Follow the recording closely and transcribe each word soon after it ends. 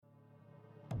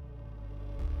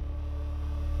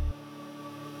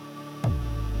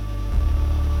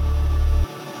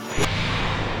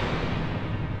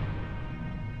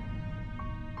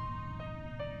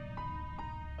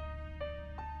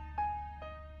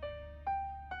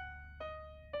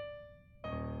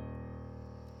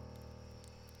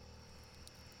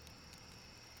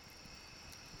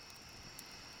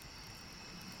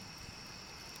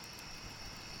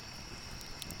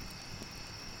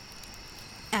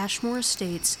Ashmore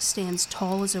Estates stands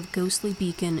tall as a ghostly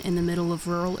beacon in the middle of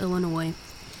rural Illinois.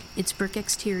 Its brick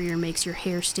exterior makes your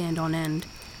hair stand on end,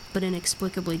 but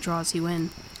inexplicably draws you in.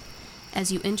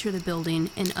 As you enter the building,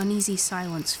 an uneasy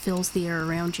silence fills the air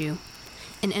around you.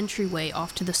 An entryway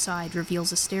off to the side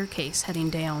reveals a staircase heading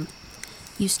down.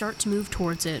 You start to move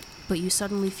towards it, but you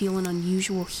suddenly feel an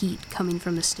unusual heat coming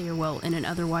from the stairwell in an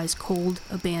otherwise cold,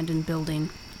 abandoned building.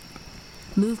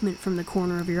 Movement from the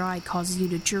corner of your eye causes you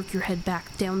to jerk your head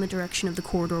back down the direction of the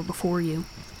corridor before you.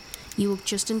 You look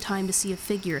just in time to see a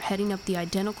figure heading up the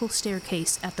identical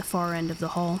staircase at the far end of the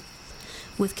hall.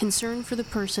 With concern for the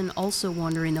person also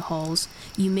wandering the halls,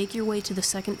 you make your way to the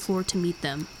second floor to meet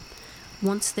them.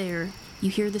 Once there, you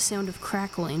hear the sound of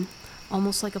crackling,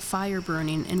 almost like a fire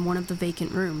burning in one of the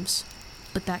vacant rooms.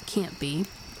 But that can't be.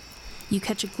 You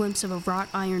catch a glimpse of a wrought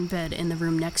iron bed in the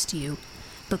room next to you,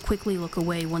 but quickly look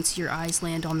away once your eyes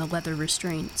land on the leather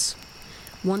restraints.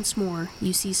 Once more,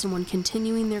 you see someone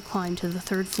continuing their climb to the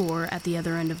third floor at the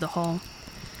other end of the hall.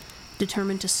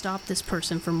 Determined to stop this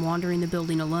person from wandering the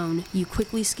building alone, you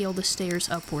quickly scale the stairs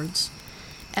upwards.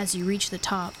 As you reach the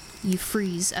top, you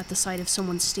freeze at the sight of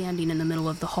someone standing in the middle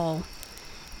of the hall.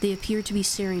 They appear to be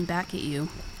staring back at you.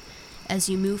 As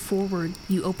you move forward,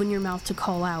 you open your mouth to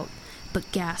call out, but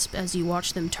gasp as you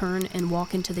watch them turn and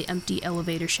walk into the empty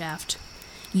elevator shaft.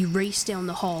 You race down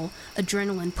the hall,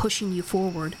 adrenaline pushing you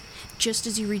forward. Just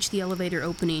as you reach the elevator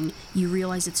opening, you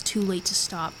realize it's too late to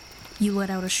stop. You let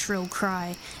out a shrill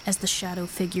cry as the shadow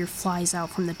figure flies out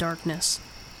from the darkness,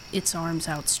 its arms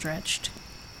outstretched.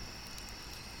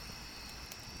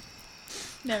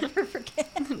 Never forget.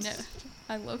 No,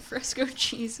 I love fresco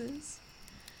cheeses.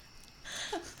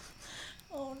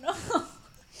 Oh no.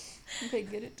 Okay,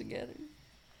 get it together.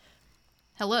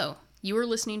 Hello. You are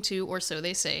listening to Or So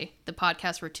They Say, the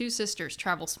podcast where two sisters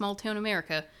travel small-town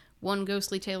America, one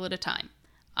ghostly tale at a time.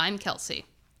 I'm Kelsey.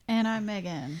 And I'm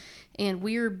Megan. And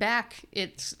we're back.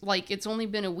 It's only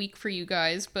been a week for you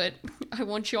guys, but I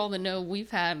want you all to know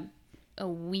we've had a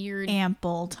weird...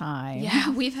 ample time. Yeah,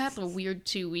 we've had a weird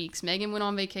 2 weeks. Megan went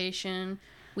on vacation.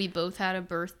 We both had a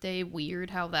birthday.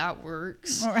 Weird how that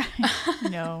works. Right.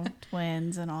 No,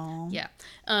 twins and all. Yeah.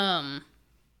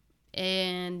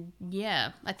 And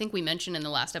yeah, I think we mentioned in the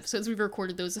last episodes we've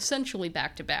recorded those essentially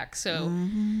back to back. So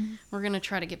we're going to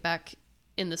try to get back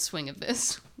in the swing of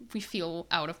this. We feel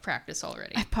out of practice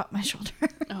already. I popped my shoulder.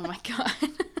 Oh my God.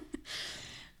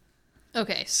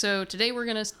 Okay, so today we're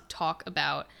going to talk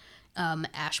about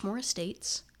Ashmore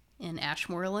Estates in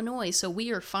Ashmore, Illinois. So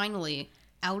we are finally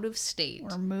out of state.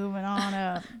 We're moving on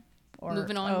up. Or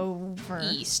moving on over.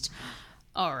 East.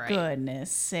 All right. Goodness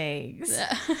sakes.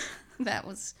 That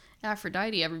was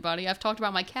Aphrodite, everybody. I've talked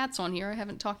about my cats on here. I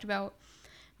haven't talked about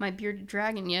my bearded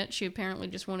dragon yet. She apparently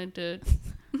just wanted to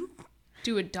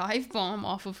do a dive bomb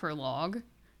off of her log.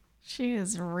 She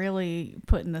is really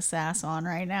putting the sass on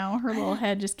right now. Her little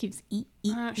head just keeps eat.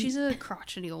 She's a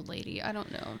crotchety old lady. I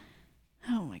don't know.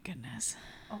 Oh my goodness.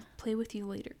 I'll play with you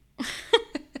later.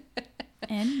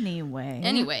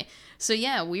 Anyway. So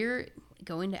yeah, we're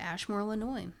going to Ashmore,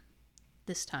 Illinois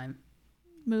this time.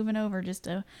 Moving over just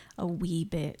a wee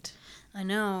bit. I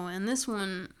know, and this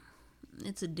one,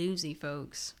 it's a doozy,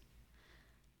 folks.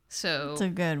 So It's a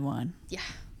good one. Yeah.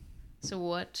 So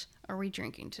what are we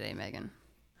drinking today, Megan?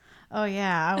 Oh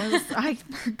yeah, I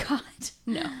forgot.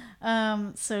 No.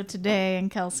 So today, and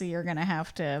Kelsey, you're gonna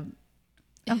have to.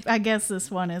 I guess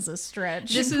this one is a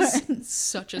stretch. This is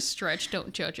such a stretch.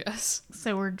 Don't judge us.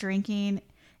 So we're drinking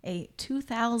a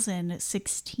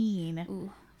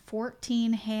 2016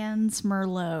 14 Hands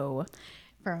Merlot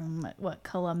from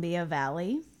Columbia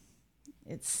Valley.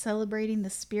 It's celebrating the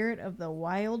spirit of the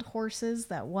wild horses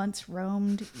that once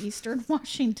roamed eastern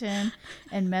Washington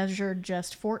and measured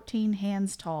just 14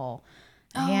 hands tall,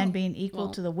 a hand being equal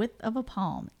to the width of a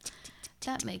palm.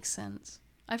 That makes sense.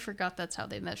 I forgot that's how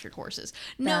they measured horses.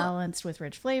 Balanced with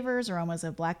rich flavors, aromas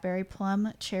of blackberry,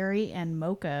 plum, cherry, and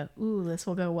mocha. Ooh, this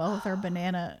will go well with our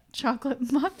banana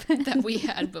chocolate muffin that we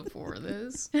had before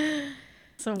this.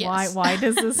 So yes. why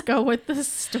does this go with this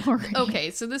story?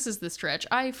 Okay, so this is the stretch.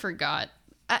 I forgot.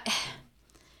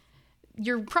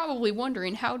 You're probably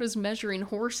wondering, how does measuring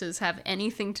horses have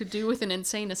anything to do with an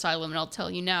insane asylum? And I'll tell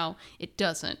you now, it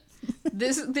doesn't.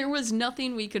 There was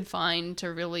nothing we could find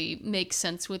to really make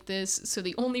sense with this. So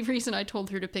the only reason I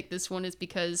told her to pick this one is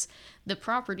because the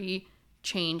property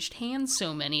changed hands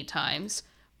so many times.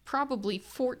 Probably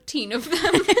 14 of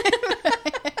them.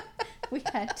 We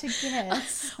had to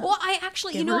guess. Well, I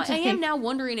actually, Give or I take. am now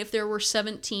wondering if there were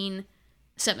 7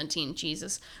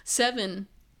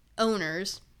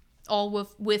 owners, all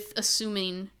with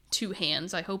assuming 2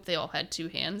 hands. I hope they all had 2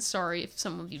 hands. Sorry if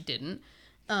some of you didn't.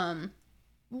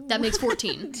 That makes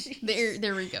 14.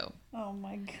 There we go. Oh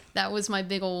my god. That was my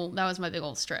big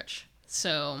old stretch.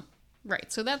 So,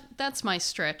 right. So that's my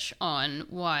stretch on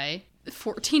why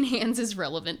 14 hands is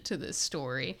relevant to this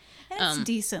story. And it's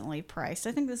decently priced.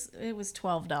 I think it was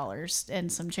 $12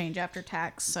 and some change after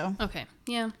tax. So Okay.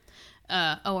 Yeah.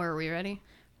 Are we ready?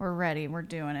 we're ready. We're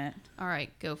doing it. All right,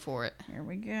 go for it. Here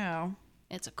we go.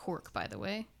 It's a cork, by the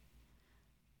way.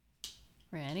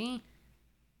 Ready?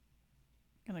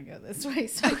 Gonna go this way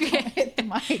so I can hit the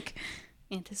mic.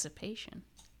 Anticipation.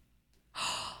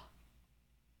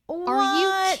 What?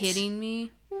 Are you kidding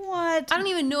me? What? I don't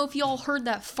even know if y'all heard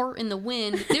that fart in the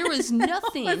wind. There was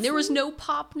nothing. There was no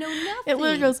pop, no nothing. It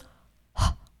literally goes.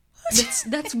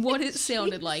 That's what it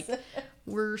sounded like.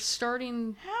 We're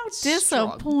starting. How strong.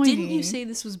 disappointing. Didn't you say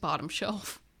this was bottom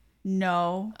shelf?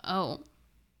 No. Oh.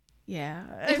 Yeah.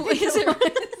 Is it?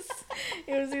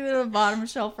 It was either the bottom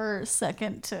shelf or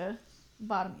second to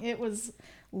bottom. It was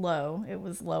low. It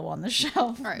was low on the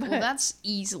shelf. All right. Well, that's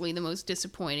easily the most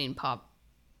disappointing pop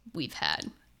we've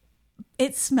had.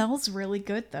 It smells really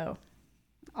good, though.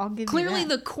 I'll give Clearly, you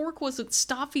that. the cork wasn't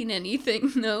stopping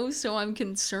anything, though, so I'm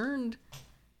concerned.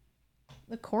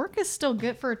 The cork is still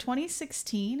good for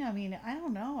 2016. I mean, I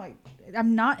don't know.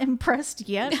 I'm not impressed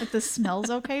yet, but the smell's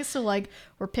okay. So, like,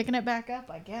 we're picking it back up,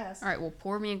 I guess. All right. Well,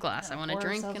 pour me a glass. I want to Pour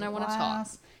drink ourselves and a I want to talk.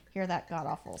 glass. Hear that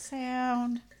god-awful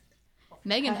sound.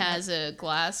 Megan has a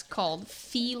glass called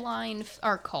Feline,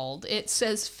 or called, it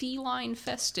says Feline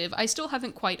Festive. I still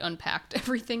haven't quite unpacked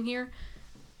everything here.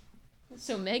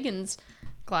 So Megan's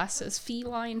glass says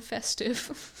Feline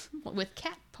Festive with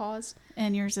cat paws.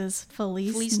 And yours is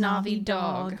Feliz Navi Navi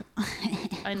Dog. Dog.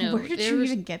 I know. Where did you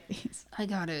even get these? I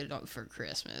got it for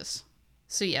Christmas.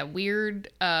 So yeah, weird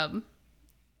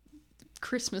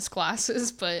Christmas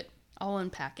glasses, but I'll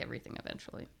unpack everything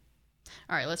eventually.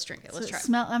 All right, let's drink it. Let's try.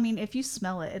 I mean, if you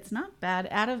smell it, it's not bad.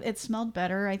 It smelled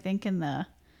better, I think, in the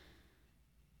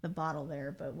bottle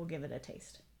there, but we'll give it a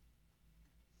taste.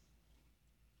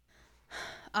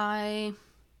 I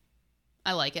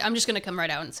like it. I'm just gonna come right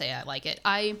out and say I like it.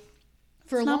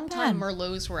 For a It's not long time, bad.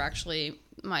 Merlots were actually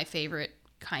my favorite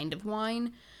kind of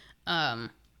wine, and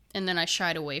then I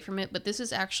shied away from it. But this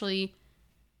is actually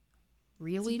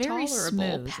really Very tolerable,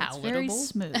 smooth. palatable. It's very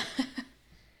smooth.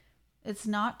 It's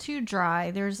not too dry.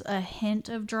 There's a hint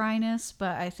of dryness,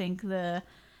 but I think the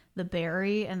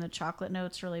berry and the chocolate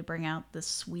notes really bring out the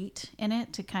sweet in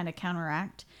it to kind of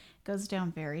counteract. It goes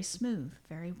down very smooth,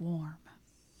 very warm.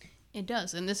 It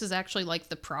does, and this is actually like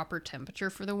the proper temperature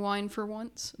for the wine for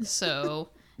once. So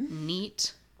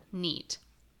neat.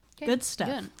 Okay, Good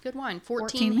stuff. Good wine.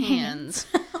 14 hands.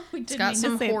 It's got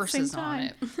some horses on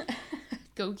it.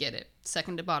 Go get it.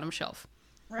 Second to bottom shelf.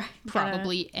 Right.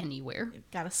 Probably anywhere.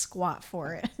 Got to squat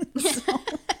for it.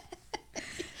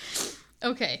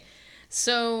 Okay,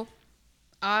 so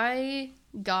I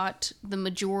got the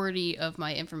majority of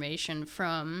my information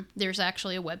from, there's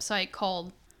actually a website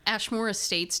called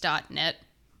ashmoreestates.net.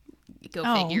 Go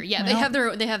figure. Yeah,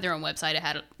 well. they have their own website. It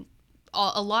had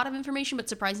a lot of information, but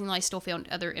surprisingly I still found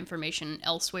other information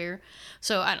elsewhere.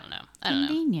 So I don't know.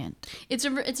 Convenient. It's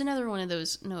another one of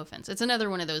those, no offense, it's another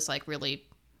one of those like really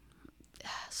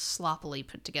sloppily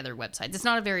put together websites. It's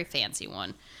not a very fancy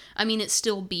one. I mean, it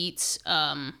still beats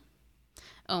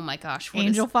oh my gosh,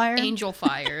 Angel Fire? Angel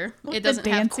Fire. With It the doesn't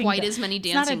have dancing quite go- as many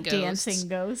dancing It's not a ghosts. dancing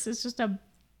ghost. It's just a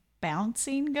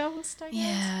bouncing ghost, I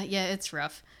guess. Yeah, it's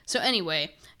rough. So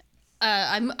anyway,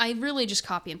 I really just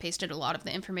copy and pasted a lot of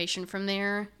the information from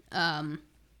there. And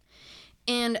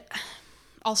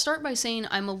I'll start by saying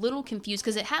I'm a little confused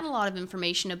because it had a lot of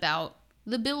information about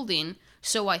the building,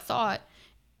 so I thought,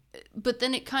 but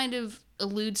then it kind of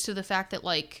alludes to the fact that,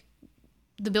 like,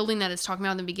 the building that it's talking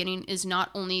about in the beginning is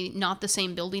not the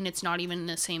same building, it's not even in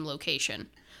the same location.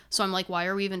 So I'm like, why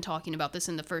are we even talking about this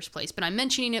in the first place? But I'm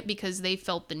mentioning it because they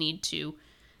felt the need to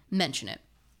mention it.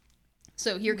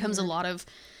 So here comes a lot of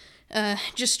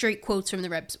just straight quotes from the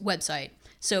website.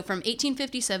 So from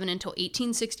 1857 until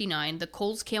 1869, the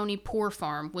Coles County Poor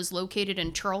Farm was located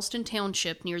in Charleston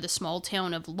Township near the small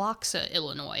town of Loxa,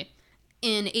 Illinois.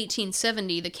 In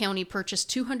 1870, the county purchased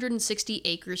 260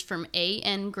 acres from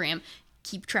A.N. Graham.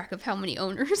 Keep track of how many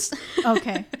owners.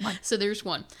 Okay. So there's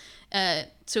one.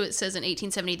 So it says in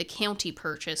 1870, the county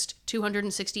purchased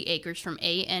 260 acres from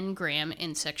A.N. Graham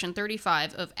in Section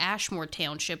 35 of Ashmore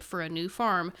Township for a new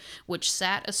farm, which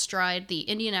sat astride the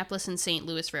Indianapolis and St.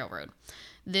 Louis Railroad.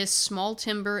 This small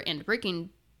timber and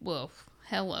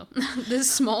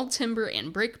This small timber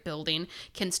and brick building,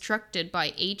 constructed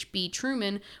by H.B.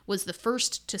 Truman, was the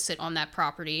first to sit on that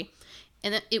property,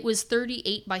 and it was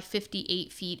 38 by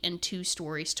 58 feet and 2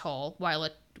 stories tall,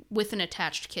 with an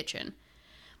attached kitchen.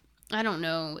 I don't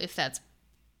know if that's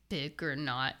big or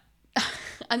not.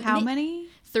 How many?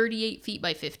 38 feet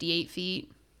by 58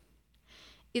 feet.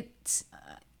 It's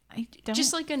I don't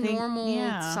just like a think- normal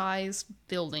yeah. size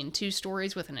building, 2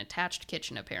 stories with an attached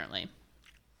kitchen, apparently.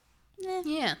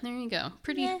 Yeah, there you go.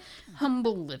 Pretty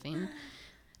humble living,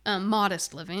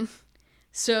 modest living.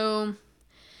 So,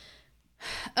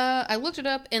 I looked it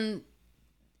up, and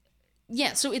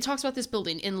yeah, so it talks about this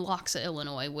building in Loxa,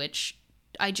 Illinois, which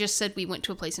I just said we went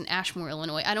to a place in Ashmore,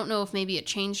 Illinois. I don't know if maybe it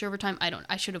changed over time.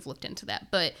 I should have looked into that,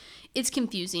 but it's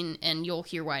confusing, and you'll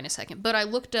hear why in a second. But I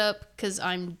looked up because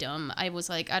I'm dumb. I was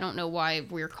like, I don't know why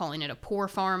we're calling it a poor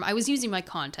farm. I was using my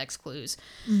context clues.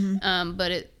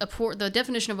 But the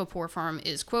definition of a poor farm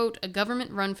is, quote, a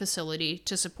government-run facility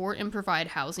to support and provide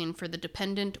housing for the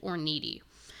dependent or needy.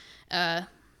 Yeah.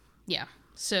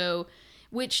 So,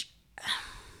 which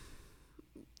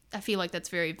I feel like that's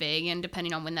very vague, and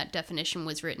depending on when that definition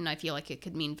was written, I feel like it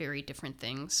could mean very different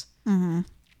things. Mm-hmm.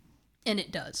 And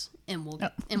it does, and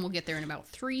we'll get there in about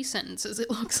 3 sentences. It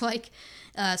looks like.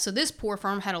 So this poor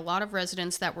farm had a lot of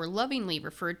residents that were lovingly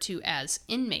referred to as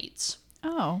inmates.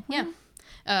 Oh. Yeah,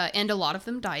 and a lot of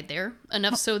them died there,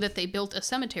 enough so that they built a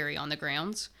cemetery on the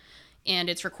grounds. And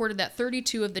it's recorded that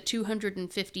 32 of the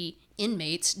 250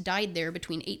 inmates died there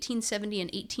between 1870 and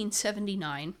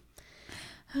 1879.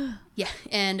 Yeah,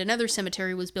 and another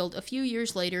cemetery was built a few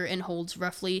years later and holds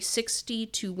roughly 60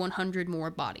 to 100 more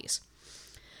bodies.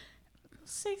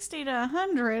 60 to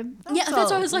 100. Yeah, that's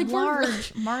what I was like,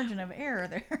 large margin of error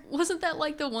there. Wasn't that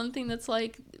like the one thing that's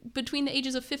like between the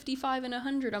ages of 55 and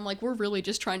 100? I'm like, we're really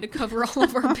just trying to cover all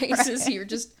of our bases here.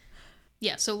 Just,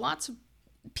 yeah, so lots of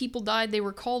people died. They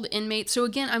were called inmates. So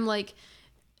again, I'm like,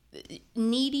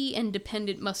 needy and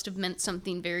dependent must have meant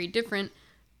something very different.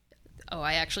 Oh,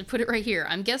 I actually put it right here.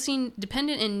 I'm guessing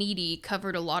dependent and needy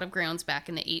covered a lot of grounds back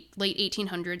in the late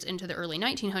 1800s into the early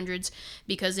 1900s,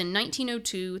 because in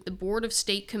 1902, the Board of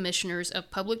State Commissioners of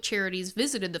Public Charities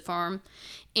visited the farm,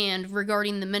 and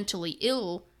regarding the mentally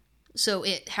ill, so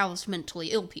it housed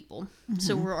mentally ill people. Mm-hmm.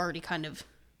 So we're already kind of,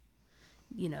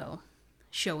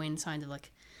 showing signs of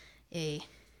like the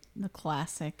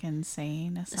classic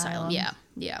insane asylum.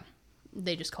 Yeah.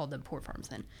 They just called them poor farms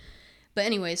then. But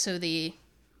anyway, so the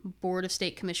Board of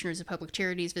State Commissioners of Public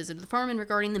Charities visited the farm, and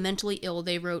regarding the mentally ill,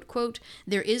 they wrote, quote,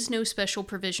 there is no special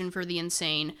provision for the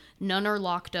insane. None are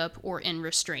locked up or in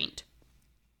restraint.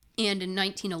 And in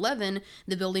 1911,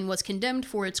 the building was condemned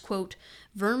for its, quote,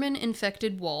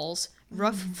 vermin-infected walls,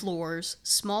 rough floors,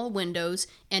 small windows,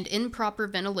 and improper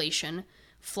ventilation.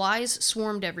 Flies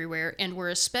swarmed everywhere and were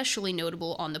especially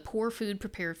notable on the poor food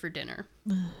prepared for dinner.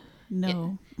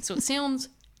 No. So it sounds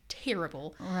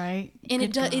terrible, right? And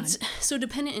it's so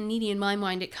dependent and needy in my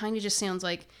mind. It kind of just sounds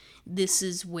like this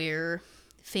is where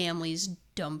families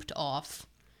dumped off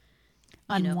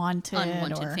unwanted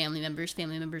family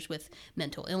members with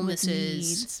mental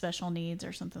illnesses, special needs,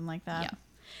 or something like that.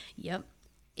 Yeah, yep.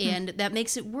 And that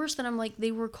makes it worse. That I'm like,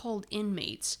 they were called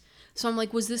inmates. So I'm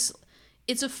like, was this?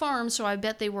 It's a farm, so I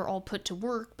bet they were all put to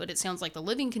work. But it sounds like the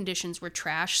living conditions were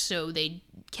trash, so they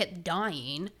kept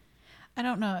dying. I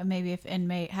don't know, maybe if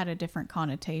inmate had a different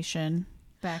connotation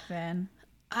back then.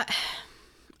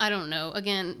 I don't know.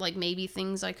 Again, like maybe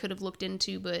things I could have looked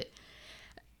into, but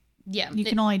yeah. You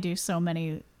can only do so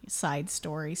many side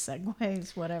story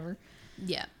segues, whatever.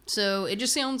 Yeah. So it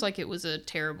just sounds like it was a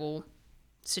terrible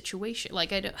situation.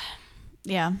 Like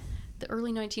yeah. The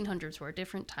early 1900s were a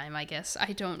different time, I guess.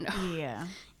 I don't know. Yeah.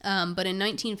 But in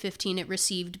 1915, it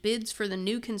received bids for the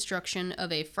new construction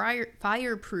of a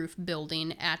fireproof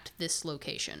building at this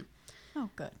location. Oh,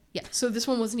 good. Yeah, so this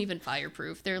one wasn't even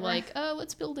fireproof. They're like, oh,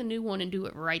 let's build a new one and do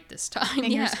it right this time.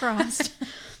 Fingers crossed.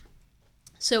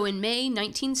 So in May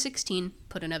 1916,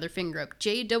 put another finger up,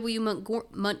 J.W.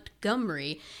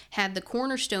 Montgomery had the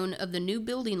cornerstone of the new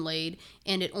building laid,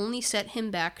 and it only set him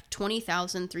back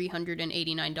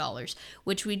 $20,389,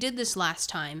 which we did this last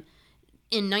time.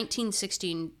 In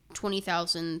 1916,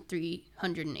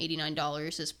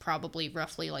 $20,389 is probably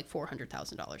roughly like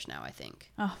 $400,000 now, I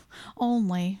think. Oh,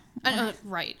 only.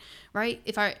 Right.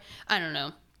 If I don't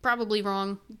know. Probably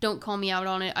wrong. Don't call me out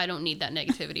on it. I don't need that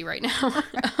negativity right now.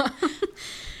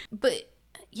 But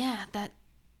yeah, that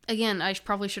again, I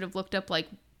probably should have looked up like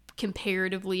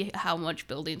comparatively how much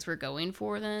buildings were going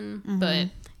for then. Mm-hmm. But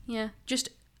yeah, just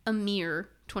a mere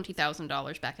 $20,000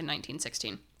 back in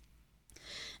 1916.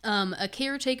 A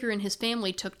caretaker and his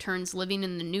family took turns living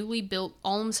in the newly built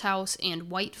almshouse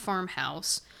and white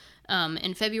farmhouse.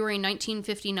 In February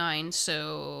 1959,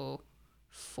 so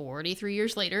 43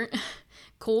 years later,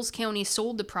 Coles County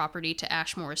sold the property to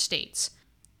Ashmore Estates.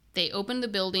 They opened the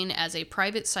building as a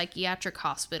private psychiatric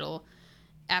hospital,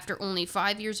 After only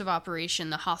 5 years of operation,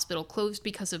 the hospital closed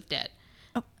because of debt.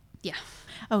 Oh. Yeah.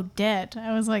 Oh, dead.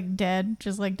 I was like, dead,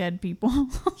 just like dead people.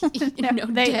 No,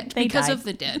 debt because died. of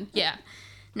the dead. Yeah.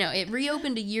 No, it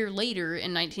reopened a year later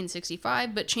in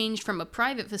 1965, but changed from a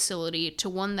private facility to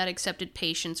one that accepted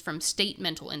patients from state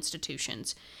mental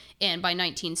institutions. And by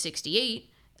 1968,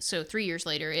 so 3 years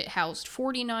later, it housed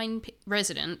 49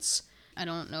 residents. I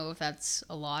don't know if that's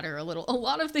a lot or a little. A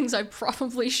lot of things I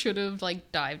probably should have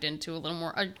like dived into a little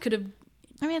more. I could have.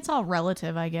 I mean, it's all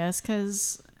relative, I guess,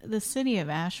 because the city of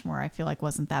Ashmore, I feel like,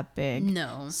 wasn't that big.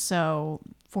 No. So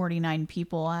 49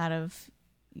 people out of,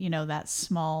 that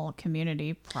small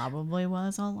community probably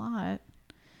was a lot.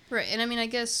 Right. And I mean, I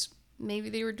guess maybe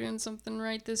they were doing something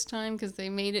right this time because they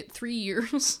made it 3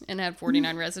 years and had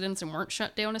 49 residents and weren't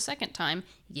shut down a second time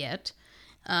yet.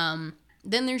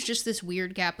 Then there's just this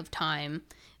weird gap of time.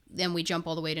 Then we jump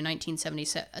all the way to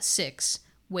 1976,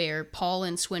 where Paul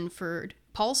Swinford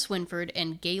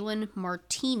and Galen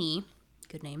Martini,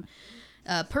 good name,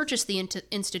 purchased the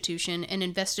institution and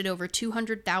invested over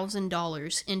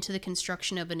 $200,000 into the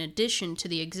construction of an addition to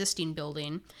the existing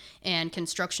building. And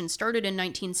construction started in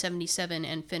 1977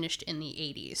 and finished in the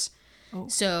 80s. Oh.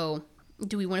 So,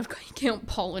 do we want to count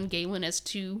Paul and Galen as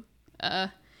two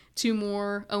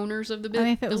more owners of the building? I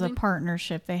mean, if it was a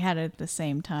partnership, they had it at the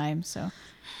same time, so.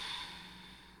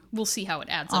 We'll see how it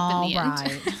adds up in the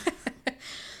end.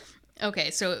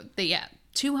 Okay, so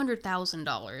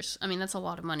 $200,000. I mean, that's a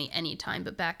lot of money anytime,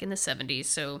 but back in the 70s,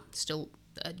 so still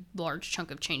a large chunk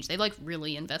of change. They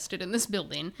really invested in this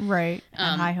building. Right.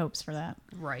 And high hopes for that.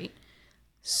 Right.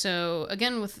 So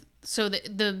again,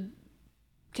 the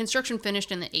construction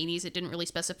finished in the 80s. It didn't really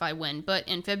specify when, but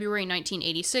in February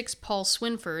 1986, Paul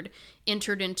Swinford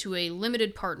entered into a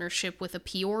limited partnership with a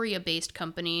Peoria-based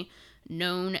company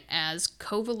known as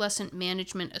Covalescent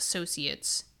Management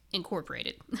Associates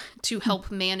Incorporated to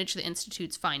help manage the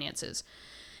Institute's finances.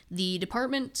 The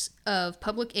Department of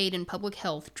Public Aid and Public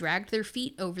Health dragged their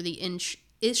feet over the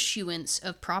issuance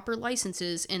of proper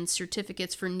licenses and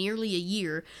certificates for nearly a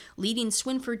year, leading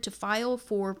Swinford to file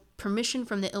for permission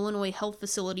from the Illinois Health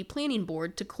Facility Planning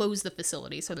Board to close the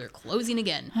facility. So they're closing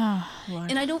again.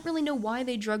 And I don't really know why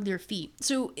they drug their feet.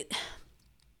 So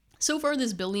far,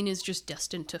 this building is just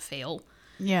destined to fail.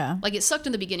 Yeah. Like, it sucked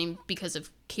in the beginning because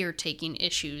of caretaking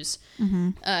issues.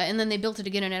 Mm-hmm. And then they built it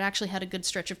again, and it actually had a good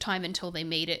stretch of time until they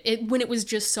made it when it was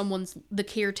just the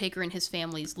caretaker and his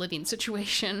family's living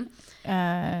situation.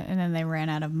 And then they ran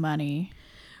out of money.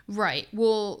 Right.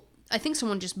 Well, I think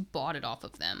someone just bought it off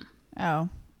of them. Oh.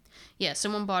 Yeah,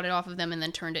 someone bought it off of them and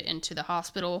then turned it into the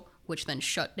hospital, which then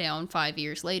shut down 5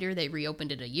 years later. They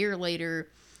reopened it a year later.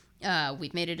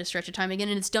 We've made it a stretch of time again,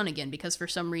 and it's done again because for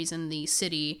some reason the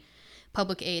city,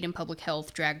 Public Aid and Public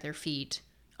Health dragged their feet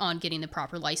on getting the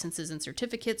proper licenses and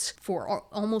certificates for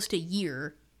almost a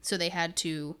year, so they had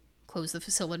to close the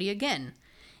facility again.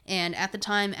 And at the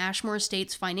time, Ashmore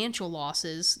Estates' financial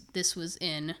losses, this was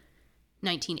in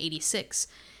 1986,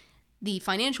 the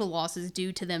financial losses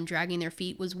due to them dragging their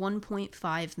feet was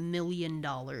 $1.5 million.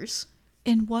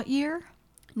 In what year?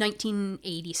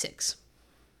 1986.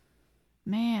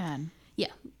 Man.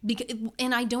 Yeah,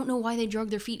 and I don't know why they drug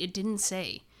their feet. It didn't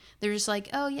say. They're just like,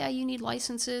 oh yeah, you need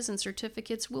licenses and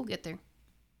certificates. We'll get there.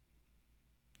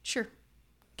 Sure.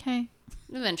 Okay.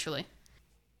 Eventually.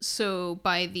 So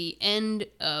by the end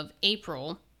of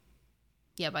April,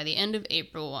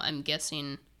 I'm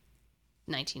guessing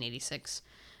 1986,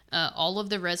 all of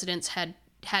the residents had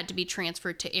to be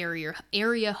transferred to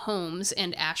area homes,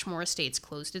 and Ashmore Estates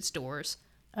closed its doors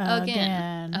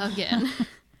again.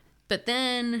 But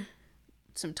then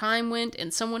some time went,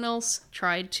 and someone else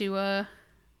tried to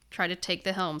take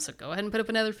the helm. So go ahead and put up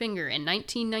another finger. In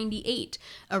 1998,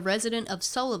 a resident of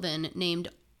Sullivan named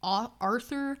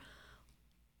Arthur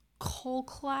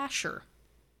Colclasher.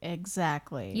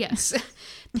 Exactly. Yes.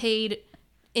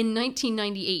 In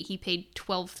 1998, he paid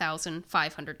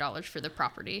 $12,500 for the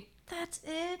property. That's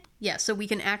it? Yeah, so we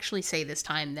can actually say this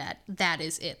time that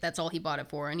is it. That's all he bought it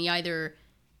for. And he either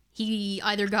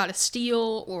got a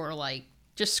steal or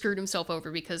just screwed himself over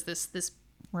because this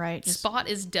spot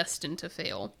is destined to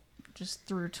fail. Just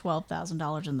threw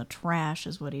 $12,000 in the trash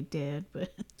is what he did.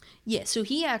 But yeah, so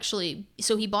he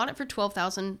bought it for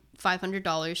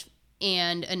 $12,500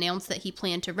 and announced that he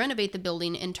planned to renovate the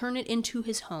building and turn it into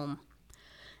his home.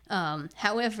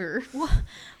 However,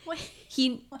 what?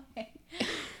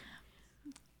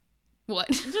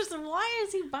 Just why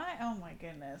is he buying? Oh my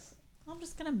goodness! I'm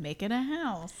just gonna make it a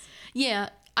house. Yeah,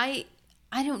 I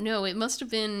don't know. It must have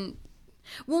been.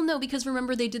 Well, no, because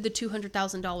remember they did the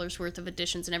 $200,000 worth of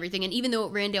additions and everything, and even though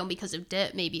it ran down because of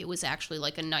debt, maybe it was actually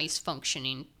a nice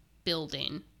functioning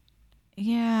building.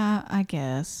 Yeah, I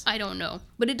guess. I don't know.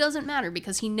 But it doesn't matter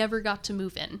because he never got to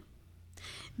move in.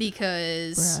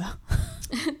 Because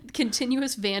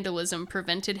continuous vandalism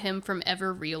prevented him from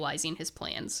ever realizing his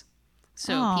plans.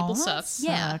 So people suck.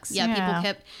 Sucks.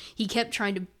 Yeah. He kept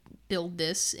trying to build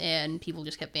this and people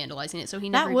just kept vandalizing it. So he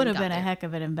never That would have even been got a there. heck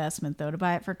of an investment though, to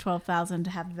buy it for $12,000 to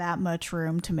have that much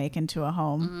room to make into a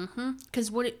home.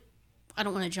 Because I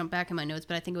don't want to jump back in my notes,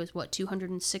 but I think it was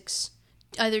 206,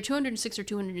 either 206 or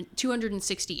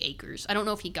 260 acres. I don't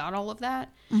know if he got all of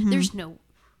that. There's no,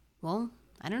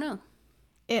 I don't know.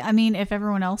 I mean, if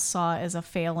everyone else saw it as a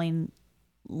failing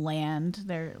land,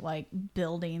 they're like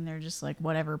building, they're just like,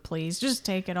 whatever, please, just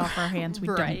take it off our hands. We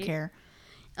Right. don't care.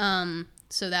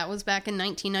 So that was back in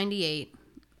 1998.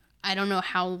 I don't know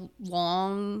how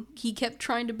long he kept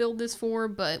trying to build this for,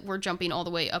 but we're jumping all the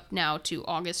way up now to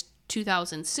August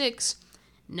 2006.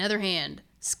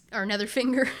 Another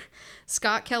finger.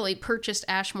 Scott Kelly purchased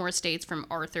Ashmore Estates from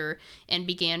Arthur and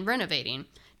began renovating.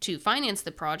 To finance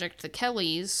the project, the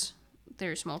Kellys,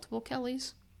 there's multiple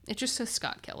Kellys. It just says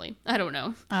Scott Kelly. I don't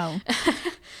know. Oh.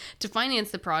 To finance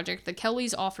the project, the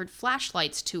Kellys offered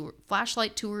flashlight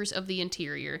tours of the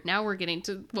interior. Now we're getting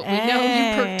to what we know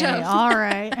you perked up. All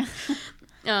right.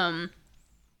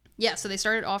 Yeah, so they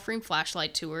started offering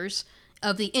flashlight tours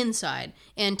of the inside,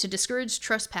 and to discourage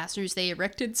trespassers, they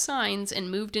erected signs and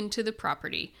moved into the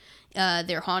property.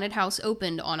 Their haunted house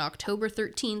opened on October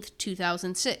 13th,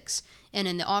 2006, and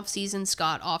in the off-season,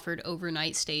 Scott offered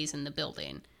overnight stays in the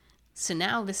building. So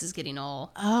now this is getting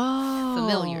all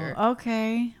familiar.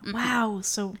 Okay. Wow.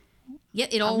 So Yeah,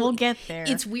 it all we'll get there.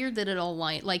 It's weird that it all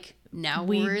like now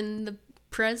we're in the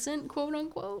present, quote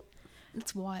unquote.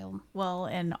 It's wild. well,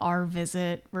 in our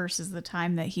visit versus the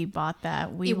time that he bought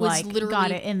that, we It was like literally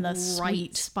got it in the right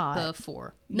sweet spot.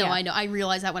 before. No, Yeah. I know. I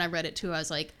realized that when I read it too. I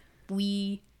was like,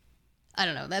 I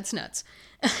don't know. That's nuts.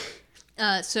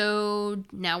 So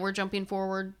now we're jumping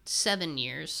forward 7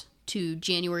 years to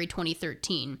January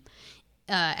 2013.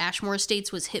 Ashmore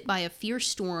Estates was hit by a fierce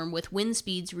storm with wind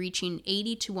speeds reaching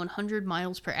 80 to 100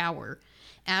 miles per hour.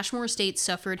 Ashmore Estates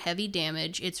suffered heavy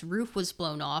damage, its roof was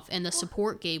blown off, and the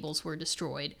support gables were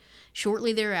destroyed.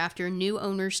 Shortly thereafter, new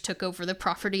owners took over the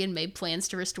property and made plans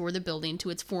to restore the building to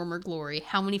its former glory.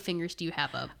 How many fingers do you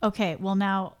have up? Okay, well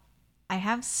now I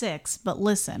have 6, but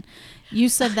listen, you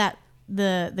said that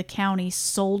the county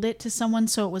sold it to someone,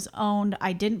 so it was owned.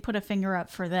 I didn't put a finger up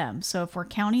for them. So if we're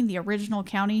counting the original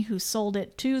county who sold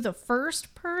it to the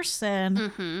first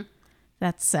person,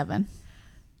 that's 7.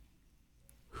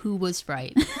 Who was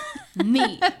right?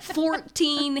 Me.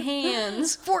 14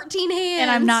 hands. 14 hands.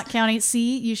 And I'm not counting.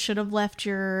 See, you should have left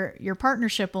your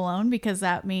partnership alone, because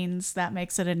that means that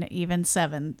makes it an even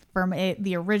 7 from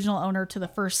the original owner to the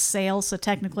first sale. So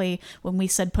technically, when we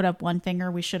said put up 1 finger,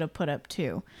 we should have put up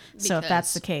 2. So if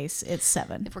that's the case, it's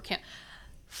 7. If we're counting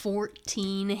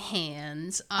 14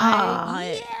 hands.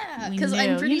 we Because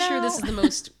I'm knew. pretty You sure know? this is the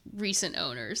most recent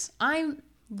owners.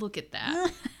 Look at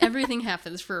that. Everything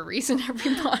happens for a reason,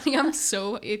 everybody. I'm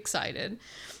so excited.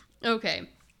 Okay.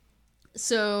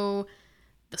 So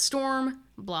the storm,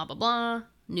 blah, blah, blah.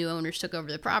 New owners took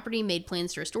over the property, made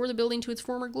plans to restore the building to its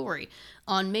former glory.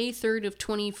 On May 3rd of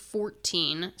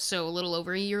 2014, so a little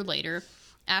over a year later,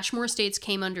 Ashmore Estates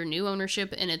came under new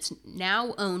ownership, and it's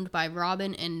now owned by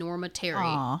Robin and Norma Terry.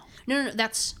 Aw. No,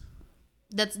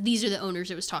 these are the owners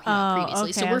I was talking about previously,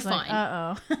 okay. so I we're was like, fine.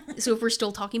 uh-oh. So if we're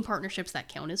still talking partnerships, that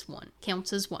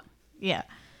counts as one. Yeah.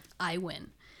 I win.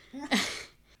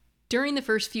 During the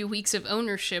first few weeks of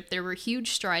ownership, there were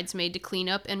huge strides made to clean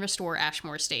up and restore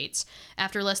Ashmore Estates.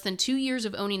 After less than 2 years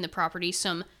of owning the property,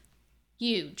 some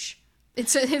huge, it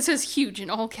says huge in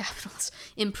all capitals,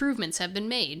 improvements have been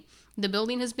made. The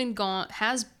building has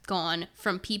gone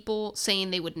from people saying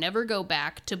they would never go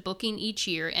back to booking each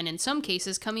year, and in some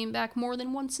cases coming back more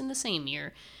than once in the same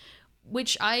year,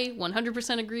 which I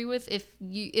 100% agree with. If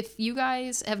you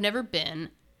guys have never been,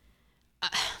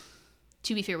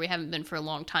 to be fair, we haven't been for a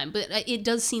long time, but it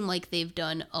does seem like they've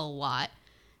done a lot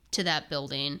to that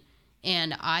building,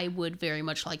 and I would very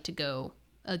much like to go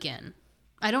again.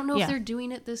 I don't know if they're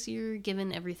doing it this year,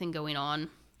 given everything going on.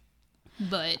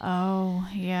 But Oh,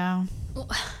 yeah.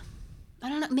 I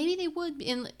don't know. Maybe they would,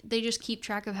 and they just keep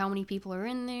track of how many people are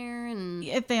in there. And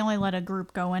If they only let a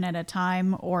group go in at a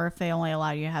time, or if they only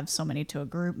allow you to have so many to a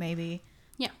group, maybe.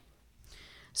 yeah.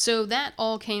 So that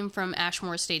all came from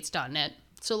AshmoreEstates.net.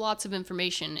 So lots of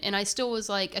information. And I still was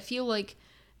like, I feel like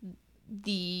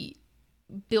the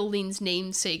building's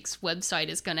namesake's website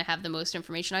is going to have the most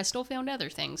information. I still found other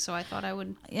things, so I thought I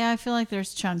would. Yeah, I feel like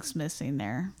there's chunks missing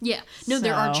there. Yeah. No,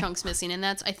 there are So- chunks missing, and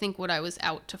that's, I think, what I was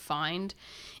out to find.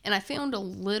 And I found a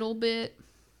little bit.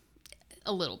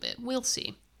 A little bit. We'll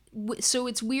see. So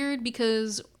it's weird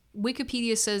because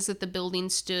Wikipedia says that the building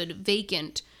stood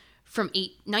vacant from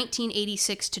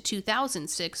 1986 to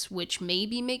 2006, which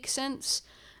maybe makes sense.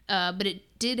 But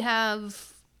it did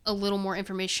have a little more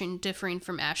information differing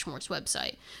from Ashmore's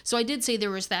website. So I did say there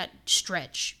was that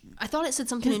stretch. I thought it said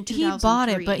something in 2003. He bought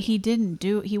it, but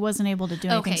he wasn't able to do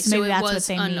anything. Okay, so maybe that's what was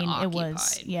they mean. unoccupied, It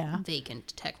was, yeah.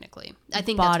 vacant, technically. I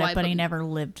think Bought that's why it, but he never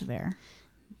lived there.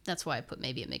 That's why I put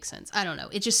maybe it makes sense. I don't know.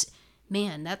 It just,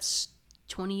 man, that's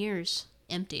 20 years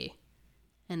empty.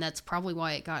 And that's probably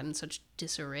why it got in such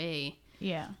disarray.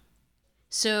 Yeah.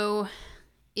 So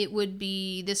it would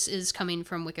be, this is coming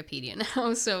from Wikipedia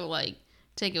now, so like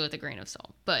take it with a grain of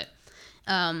salt. But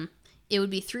it would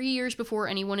be 3 years before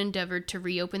anyone endeavored to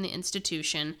reopen the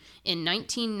institution. In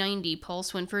 1990, Paul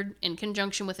Swinford, in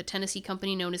conjunction with a Tennessee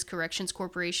company known as Corrections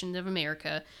Corporation of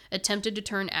America, attempted to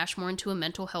turn Ashmore into a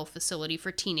mental health facility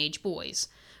for teenage boys.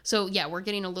 So yeah, we're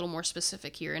getting a little more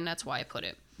specific here, and that's why I put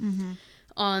it. Mm-hmm.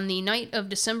 On the night of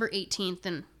December 18th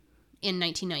in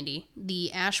 1990,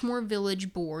 the Ashmore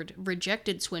Village Board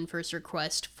rejected Swinford's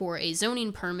request for a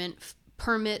zoning permit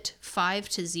 5-0,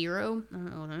 I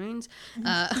don't know what that means,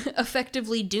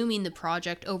 effectively dooming the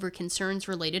project over concerns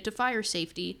related to fire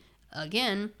safety,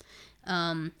 again,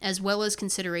 as well as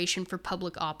consideration for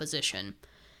public opposition.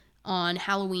 On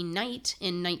Halloween night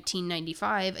in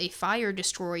 1995, a fire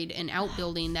destroyed an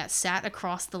outbuilding that sat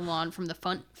across the lawn from the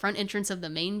front entrance of the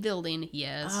main building.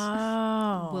 Yes,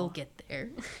 we'll get there.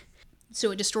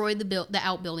 So it destroyed the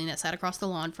outbuilding that sat across the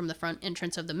lawn from the front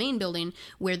entrance of the main building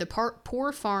where the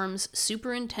Poor Farms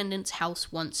superintendent's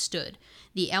house once stood.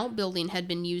 The outbuilding had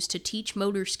been used to teach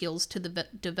motor skills to the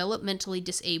developmentally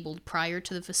disabled prior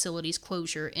to the facility's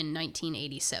closure in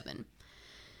 1987.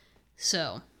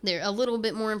 So there a little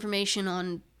bit more information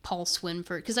on Paul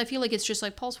Swinford, because I feel like it's just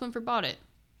like Paul Swinford bought it.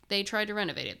 They tried to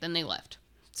renovate it, then they left.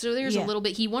 So there's a little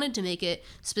bit. He wanted to make it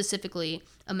specifically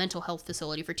a mental health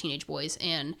facility for teenage boys,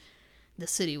 and the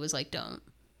city was like, don't.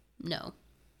 No.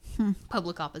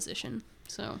 Public opposition.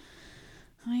 So.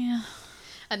 Oh, yeah.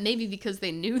 Maybe because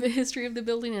they knew the history of the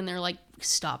building and they're like,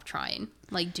 stop trying.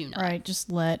 Like, do not. Right,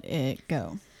 just let it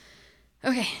go.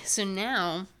 Okay, so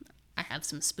now I have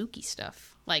some spooky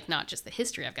stuff. Like, not just the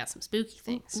history, I've got some spooky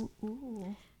things.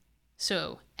 Ooh.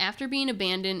 So, after being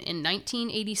abandoned in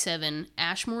 1987,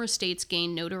 Ashmore Estates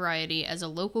gained notoriety as a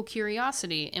local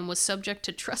curiosity and was subject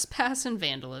to trespass and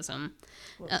vandalism.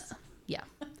 Yeah.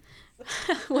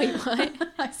 Wait, what?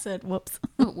 I said whoops.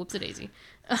 Oh, whoops-a-daisy.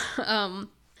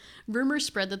 Rumors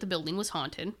spread that the building was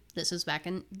haunted. This is back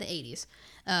in the 80s.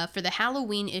 For the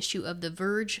Halloween issue of the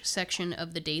Verge section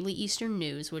of the Daily Eastern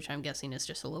News, which I'm guessing is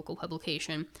just a local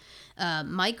publication,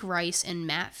 Mike Rice and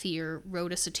Matt Fear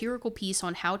wrote a satirical piece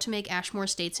on how to make Ashmore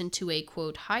Estates into a,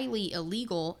 quote, highly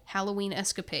illegal Halloween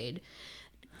escapade.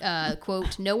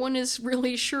 Quote, no one is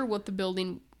really sure what the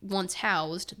building once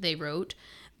housed, they wrote,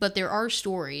 but there are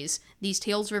stories. These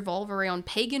tales revolve around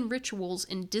pagan rituals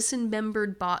and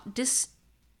dismembered bodies.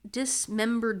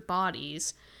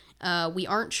 We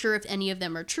aren't sure if any of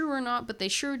them are true or not, but they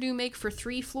sure do make for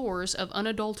 3 floors of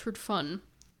unadulterated fun.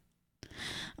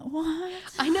 What?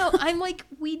 I know. I'm like,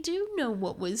 we do know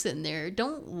what was in there.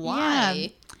 Don't lie. Yeah.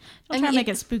 Don't try to make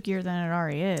it spookier than it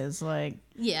already is. Like,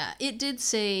 yeah, it did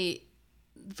say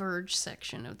Verge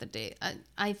section of the day.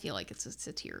 I feel like it's a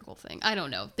satirical thing. I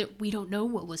don't know. We don't know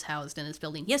what was housed in this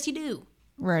building. Yes, you do.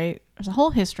 Right. There's a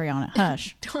whole history on it.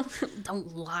 Hush.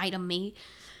 Don't lie to me.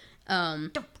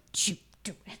 Don't you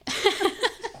do it.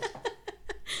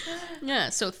 Yeah,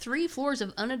 so 3 floors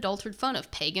of unadulterated fun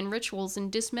of pagan rituals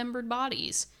and dismembered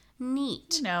bodies.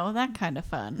 Neat. No, that kind of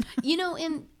fun. You know,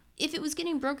 and if it was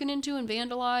getting broken into and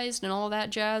vandalized and all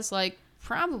that jazz, like,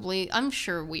 probably, I'm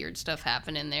sure weird stuff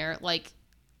happened in there. Like,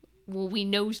 well, we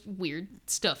know weird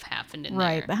stuff happened in there.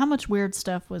 Right, but how much weird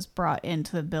stuff was brought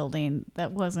into the building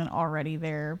that wasn't already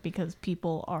there because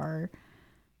people are,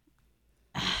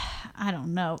 I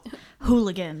don't know,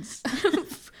 hooligans.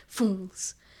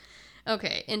 Fools.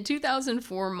 Okay, in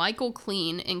 2004, Michael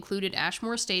Clean included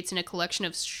Ashmore Estates in a collection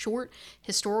of short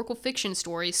historical fiction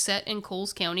stories set in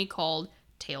Coles County called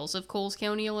Tales of Coles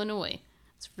County, Illinois.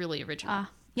 It's really original.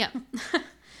 Yeah.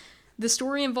 The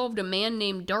story involved a man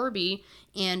named Darby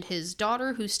and his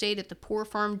daughter who stayed at the poor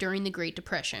farm during the Great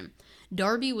Depression.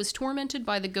 Darby was tormented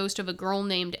by the ghost of a girl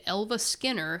named Elva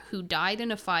Skinner who died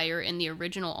in a fire in the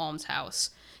original almshouse.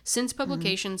 Since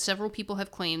publication, several people have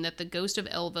claimed that the ghost of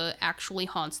Elva actually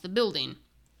haunts the building.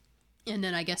 And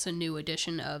then I guess a new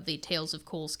edition of the Tales of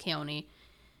Coles County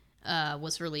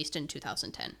was released in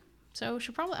 2010. So I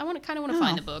kind of want to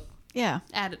find the book. Yeah.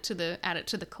 Add it to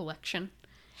the collection.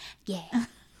 Yeah.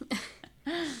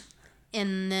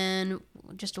 And then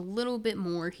just a little bit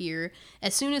more here.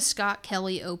 As soon as Scott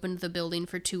Kelly opened the building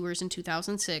for tours in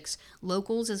 2006,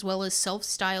 locals as well as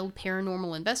self-styled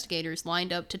paranormal investigators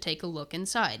lined up to take a look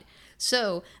inside.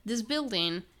 So this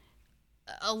building,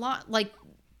 a lot, like,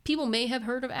 people may have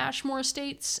heard of Ashmore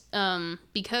Estates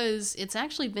because it's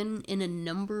actually been in a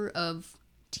number of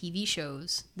TV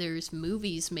shows. There's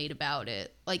movies made about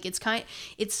it. Like,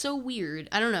 it's so weird.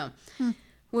 I don't know.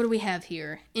 What do we have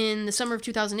here? In the summer of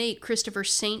 2008, Christopher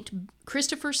Saint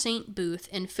Booth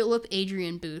and Philip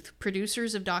Adrian Booth,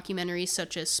 producers of documentaries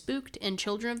such as Spooked and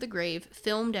Children of the Grave,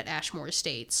 filmed at Ashmore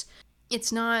Estates.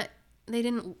 It's not, they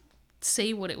didn't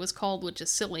say what it was called, which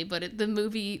is silly, but the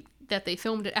movie that they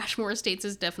filmed at Ashmore Estates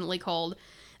is definitely called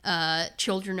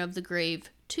Children of the Grave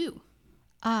 2.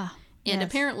 Ah, and yes.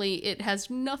 apparently it has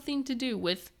nothing to do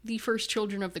with the first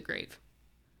Children of the Grave.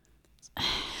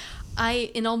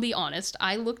 And I'll be honest,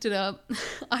 I looked it up.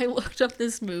 I looked up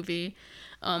this movie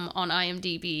on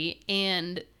IMDb,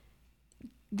 and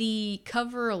the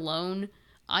cover alone,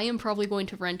 I am probably going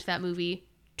to rent that movie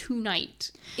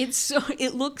tonight. It's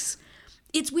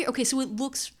weird. Okay, so it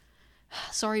looks,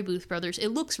 sorry, Booth Brothers, it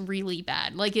looks really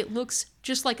bad. Like, it looks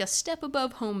just like a step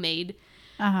above Homemade.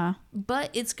 Uh-huh.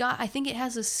 But I think it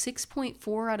has a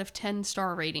 6.4 out of 10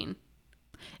 star rating.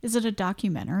 Is it a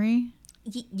documentary?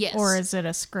 Yes. Or is it a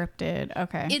scripted?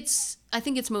 Okay. I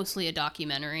think it's mostly a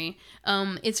documentary.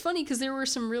 It's funny because there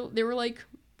were like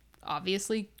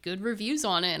obviously good reviews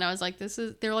on it, and I was like,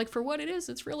 they're like, for what it is,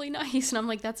 it's really nice. And I'm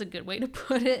like, that's a good way to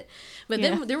put it. But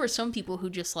then there were some people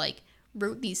who just like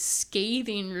wrote these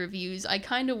scathing reviews. I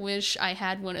kind of wish I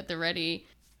had one at the ready.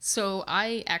 So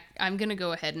I'm gonna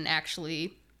go ahead and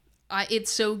actually, it's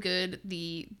so good,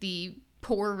 the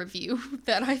poor review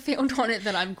that I found on it,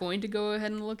 that I'm going to go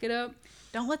ahead and look it up.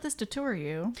 Don't let this deter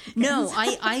you. No,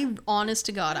 I honest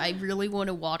to God, I really want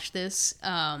to watch this.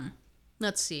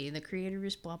 Let's see, the creator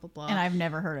is blah, blah, blah. And I've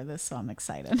never heard of this, so I'm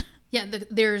excited. Yeah,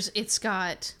 it's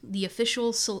got the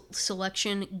official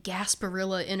selection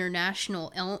Gasparilla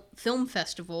International Film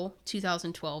Festival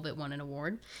 2012. It won an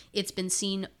award. It's been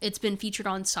featured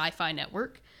on Sci-Fi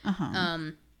Network.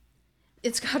 Uh-huh.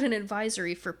 It's got an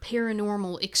advisory for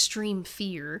paranormal extreme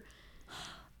fear.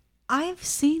 I've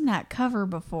seen that cover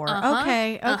before. Uh-huh,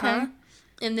 Okay.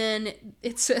 And then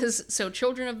it says, so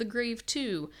Children of the Grave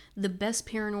 2, the best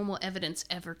paranormal evidence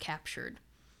ever captured.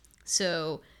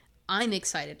 So I'm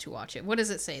excited to watch it. What does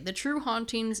it say? The true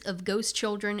hauntings of ghost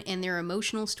children and their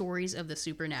emotional stories of the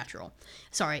supernatural.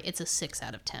 Sorry, it's a 6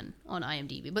 out of 10 on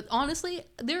IMDb. But honestly,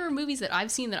 there are movies that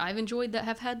I've seen that I've enjoyed that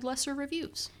have had lesser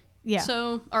reviews. Yeah.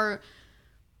 So, or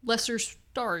lesser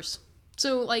stars.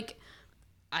 So, like,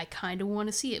 I kind of want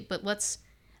to see it, but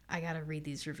I gotta read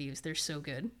these reviews. They're so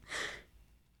good.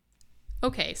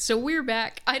 Okay, so we're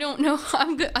back. I don't know.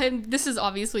 This is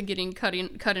obviously getting cut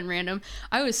in random.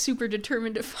 I was super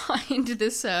determined to find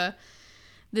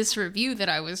this review that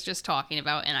I was just talking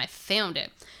about, and I found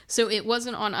it. So it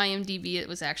wasn't on IMDb. It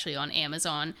was actually on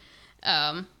Amazon.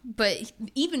 But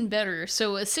even better,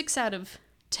 so a 6 out of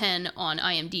 10 on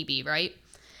IMDb, right?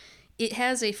 It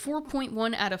has a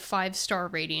 4.1 out of 5 star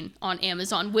rating on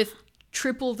Amazon with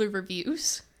triple the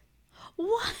reviews.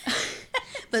 What?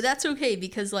 But that's okay,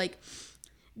 because like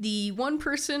the one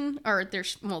person, or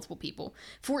there's multiple people,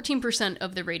 14%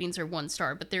 of the ratings are 1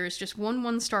 star, but there is just one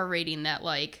 1-star rating that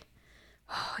like,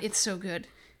 oh, it's so good.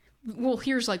 Well,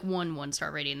 here's like one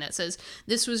 1-star rating that says,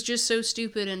 this was just so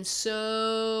stupid and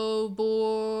so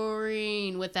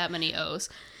boring, with that many O's.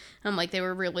 I'm like, they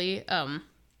were really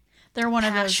they're one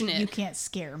passionate. Of those, you can't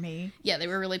scare me. Yeah, they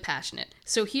were really passionate.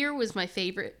 So here was my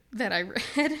favorite that I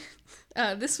read.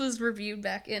 This was reviewed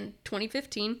back in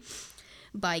 2015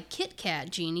 by Kit Kat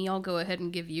Genie. I'll go ahead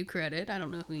and give you credit. I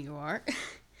don't know who you are.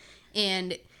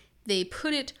 And they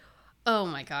put it, oh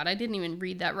my God, I didn't even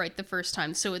read that right the first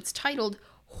time. So it's titled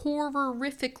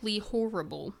Horrifically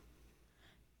Horrible.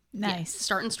 Nice. Yeah,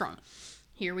 starting strong.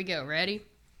 Here we go. Ready?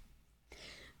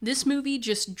 This movie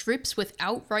just drips with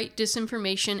outright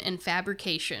disinformation and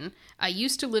fabrication. I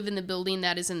used to live in the building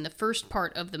that is in the first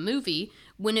part of the movie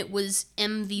when it was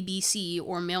MVBC,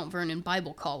 or Mount Vernon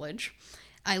Bible College.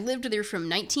 I lived there from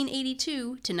 1982 to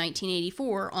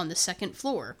 1984 on the 2nd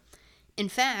floor. In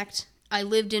fact, I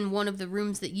lived in one of the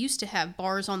rooms that used to have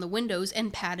bars on the windows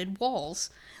and padded walls.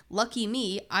 Lucky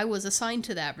me, I was assigned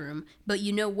to that room. But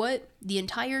you know what? The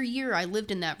entire year I lived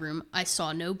in that room, I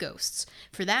saw no ghosts.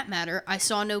 For that matter, I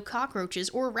saw no cockroaches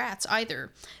or rats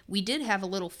either. We did have a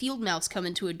little field mouse come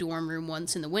into a dorm room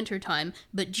once in the wintertime,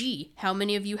 but gee, how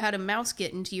many of you had a mouse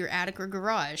get into your attic or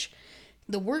garage?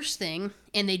 The worst thing,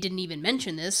 and they didn't even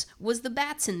mention this, was the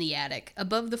bats in the attic,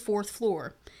 above the 4th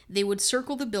floor. They would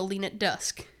circle the building at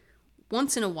dusk.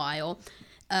 once in a while,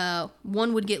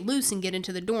 one would get loose and get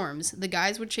into the dorms. The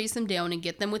guys would chase them down and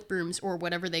get them with brooms or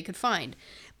whatever they could find.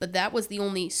 But that was the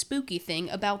only spooky thing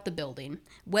about the building.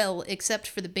 Well, except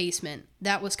for the basement.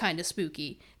 That was kind of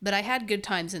spooky. But I had good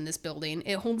times in this building.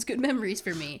 It holds good memories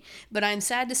for me. But I'm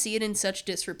sad to see it in such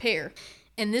disrepair.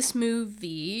 And this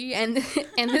movie, and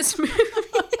this movie,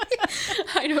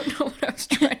 I don't know what I was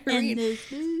trying to read.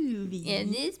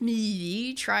 And this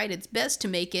movie tried its best to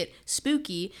make it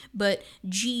spooky, but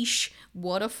geesh,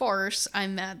 what a farce.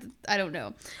 I'm mad. I don't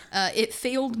know. It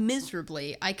failed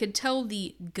miserably. I could tell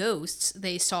the ghosts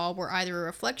they saw were either a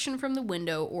reflection from the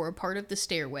window or a part of the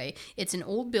stairway. It's an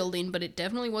old building, but it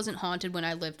definitely wasn't haunted when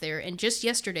I lived there, and just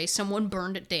yesterday someone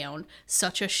burned it down.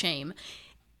 Such a shame.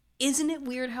 Isn't it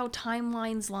weird how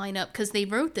timelines line up? Because they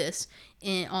wrote this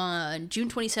on June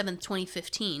 27th,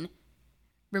 2015.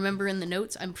 Remember in the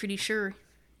notes? I'm pretty sure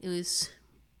it was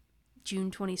June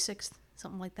 26th,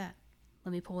 something like that.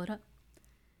 Let me pull it up.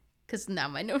 Because now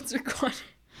my notes are gone.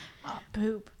 Oh,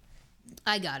 poop.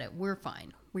 I got it. We're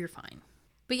fine. We're fine.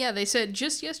 But yeah, they said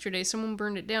just yesterday someone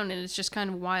burned it down, and it's just kind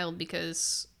of wild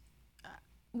because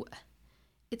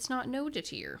it's not noted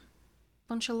here.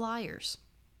 Bunch of liars.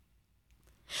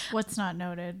 What's not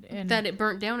noted? That it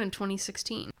burnt down in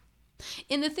 2016.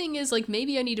 And the thing is, like,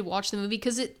 maybe I need to watch the movie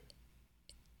because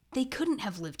they couldn't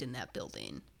have lived in that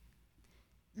building.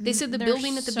 They said the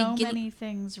building at the beginning... There's so many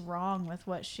things wrong with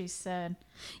what she said.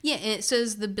 Yeah, and it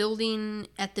says the building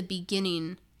at the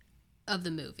beginning of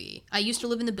the movie. I used to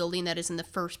live in the building that is in the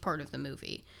first part of the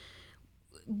movie.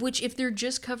 Which, if they're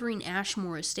just covering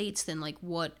Ashmore Estates, then, like,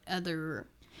 what other...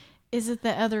 Is it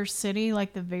the other city,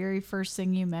 like the very first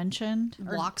thing you mentioned?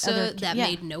 Loxa, that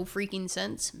made no freaking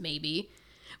sense, maybe.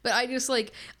 But I just,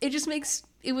 like, it just makes,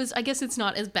 it was, I guess it's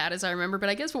not as bad as I remember, but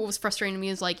I guess what was frustrating to me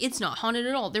is, like, it's not haunted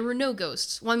at all. There were no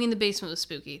ghosts. Well, I mean, the basement was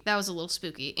spooky. That was a little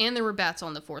spooky. And there were bats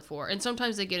on the 4th floor. And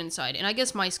sometimes they get inside. And I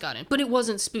guess mice got in. But it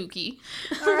wasn't spooky.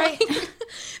 All right.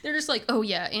 They're just like, oh,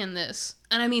 yeah, and this.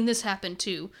 And I mean, this happened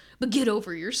too. But get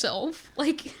over yourself.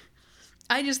 Like...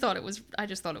 I just thought it was dumb.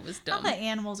 Not that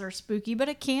animals are spooky, but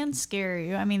it can scare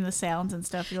you. I mean, the sounds and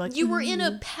stuff. You're like, you were in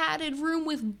a padded room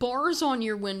with bars on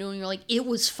your window, and you're like, it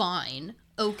was fine.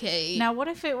 Okay. Now, what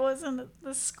if it wasn't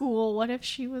the school? What if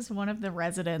she was one of the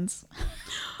residents?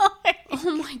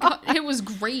 Oh my god, it was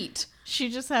great. She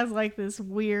just has like this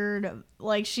weird,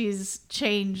 like she's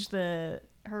changed her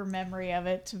memory of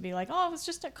it to be like, oh, I was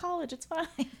just at college. It's fine.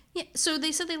 Yeah. So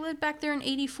they said they lived back there in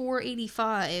 84,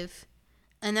 85.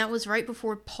 And that was right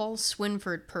before Paul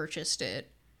Swinford purchased it.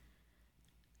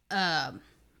 That's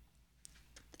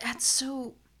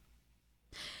so...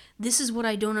 This is what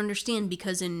I don't understand,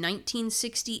 because in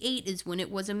 1968 is when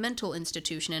it was a mental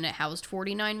institution and it housed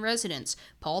 49 residents.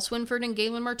 Paul Swinford and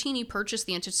Galen Martini purchased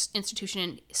the institution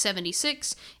in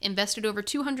 76, invested over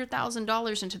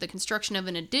 $200,000 into the construction of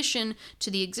an addition to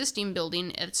the existing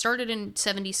building. It started in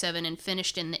 77 and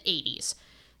finished in the 80s.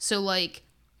 So, like...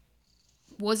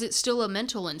 Was it still a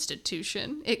mental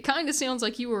institution? It kind of sounds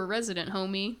like you were a resident,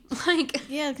 homie. Like,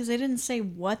 yeah, because they didn't say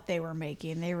what they were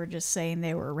making. They were just saying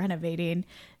they were renovating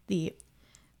the...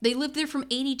 They lived there from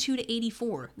 82 to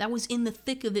 84. That was in the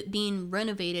thick of it being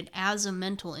renovated as a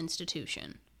mental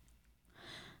institution.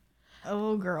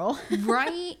 Oh, girl.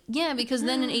 Right? Yeah, because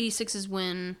then in 86 is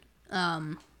when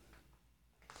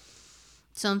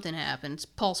something happened.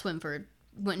 Paul Swinford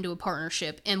went into a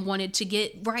partnership and wanted to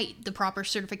get the proper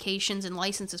certifications and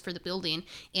licenses for the building,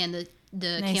 and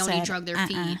the county drug their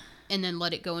fee and then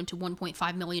let it go into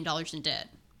 $1.5 million in debt.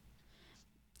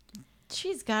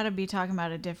 She's got to be talking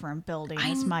about a different building,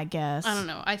 is my guess. I don't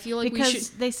know. I feel like because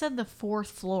they said the 4th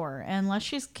floor, and unless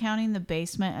she's counting the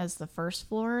basement as the 1st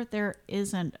floor, there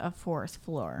isn't a 4th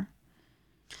floor.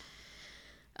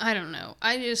 I don't know.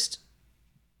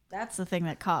 That's the thing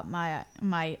that caught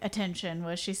my attention,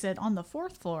 was she said, on the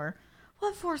 4th floor.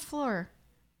 What 4th floor?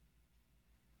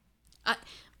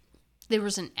 There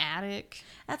was an attic.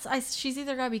 She's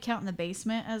either got to be counting the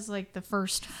basement as, like, the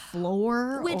 1st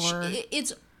floor, which or...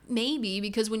 it's maybe,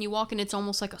 because when you walk in, it's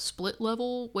almost like a split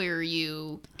level where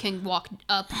you can walk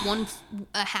up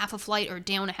a half a flight or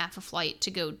down a half a flight to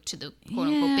go to the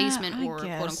quote-unquote basement or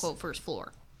quote-unquote 1st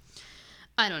floor.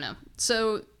 I don't know.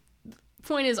 So...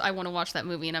 Point is, I want to watch that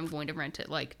movie, and I'm going to rent it,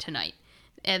 like, tonight.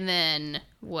 And then,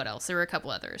 what else? There were a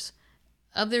couple others.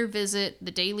 Of their visit,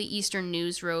 the Daily Eastern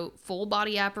News wrote,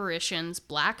 full-body apparitions,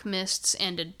 black mists,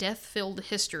 and a death-filled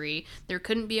history. There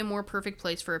couldn't be a more perfect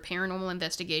place for a paranormal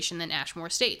investigation than Ashmore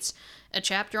Estates. A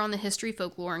chapter on the history,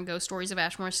 folklore, and ghost stories of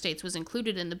Ashmore Estates was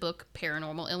included in the book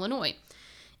Paranormal Illinois.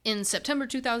 In September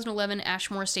 2011,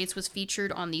 Ashmore Estates was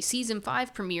featured on the Season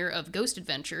 5 premiere of Ghost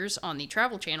Adventures on the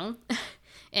Travel Channel.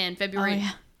 And February. Oh,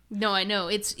 yeah. No, I know.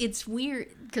 It's weird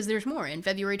because there's more. In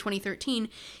February 2013,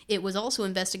 it was also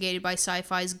investigated by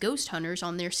Sci-Fi's Ghost Hunters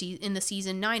on their in the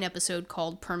season 9 episode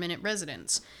called Permanent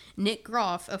Residence. Nick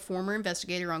Groff, a former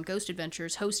investigator on Ghost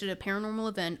Adventures, hosted a paranormal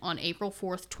event on April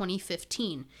 4th,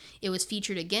 2015. It was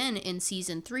featured again in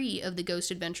season 3 of the Ghost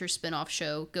Adventures spin-off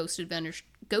show Ghost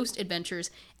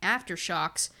Adventures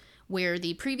Aftershocks, where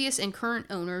the previous and current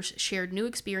owners shared new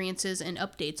experiences and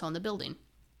updates on the building.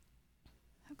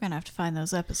 I'm gonna have to find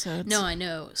those episodes. No, I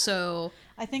know. So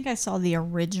I think I saw the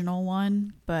original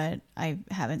one, but I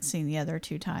haven't seen the other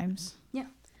 2 times. yeah.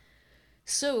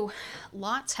 So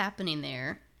lots happening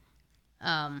there.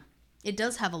 It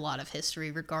does have a lot of history,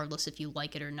 regardless if you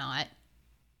like it or not.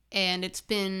 And it's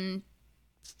been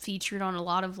featured on a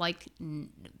lot of like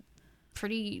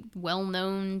pretty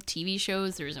well-known TV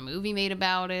shows. There's a movie made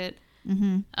about it.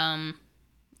 Mm-hmm.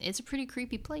 It's a pretty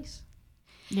creepy place.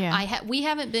 Yeah. We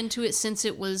haven't been to it since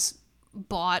it was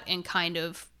bought and kind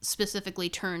of specifically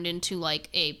turned into like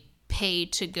a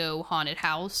pay-to-go haunted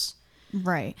house.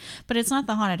 Right. But it's not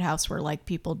the haunted house where like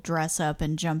people dress up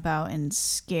and jump out and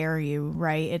scare you,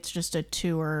 right? It's just a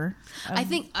tour. I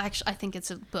think it's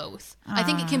both. I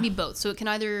think it can be both. So it can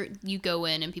either you go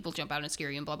in and people jump out and scare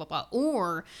you and blah, blah, blah.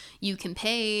 Or you can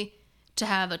pay to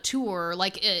have a tour,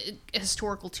 like a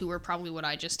historical tour, probably what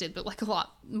I just did, but like a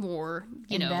lot more,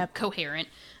 coherent.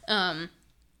 And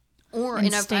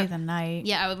I've stay the night.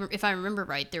 Yeah, if I remember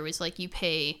right, there was like you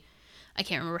pay, I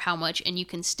can't remember how much, and you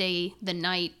can stay the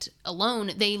night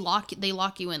alone. They lock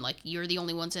you in, like you're the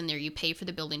only ones in there. You pay for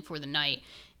the building for the night,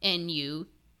 and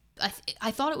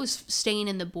I thought it was staying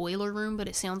in the boiler room, but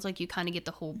it sounds like you kind of get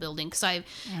the whole building. Because I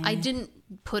didn't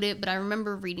put it, but I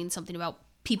remember reading something about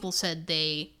people said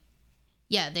they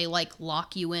like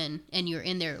lock you in, and you're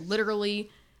in there literally,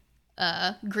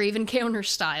 Grave Encounter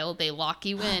style. They lock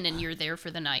you in, and you're there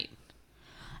for the night.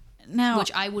 Now,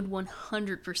 which I would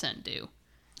 100% do.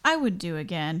 I would do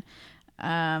again.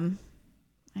 I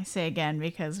say again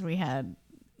because I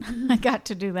got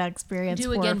to do that experience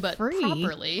do for again, but free.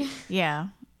 Properly. Yeah,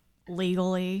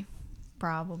 legally,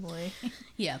 probably.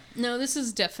 Yeah, no, this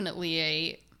is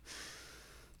definitely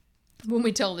when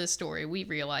we tell this story, we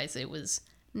realize it was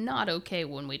not okay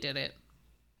when we did it,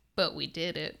 but we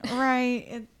did it.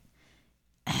 Right.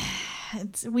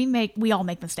 We all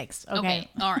make mistakes. Okay.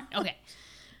 All right. Okay.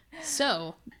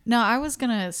 So, no, I was going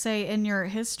to say, in your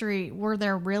history, were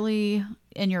there really,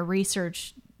 in your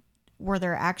research, were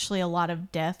there actually a lot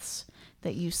of deaths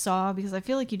that you saw? Because I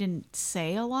feel like you didn't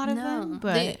say a lot of them,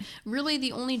 but really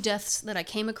the only deaths that I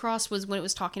came across was when it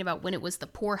was talking about when it was the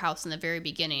poorhouse in the very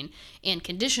beginning, and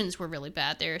conditions were really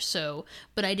bad there. So,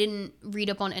 but I didn't read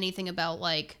up on anything about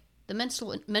like the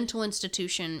mental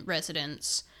institution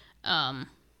residents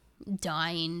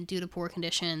dying due to poor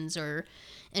conditions or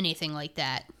anything like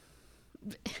that.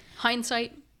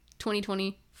 Hindsight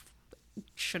 2020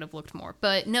 should have looked more,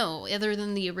 but no, other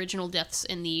than the original deaths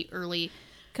in the early,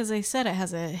 because they said it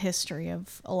has a history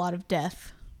of a lot of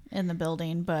death in the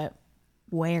building, but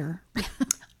where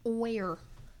who,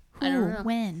 I don't know.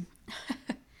 When.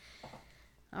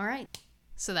 All right,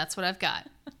 so that's what I've got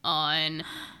on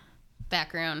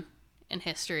background and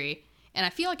history, and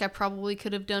I feel like I probably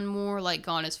could have done more, like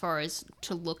gone as far as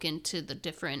to look into the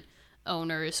different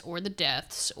owners or the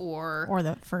deaths or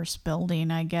the first building,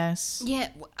 I guess. Yeah,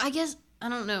 I guess, I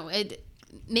don't know.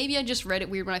 Maybe I just read it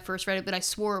weird when I first read it, but I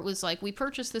swore it was like, we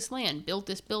purchased this land, built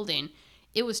this building,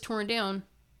 it was torn down,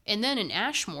 and then in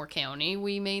Ashmore County,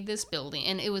 we made this building,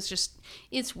 and it was just,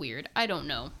 it's weird. I don't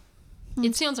know.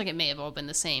 It sounds like it may have all been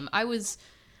the same. I was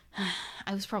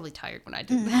probably tired when I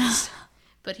did this,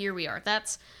 but here we are.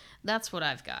 That's what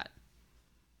I've got.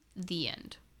 The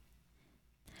end.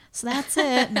 So that's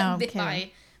it. No, I'm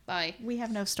kidding. Bye. We have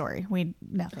no story.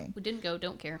 Nothing. We didn't go.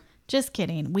 Don't care. Just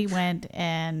kidding. We went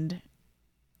and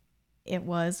it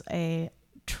was a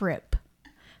trip.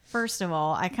 First of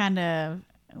all, I kind of,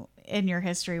 in your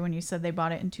history, when you said they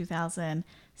bought it in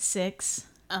 2006,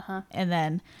 and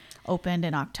then opened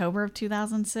in October of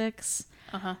 2006,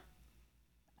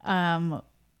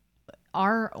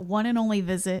 our one and only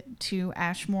visit to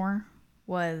Ashmore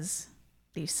was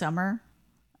the summer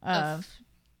of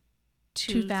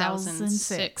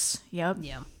 2006. Yep.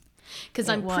 Yeah. Because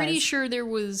I'm pretty sure there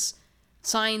was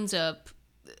signs up.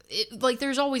 Like,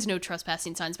 there's always no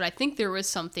trespassing signs, but I think there was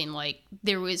something like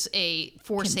there was a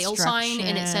for sale sign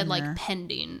and it said like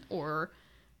pending or.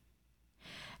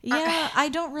 Yeah, I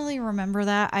don't really remember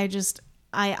that.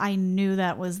 I knew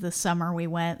that was the summer we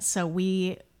went, so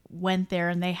we went there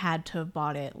and they had to have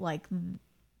bought it like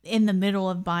in the middle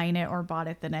of buying it or bought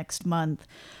it the next month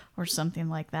or something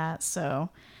like that. So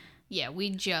Yeah, we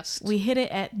hit it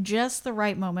at just the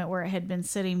right moment where it had been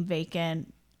sitting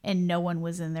vacant and no one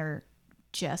was in there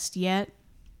just yet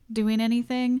doing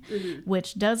anything,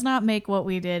 which does not make what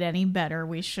we did any better.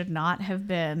 We should not have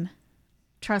been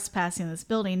trespassing this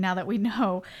building now that we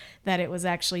know that it was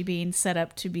actually being set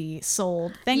up to be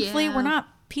sold. Thankfully, Yeah. we're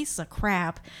not pieces of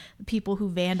crap, people who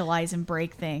vandalize and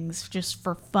break things just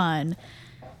for fun.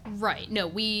 Right. No,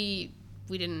 we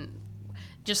didn't.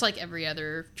 Just like every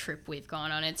other trip we've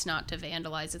gone on, it's not to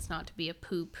vandalize, it's not to be a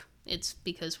poop. It's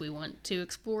because we want to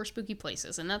explore spooky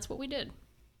places, and that's what we did.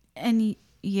 And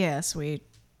yes, we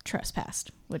trespassed,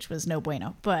 which was no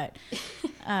bueno. But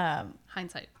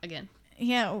Hindsight, again.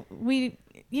 yeah, we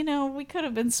could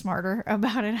have been smarter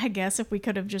about it, I guess. If we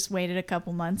could have just waited a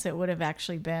couple months, it would have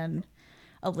actually been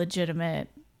a legitimate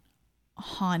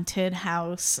haunted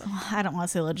house. I don't want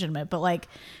to say legitimate, but like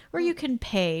where you can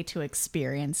pay to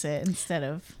experience it instead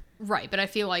of... Right, but I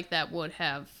feel like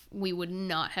we would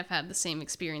not have had the same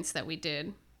experience that we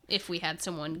did if we had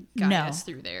someone guide us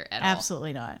through there at all.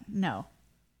 Absolutely not. No.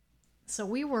 So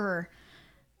we were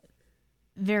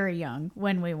very young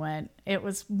when we went. It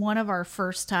was one of our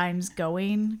first times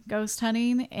going ghost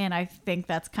hunting, and I think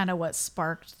that's kind of what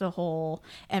sparked the whole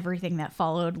everything that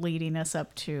followed leading us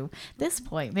up to this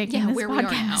point, making this where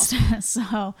podcast. we are now.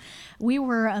 So we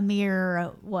were a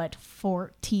mere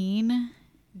 14?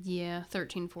 Yeah,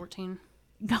 13, 14.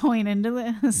 Going into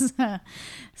this.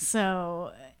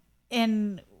 So,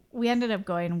 and we ended up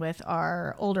going with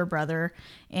our older brother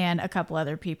and a couple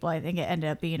other people. I think it ended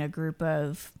up being a group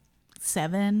of six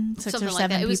Something or like seven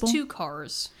that. It people. was 2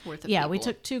 cars worth of Yeah, people. we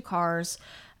took 2 cars.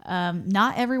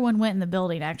 Not everyone went in the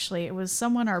building, actually. It was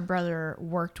someone our brother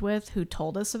worked with who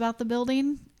told us about the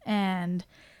building. And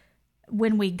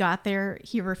when we got there,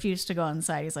 he refused to go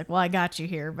inside. He's like, well, I got you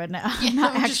here, but no, I'm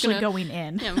not I'm just actually gonna- going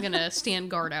in. Yeah, I'm going to stand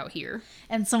guard out here.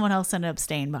 And someone else ended up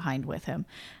staying behind with him.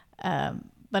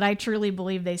 But I truly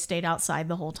believe they stayed outside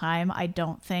the whole time. I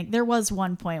don't think... There was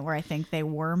one point where I think they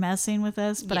were messing with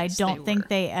us, but Yes, I don't they think were.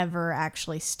 they ever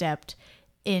actually stepped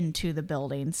into the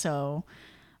building. So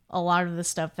a lot of the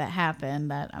stuff that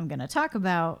happened that I'm going to talk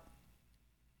about,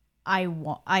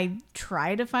 I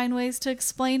try to find ways to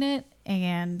explain it,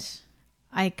 and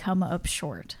I come up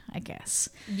short, I guess.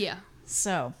 Yeah.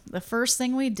 So the first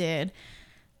thing we did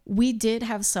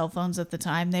have cell phones at the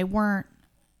time. They weren't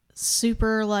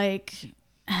super like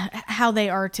how they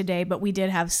are today, but we did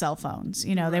have cell phones.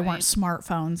 You know, they weren't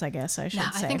smartphones, I guess I should Nah,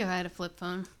 say. I think I had a flip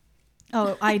phone.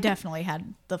 Oh, I definitely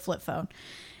had the flip phone.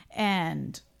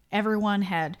 And everyone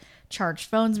had charged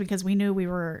phones because we knew we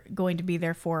were going to be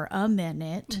there for a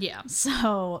minute. Yeah.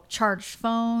 So charged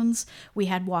phones, we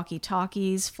had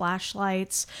walkie-talkies,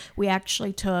 flashlights. We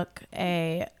actually took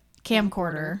a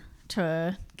camcorder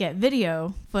to get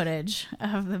video footage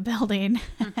of the building.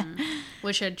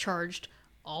 Which had charged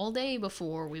all day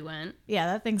before we went. Yeah,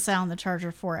 that thing sat on the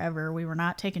charger forever. We were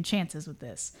not taking chances with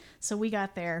this. So we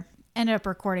got there, ended up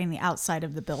recording the outside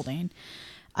of the building.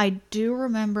 I do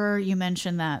remember you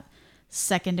mentioned that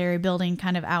secondary building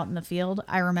kind of out in the field.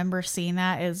 I remember seeing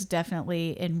that is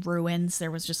definitely in ruins.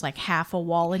 There was just like half a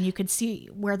wall, and you could see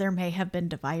where there may have been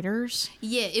dividers.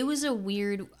 Yeah, it was a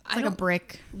weird... It's like a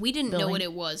brick. We didn't know building. what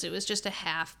it was. It was just a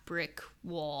half brick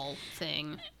wall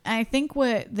thing. I think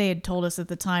what they had told us at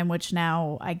the time, which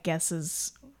now I guess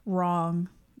is wrong,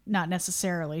 not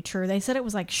necessarily true. They said it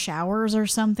was like showers or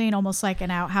something, almost like an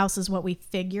outhouse is what we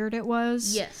figured it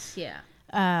was. Yes, yeah.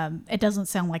 It doesn't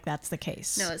sound like that's the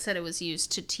case. No, it said it was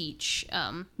used to teach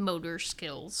motor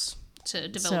skills to So,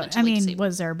 develop. I mean,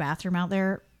 was there a bathroom out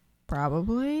there?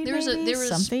 Probably. there was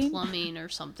something. plumbing or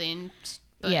something.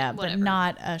 Yeah, whatever. but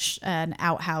not an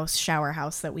outhouse, shower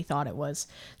house that we thought it was.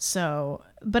 So,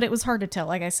 but it was hard to tell.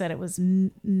 Like I said, it was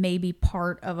maybe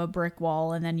part of a brick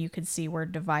wall, and then you could see where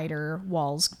divider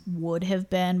walls would have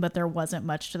been, but there wasn't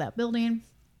much to that building.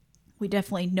 We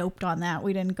definitely noped on that.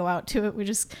 We didn't go out to it. We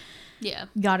just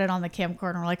got it on the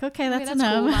camcorder and we're like, okay, that's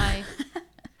enough. Cool,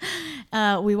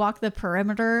 bye. We walked the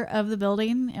perimeter of the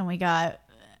building and we got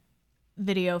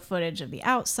video footage of the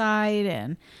outside,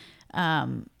 and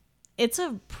it's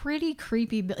a pretty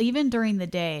creepy, even during the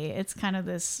day. It's kind of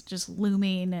this just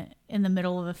looming in the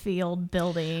middle of a field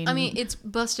building. I mean, it's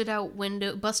busted out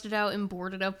and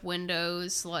boarded up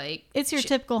windows. Like, it's your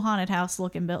typical haunted house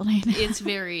looking building. it's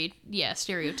very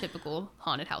stereotypical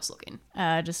haunted house looking.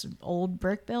 Just old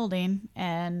brick building,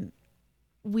 and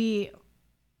we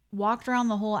walked around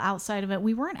the whole outside of it.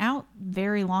 We weren't out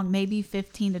very long, maybe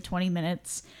 15 to 20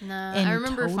 minutes. Nah, in I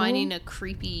remember total. finding a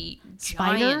creepy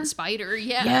Spider? giant spider.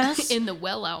 Yeah, Yes. in the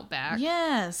well out back.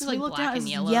 Yes, It was like we looked black out.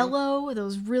 It and was yellow with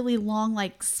those really long,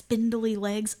 like spindly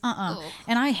legs. Ugh.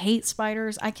 And I hate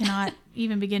spiders. I cannot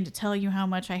even begin to tell you how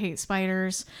much I hate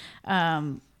spiders.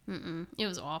 It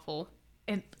was awful.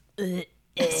 And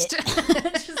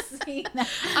Just seeing that,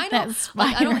 I know. that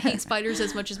Like, I don't spider. hate spiders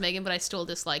as much as Megan, but I still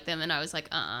dislike them. And I was like,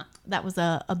 That was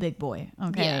a big boy.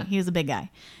 Okay, Yeah. he was a big guy.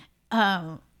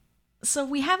 So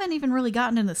we haven't even really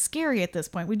gotten into scary at this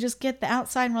point. We just get the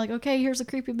outside and we're like, okay, here's a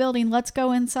creepy building. Let's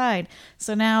go inside.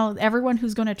 So now everyone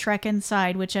who's going to trek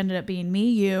inside, which ended up being me,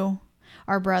 you,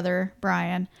 our brother,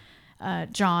 Brian,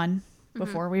 John,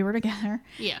 before we were together.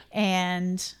 Yeah.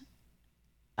 And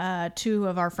 2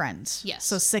 of our friends. Yes.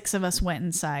 So 6 of us went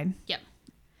inside. Yep.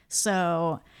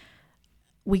 So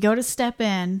we go to step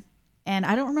in, and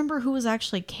I don't remember who was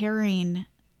actually carrying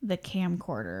the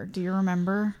camcorder. Do you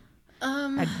remember?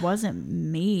 It wasn't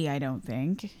me, I don't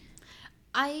think.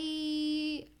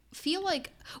 I feel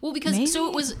like, well, because Maybe.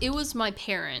 so it was my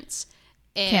parents.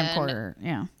 And Camcorder,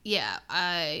 yeah.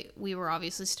 yeah, we were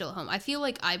obviously still at home. I feel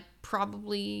like I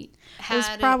probably It had was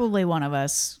probably one of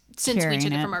us since we carrying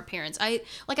took it from our parents. I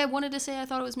wanted to say I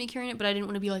thought it was me carrying it, but I didn't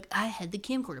want to be like I had the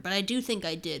camcorder, but I do think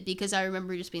I did because I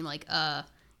remember just being like,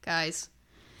 guys,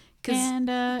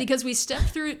 because we stepped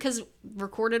through, because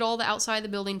recorded all the outside of the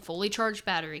building, fully charged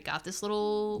battery, got this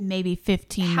little maybe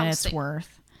 15 house minutes thing.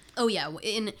 worth. Oh yeah,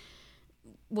 in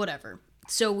whatever.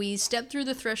 So we stepped through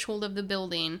the threshold of the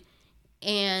building,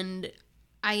 and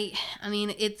I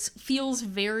mean, it feels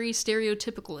very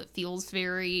stereotypical. It feels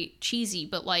very cheesy,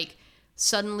 but like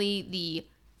suddenly the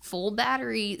full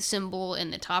battery symbol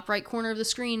in the top right corner of the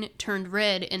screen turned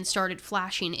red and started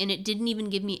flashing, and it didn't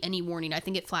even give me any warning. I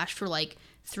think it flashed for like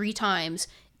 3 times,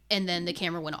 and then the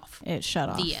camera went off. It shut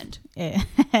off. The end.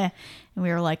 And we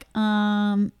were like,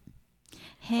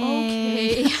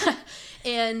 hey. Okay.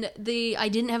 And I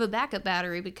didn't have a backup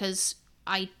battery because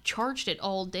I charged it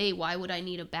all day. Why would I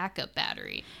need a backup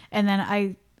battery? And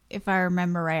then if I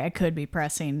remember right, I could be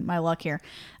pressing my luck here.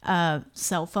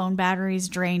 Cell phone batteries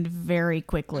drained very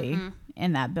quickly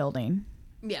in that building.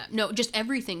 Yeah, no, just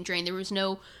everything drained. There was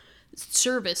no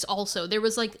service also. There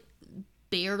was like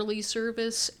barely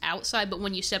service outside, but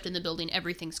when you stepped in the building,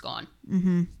 everything's gone.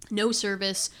 Mm-hmm. No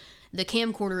service. The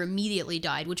camcorder immediately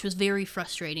died, which was very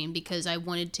frustrating because I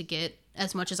wanted to get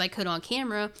as much as I could on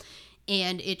camera,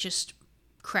 and it just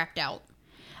cracked out.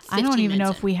 I don't even know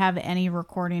minutes if we have any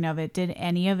recording of it. Did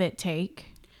any of it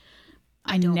take?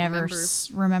 I don't never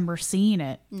remember seeing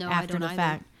it No, I after don't the either.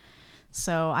 fact.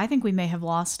 So I think we may have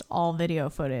lost all video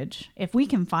footage. If we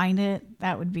can find it,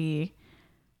 that would be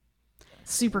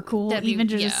super cool. That'd be- Even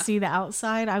to yeah. just see the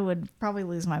outside, I would probably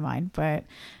lose my mind. But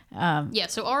Yeah,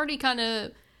 so already kind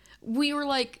of, we were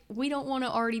like, we don't want to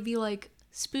already be like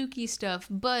spooky stuff,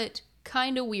 but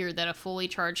kind of weird that a fully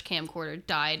charged camcorder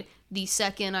died the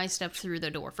second I stepped through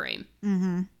the door frame.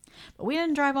 but we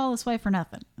didn't drive all this way for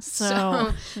nothing.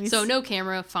 So So no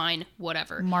camera, fine,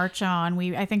 whatever. march on.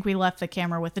 I think we left the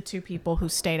camera with the 2 people who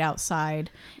stayed outside,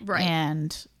 Right.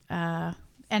 and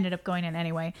ended up going in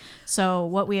anyway. So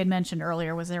what we had mentioned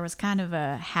earlier was there was kind of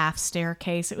a half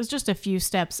staircase. It was just a few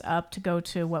steps up to go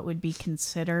to what would be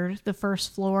considered the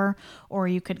first floor, or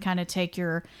you could kind of take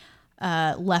your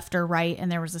left or right,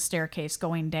 and there was a staircase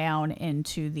going down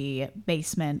into the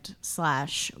basement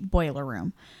 / boiler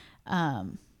room.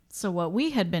 So what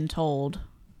we had been told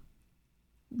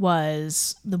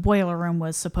was the boiler room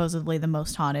was supposedly the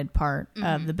most haunted part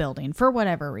of the building for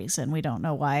whatever reason. We don't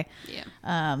know why.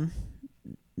 Yeah.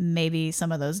 Maybe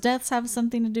some of those deaths have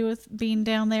something to do with being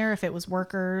down there, if it was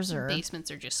workers or...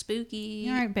 Basements are just spooky.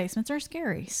 All right, basements are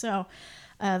scary. So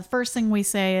the first thing we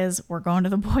say is we're going to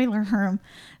the boiler room.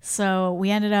 So we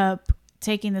ended up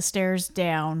taking the stairs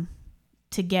down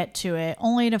to get to it,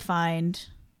 only to find,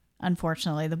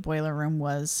 unfortunately, the boiler room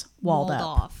was walled up.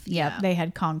 off. Yep, Yeah. they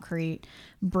had concrete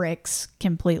bricks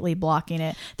completely blocking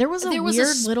it. There was a There was weird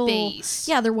a little... space.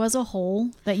 Yeah, there was a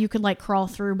hole that you could like crawl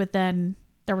through, but then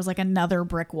there was like another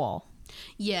brick wall.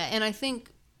 Yeah, and I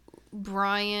think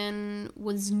Brian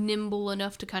was nimble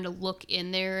enough to kind of look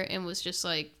in there and was just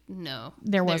like, no.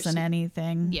 There wasn't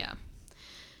anything. Yeah.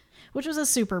 Which was a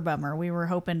super bummer. We were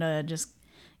hoping to just,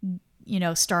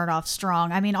 start off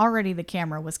strong. I mean, already the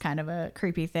camera was kind of a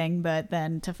creepy thing, but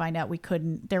then to find out we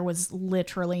couldn't, there was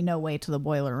literally no way to the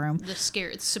boiler room.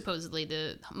 It's supposedly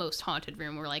the most haunted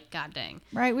room. We're like, God dang.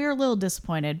 Right. We were a little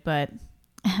disappointed, but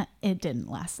it didn't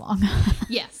last long.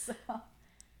 Yes.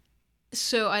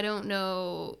 So I don't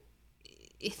know.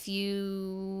 if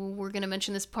you were going to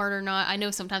mention this part or not. I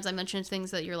know sometimes I mention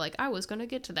things that you're like, I was going to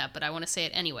get to that, but I want to say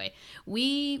it anyway.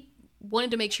 We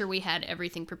wanted to make sure we had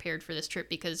everything prepared for this trip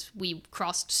because we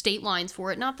crossed state lines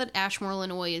for it. Not that Ashmore,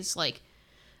 Illinois is like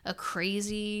a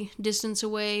crazy distance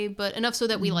away, but enough so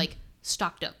that we like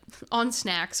stocked up on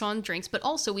snacks, on drinks, but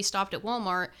also we stopped at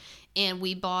Walmart and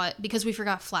we bought, because we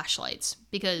forgot flashlights,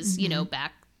 because, you know,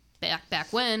 back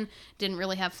when, didn't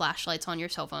really have flashlights on your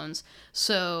cell phones.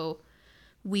 So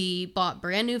we bought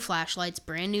brand new flashlights,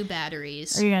 brand new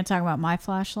batteries. Are you going to talk about my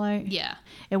flashlight? Yeah.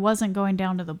 It wasn't going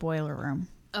down to the boiler room.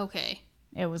 Okay.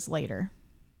 It was later.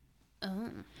 Oh.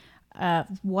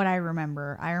 What I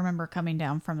remember coming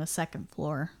down from the second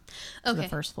floor to the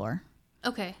first floor.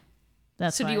 Okay.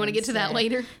 That's so do you want to get to that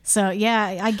later? So,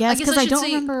 yeah, I guess because I don't say,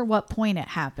 remember what point it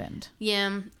happened.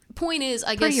 Yeah. Point is,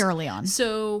 I guess. Pretty early on.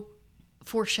 So,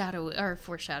 foreshadowing,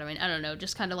 I don't know,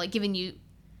 just kind of like giving you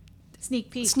sneak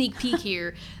peek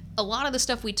here. A lot of the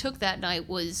stuff we took that night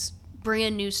was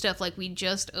brand new stuff. Like, we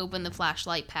just opened the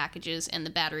flashlight packages and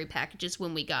the battery packages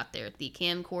when we got there. The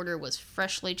camcorder was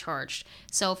freshly charged.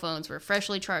 Cell phones were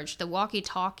freshly charged. The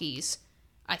walkie-talkies,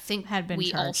 I think, had been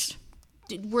charged.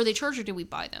 Were they charged or did we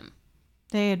buy them?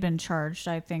 They had been charged.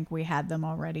 I think we had them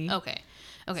already. Okay.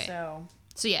 So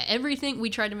yeah, everything, we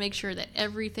tried to make sure that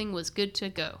everything was good to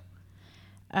go.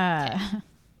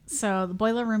 So the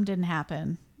boiler room didn't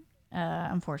happen,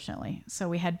 unfortunately. So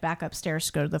we had back upstairs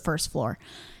to go to the first floor.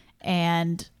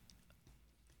 And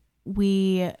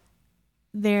there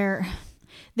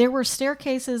were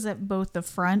staircases at both the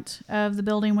front of the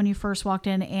building when you first walked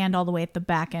in and all the way at the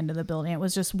back end of the building. It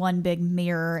was just one big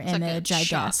mirror image, like a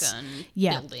I guess.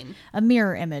 Building. A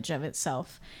mirror image of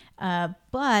itself.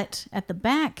 But at the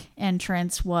back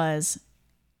entrance was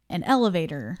an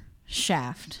elevator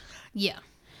shaft. Yeah.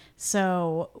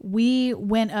 So we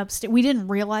went upstairs. We didn't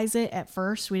realize it at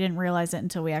first. We didn't realize it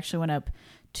until we actually went up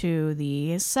to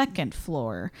the second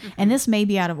floor. And this may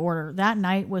be out of order. That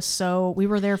night was we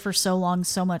were there for so long,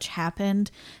 so much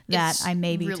happened that I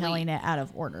may be really, telling it out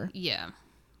of order. Yeah.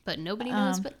 But nobody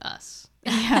knows but us.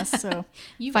 Yeah, so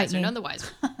you guys are none the wiser.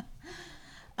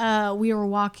 We were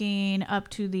walking up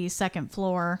to the second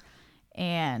floor,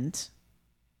 and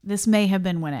this may have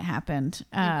been when it happened.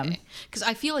 Because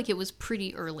I feel like it was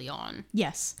pretty early on.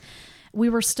 Yes. We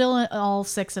were still, all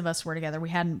six of us were together.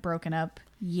 We hadn't broken up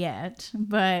yet,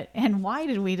 and why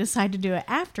did we decide to do it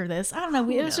after this? I don't know.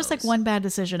 It was just like one bad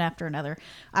decision after another.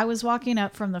 I was walking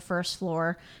up from the first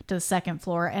floor to the second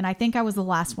floor, and I think I was the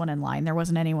last one in line. There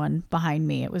wasn't anyone behind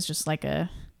me. It was just like a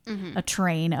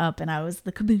train up, and I was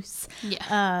the caboose.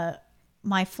 Yeah.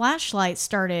 My flashlight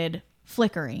started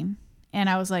flickering, and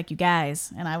I was like, you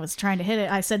guys, and I was trying to hit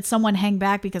it. I said, someone hang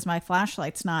back because my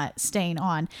flashlight's not staying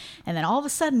on. And then all of a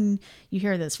sudden you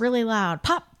hear this really loud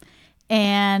pop,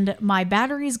 and my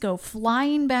batteries go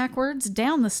flying backwards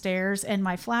down the stairs, and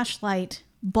my flashlight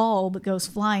bulb goes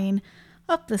flying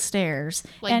up the stairs.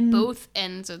 Like, and both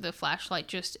ends of the flashlight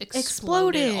just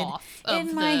exploded off of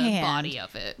in my hand. Body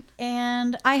of it.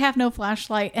 And I have no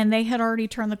flashlight, and they had already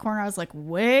turned the corner. I was like,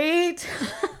 wait.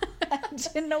 I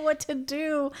didn't know what to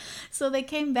do. So they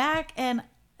came back and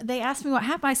they asked me what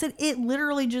happened. I said, it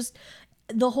literally just,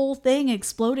 the whole thing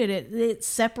exploded. It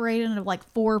separated into like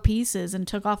 4 pieces and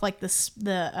took off like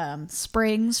the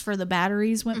springs for the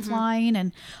batteries went flying,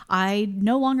 and I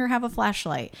no longer have a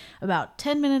flashlight. About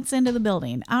 10 minutes into the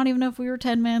building, I don't even know if we were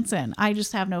 10 minutes in, I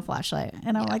just have no flashlight.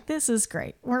 And I'm like, this is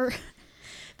great.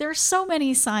 There's so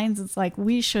many signs. It's like,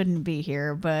 we shouldn't be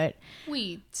here, but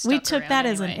we took that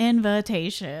as an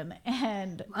invitation.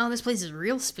 And wow, this place is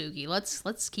real spooky.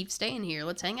 Let's keep staying here.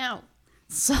 Let's hang out.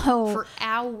 So for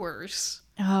hours.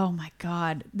 Oh my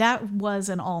God. That was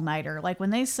an all-nighter. Like, when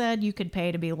they said you could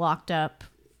pay to be locked up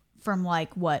from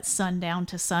like sundown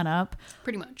to sunup.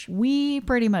 Pretty much. We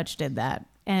pretty much did that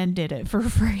and did it for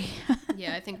free.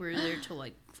 Yeah, I think we were there till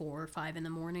like 4 or 5 in the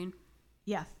morning.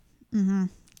 Yeah. Mm-hmm.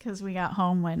 Because we got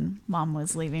home when Mom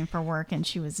was leaving for work, and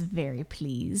she was very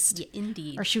pleased. Yeah,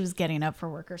 indeed. Or she was getting up for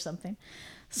work or something.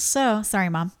 So, sorry,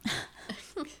 Mom.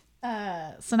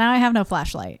 So now I have no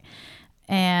flashlight.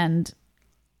 And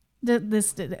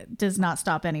this does not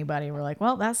stop anybody. We're like,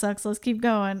 well, that sucks. Let's keep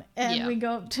going. And we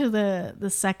go up to the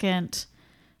second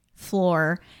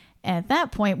floor. And at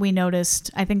that point,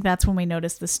 I think that's when we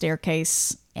noticed the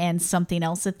staircase and something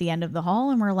else at the end of the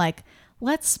hall. And we're like,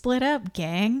 let's split up,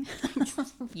 gang.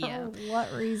 Yeah. For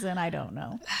what reason? I don't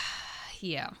know.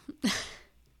 Yeah.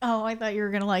 Oh, I thought you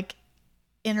were going to like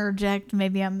interject.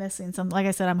 Maybe I'm missing something. Like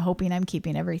I said, I'm hoping I'm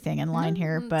keeping everything in line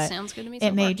here, but sounds good to me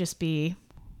it may just be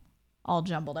all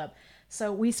jumbled up.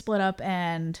 So we split up,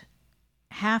 and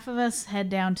half of us head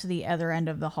down to the other end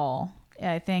of the hall,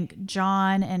 I think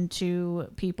John and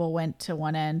 2 people went to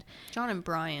one end. John and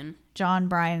Brian. John,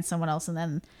 Brian, someone else, and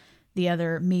then the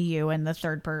other, me, you, and the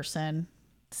third person,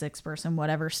 6th person,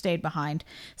 whatever, stayed behind.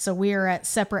 So we are at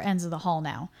separate ends of the hall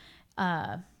now.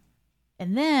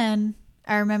 And then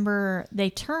I remember they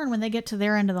turn, when they get to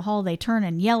their end of the hall, they turn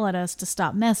and yell at us to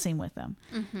stop messing with them.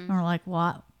 And we're like,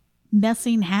 what?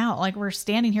 Messing how? Like, we're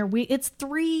standing here. It's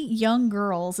 3 young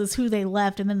girls is who they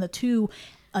left, and then the 2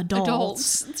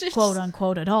 adults. Quote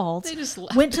unquote adults, They just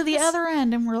left went to the us. other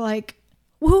end, and we're like,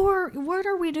 what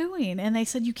are we doing? And they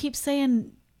said, you keep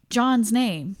saying John's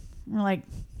name. We're like,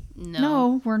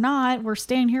 no, we're not. We're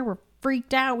staying here. We're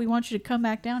freaked out. We want you to come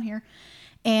back down here.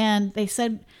 And they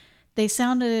said it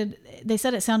sounded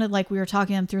like we were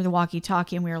talking to them through the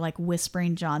walkie-talkie, and we were like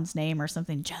whispering John's name or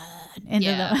something, John,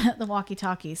 into the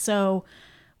walkie-talkie. So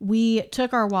we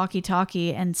took our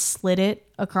walkie-talkie and slid it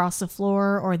across the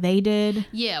floor, or they did.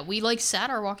 Yeah, we like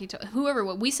sat our walkie-talkie,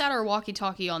 we sat our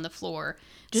walkie-talkie on the floor.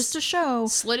 Just to show.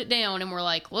 Slid it down, and we're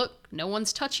like, look, no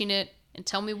one's touching it, and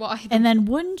tell me why. And then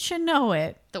wouldn't you know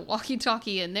it, The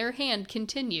walkie-talkie in their hand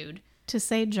continued to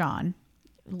say John.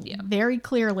 Yeah. Very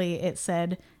clearly it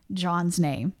said John's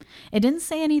name. It didn't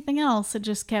say anything else. It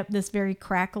just kept this very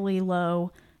crackly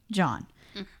low John.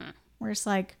 Where it's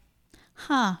like,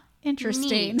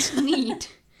 interesting.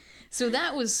 Neat. So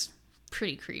that was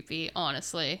pretty creepy,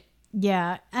 honestly.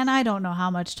 Yeah, and I don't know how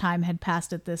much time had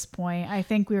passed at this point. I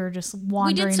think we were just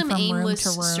wandering We did some from aimless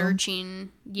room to room.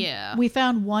 searching. Yeah. We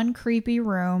found one creepy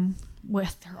room.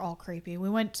 They're all creepy. We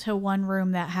went to one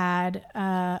room that had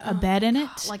a bed in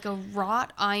it. Like a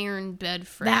wrought iron bed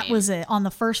frame. That was it. On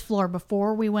the first floor,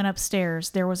 before we went upstairs,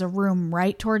 there was a room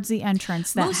right towards the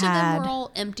entrance that Most of them were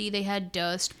all empty. They had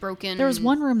dust, broken. There was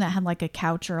one room that had like a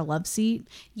couch or a love seat.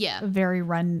 Yeah. A very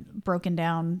broken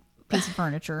down piece of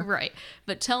furniture. Right.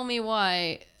 But tell me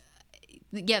why.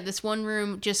 Yeah, this one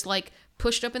room just like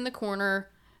pushed up in the corner.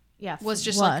 Yeah, was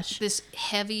just flush. like this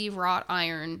heavy wrought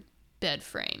iron bed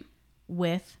frame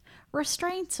with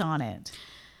restraints on it.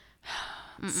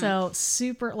 So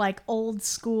super like old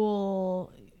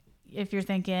school, if you're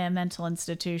thinking mental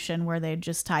institution where they'd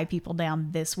just tie people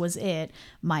down, this was it,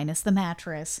 minus the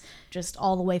mattress, just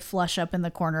all the way flush up in the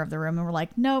corner of the room. And we're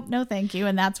like, nope, no thank you.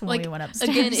 And that's when we went upstairs.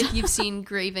 Again, if you've seen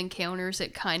Grave Encounters,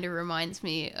 it kind of reminds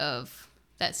me of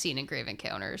that scene in Grave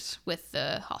Encounters with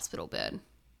the hospital bed.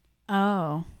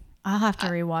 Oh, I'll have to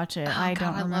rewatch it. I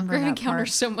don't remember. I love Grave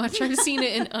Encounters so much. I've seen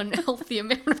it an unhealthy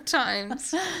amount of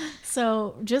times.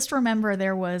 So just remember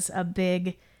there was a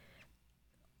big,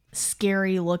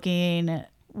 scary looking,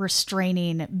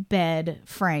 restraining bed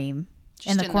frame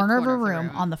in the corner of a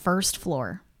room on the first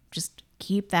floor. Just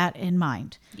keep that in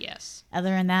mind. Yes. Other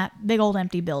than that, big old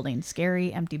empty building.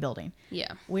 Scary, empty building.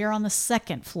 Yeah. We're on the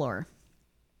second floor.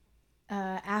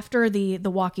 After the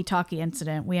walkie-talkie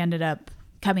incident, we ended up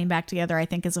coming back together, I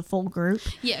think, as a full group.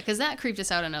 Yeah, because that creeped us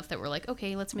out enough that we're like,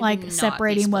 okay, let's maybe like not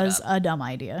separating be split was up. a dumb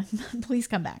idea. Please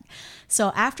come back.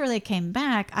 So after they came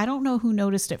back, I don't know who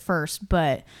noticed it first,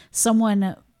 but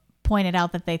someone pointed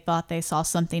out that they thought they saw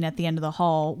something at the end of the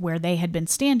hall where they had been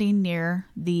standing near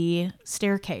the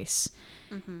staircase.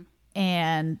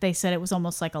 And they said it was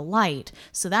almost like a light.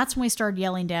 So that's when we started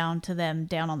yelling down to them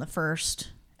down on the first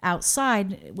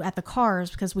outside at the cars,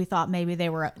 because we thought maybe they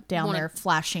were down there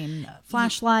flashing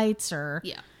flashlights or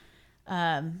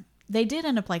they did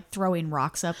end up like throwing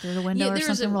rocks up through the window or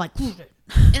something. We're like,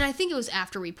 and I think it was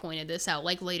after we pointed this out,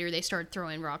 like later they started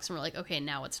throwing rocks and we're like, okay,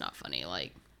 now it's not funny.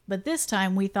 Like, but this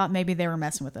time we thought maybe they were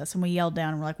messing with us, and we yelled down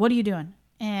and we're like, what are you doing?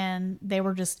 And they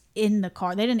were just in the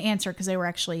car. They didn't answer because they were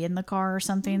actually in the car or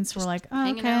something. So we're like,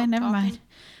 oh, okay, never mind.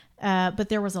 But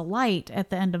there was a light at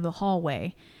the end of the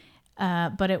hallway.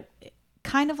 But it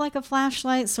kind of like a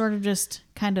flashlight, sort of just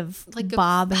kind of like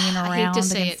bobbing around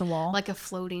against the wall. Like a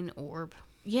floating orb.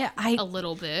 Yeah, a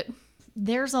little bit.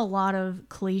 There's a lot of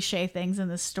cliche things in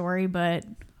this story, but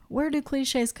where do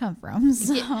cliches come from?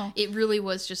 So. It really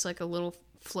was just like a little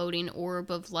floating orb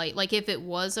of light. Like if it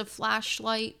was a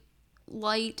flashlight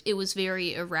light, it was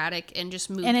very erratic and just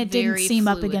moved very fluidly. And it didn't seem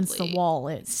up against the wall.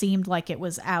 It seemed like it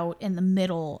was out in the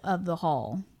middle of the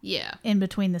hall. Yeah. In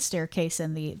between the staircase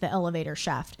and the elevator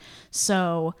shaft.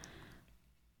 So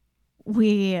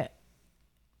we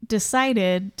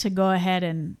decided to go ahead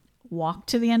and walk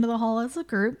to the end of the hall as a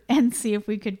group and see if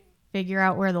we could figure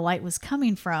out where the light was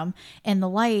coming from. And the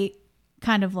light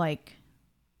kind of like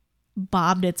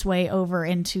bobbed its way over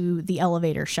into the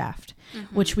elevator shaft,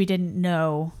 which we didn't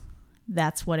know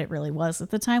that's what it really was at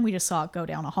the time. We just saw it go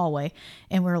down a hallway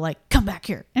and we were like, come back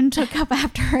here, and took up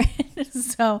after it.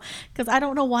 So, because I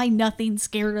don't know why nothing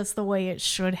scared us the way it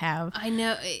should have. I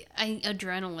know.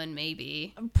 Adrenaline,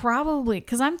 maybe. Probably.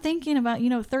 Because I'm thinking about,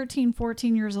 13,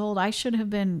 14 years old. I should have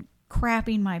been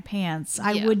crapping my pants.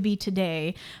 I would be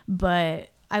today. But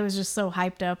I was just so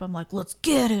hyped up. I'm like, let's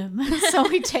get him. So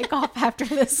we take off after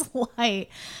this light.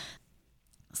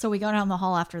 So we go down the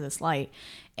hall after this light,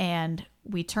 and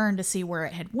we turned to see where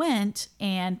it had went,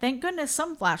 and thank goodness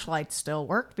some flashlights still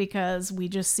worked, because we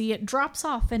just see it drops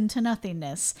off into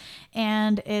nothingness,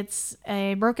 and it's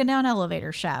a broken down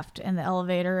elevator shaft, and the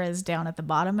elevator is down at the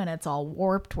bottom, and it's all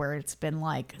warped where it's been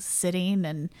like sitting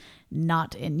and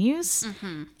not in use.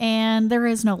 And there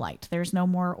is no light, there's no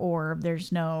more orb,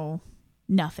 there's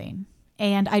nothing.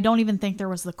 And I don't even think there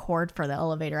was the cord for the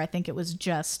elevator. I think it was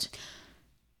just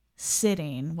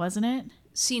sitting, wasn't it?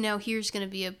 See, now here's going to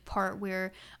be a part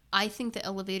where I think the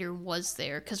elevator was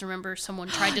there, because remember, someone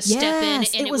tried to step in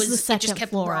and it just kept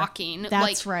floor. rocking.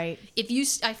 That's right. If you,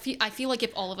 I feel like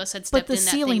if all of us had stepped in, but the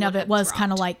ceiling of it was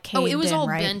kind of like caved in, it was all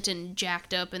right? bent and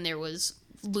jacked up, and there was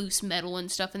loose metal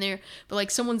and stuff in there. But like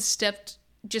someone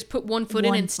just put one foot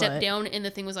in and stepped down, and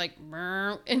the thing was like,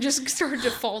 and just started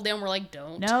to fall down. We're like,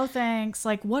 don't. No thanks.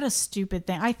 Like, what a stupid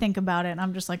thing. I think about it and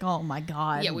I'm just like, oh my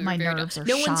God, my nerves are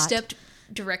shot. No one stepped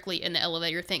directly in the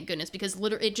elevator, thank goodness, because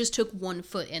literally it just took 1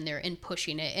 foot in there and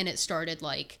pushing it, and it started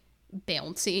like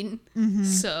bouncing.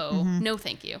 So no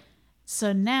thank you.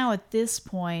 So now at this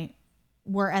point,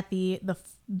 we're at the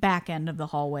back end of the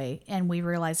hallway, and we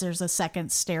realize there's a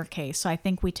second staircase. So I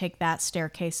think we take that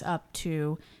staircase up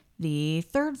to the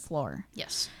 3rd floor.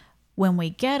 Yes. When we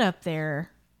get up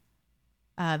there,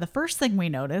 the first thing we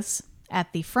notice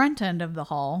at the front end of the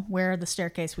hall, where the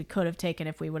staircase we could have taken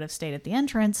if we would have stayed at the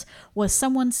entrance, was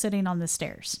someone sitting on the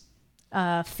stairs.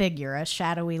 A figure, a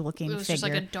shadowy looking figure. It was just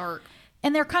like a dark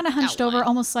And they're kind of hunched outline. over,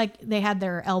 almost like they had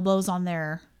their elbows on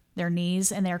their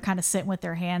knees, and they're kind of sitting with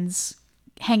their hands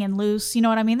hanging loose. You know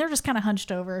what I mean? They're just kind of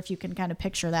hunched over, if you can kind of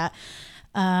picture that.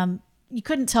 You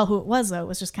couldn't tell who it was, though. It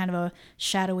was just kind of a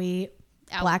shadowy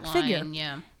black figure.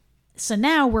 Yeah. So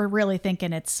now we're really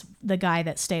thinking it's the guy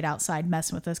that stayed outside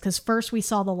messing with us, because first we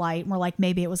saw the light and we're like,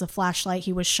 maybe it was a flashlight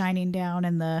he was shining down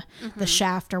in the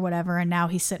shaft or whatever, and now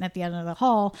he's sitting at the end of the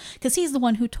hall, because he's the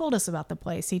one who told us about the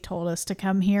place. He told us to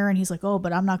come here, and he's like, oh,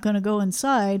 but I'm not going to go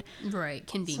inside. Right.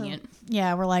 Convenient. So,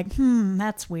 yeah, we're like,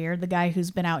 that's weird. The guy who's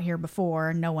been out here before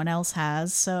and no one else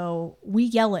has. So we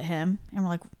yell at him and we're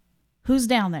like, who's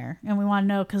down there? And we want to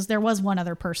know, because there was one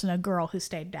other person, a girl, who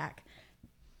stayed back.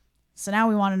 So now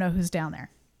we want to know who's down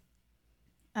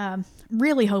there.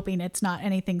 Really hoping it's not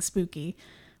anything spooky.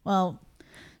 Well,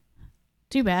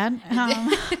 too bad.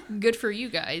 Good for you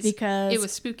guys. Because it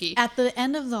was spooky. At the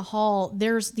end of the hall,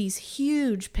 there's these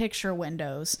huge picture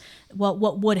windows. Well,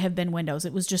 what would have been windows.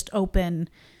 It was just open,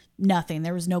 nothing.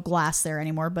 There was no glass there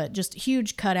anymore, but just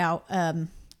huge cutout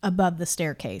above the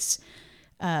staircase.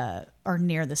 Or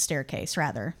near the staircase,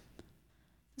 rather.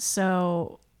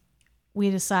 So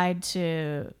we decide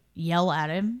to yell at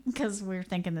him, because we're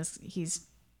thinking he's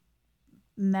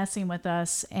messing with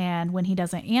us, and when he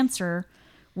doesn't answer,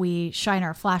 we shine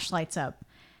our flashlights up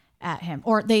at him.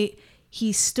 Or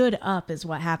he stood up is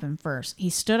what happened first. He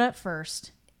stood up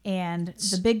first, and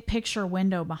the big picture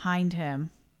window behind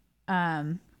him,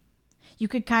 you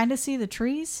could kind of see the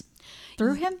trees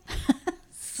through him.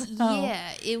 So,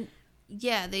 I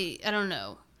don't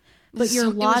know. But your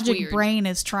logic brain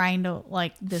is trying to,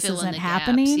 like, this isn't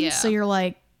happening. Gaps, So you're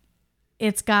like,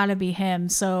 it's got to be him.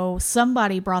 So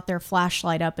somebody brought their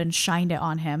flashlight up and shined it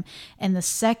on him. And the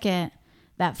second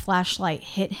that flashlight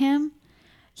hit him,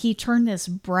 he turned this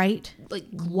bright,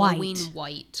 like glowing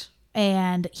white.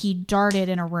 And he darted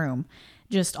in a room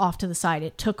just off to the side.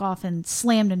 It took off and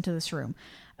slammed into this room.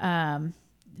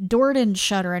 Door didn't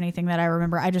shut or anything that I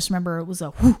remember. I just remember it was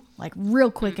a whoo, like real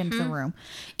quick into the room.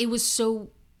 It was so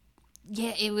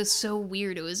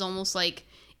weird. It was almost like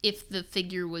if the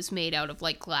figure was made out of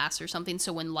like glass or something,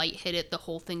 so when light hit it, the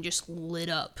whole thing just lit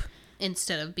up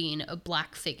instead of being a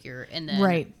black figure, and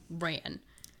then ran.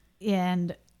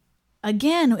 And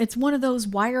again, it's one of those,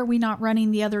 why are we not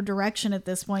running the other direction at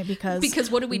this point?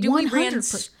 Because what did we do? We ran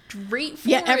straight for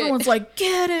it. Everyone's like,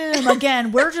 get him.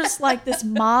 Again, we're just like this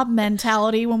mob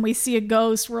mentality. When we see a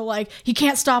ghost, we're like, he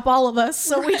can't stop all of us,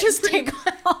 so we just take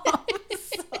off.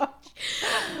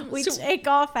 We take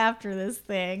off after this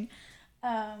thing.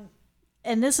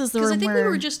 And this is the room where... Because I think we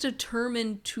were just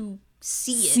determined to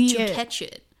see it, catch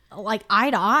it. Like eye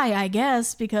to eye, I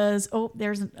guess, because,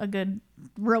 there's a good,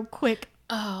 real quick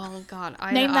Oh God,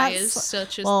 Eye Name to that Eye is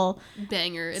such a well,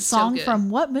 banger. It's song so good. from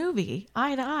what movie?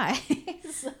 Eye to Eye.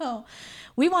 So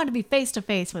we wanted to be face to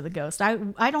face with a ghost.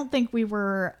 I don't think we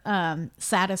were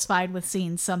satisfied with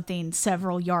seeing something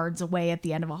several yards away at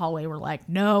the end of a hallway. We're like,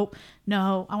 no,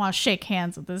 I want to shake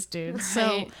hands with this dude. So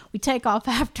Right. we take off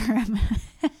after him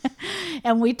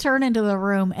and we turn into the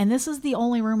room. And this is the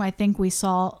only room I think we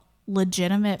saw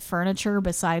legitimate furniture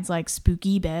besides like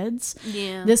spooky beds.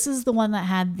 Yeah. This is the one that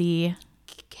had the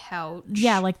Couch.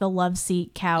 like the love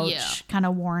seat couch, Yeah. kind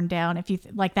of worn down. If you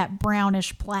like that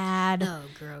brownish plaid, Oh,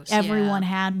 gross. everyone yeah.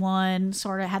 had one.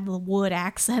 Sort of had the wood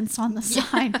accents on the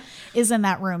side. Is in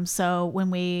that room. So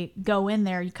when we go in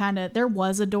there, you there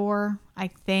was a door, I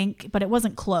think, but it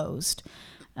wasn't closed.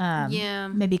 Yeah.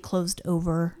 Maybe closed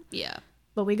over. Yeah.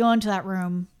 But we go into that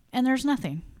room and there's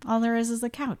nothing. All there is the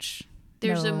couch.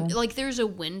 There's No. there's a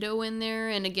window in there,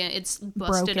 and again, it's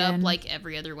busted up Broken. like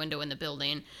every other window in the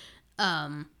building.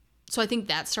 So I think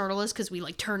that startled us because we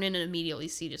like turn in and immediately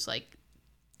see just like,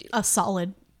 a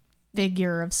solid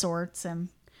figure of sorts. And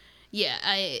yeah,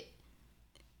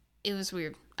 it was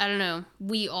weird. I don't know.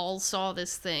 We all saw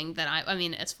this thing that I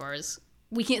mean, as far as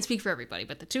we can't speak for everybody,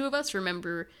 but the two of us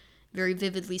remember very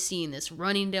vividly seeing this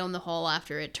running down the hall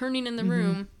after it, turning in the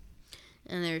room,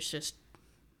 and there's just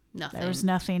nothing. there was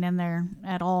nothing in there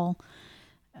at all.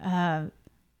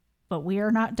 But we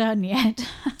are not done yet.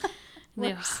 We're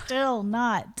Yeah. still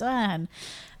not done.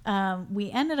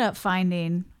 We ended up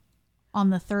finding on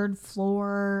the third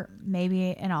floor,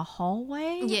 maybe in a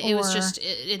hallway. Yeah, it was or just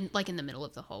like in the middle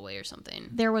of the hallway or something.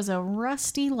 there was a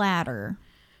rusty ladder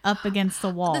up against the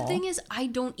wall. The thing is, I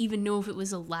don't even know if it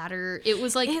was a ladder. It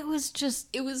was like it was just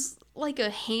it was like a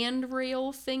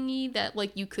handrail thingy that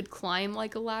like you could climb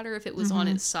like a ladder if it was on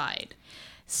its side.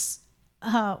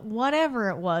 whatever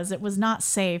it was not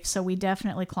safe, so we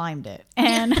definitely climbed it.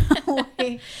 And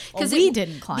we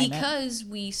didn't climb it. Because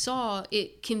we saw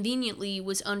it conveniently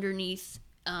was underneath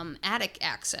attic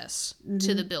access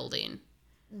to the building.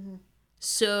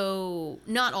 So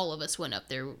not all of us went up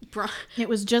there. It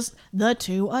was just the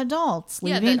two adults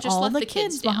Yeah, that leaving just all left the the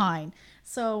kids kids down. behind.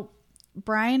 So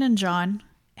Brian and John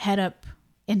head up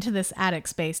into this attic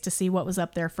space to see what was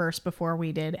up there first before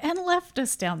we did, and left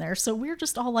us down there. So we're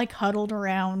just all like huddled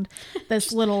around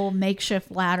this little makeshift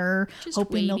ladder, Just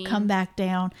hoping they'll waiting. come back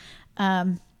down.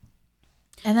 And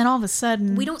then all of a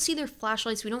sudden, We don't see their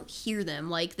flashlights. We don't hear them.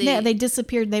 Like they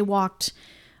disappeared. They walked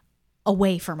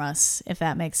away from us, if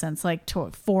that makes sense, like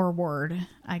forward,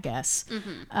 I guess.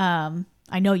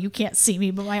 I know you can't see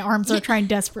me, but my arms are trying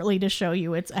desperately to show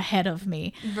you it's ahead of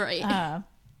me. right.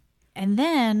 And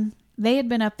then they had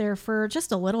been up there for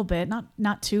just a little bit,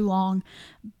 not too long.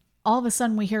 All of a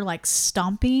sudden we hear like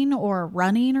stomping or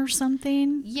running or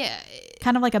something, yeah.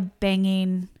 kind of like a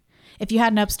banging. If you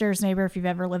had an upstairs neighbor, if you've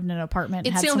ever lived in an apartment, and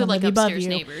It had sounded someone like live above upstairs you,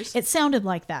 neighbors. it sounded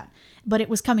like that, but it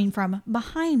was coming from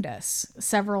behind us,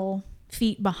 several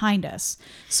feet behind us.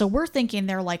 So we're thinking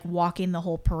they're like walking the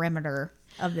whole perimeter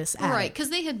of this attic. Right, because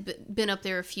they had been up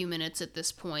there a few minutes at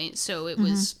this point, so it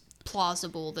was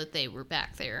plausible that they were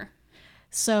back there.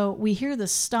 So we hear the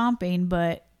stomping,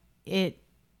 but it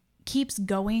keeps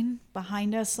going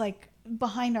behind us, like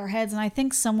behind our heads. And I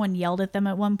think someone yelled at them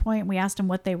at one point. We asked them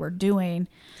what they were doing,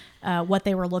 what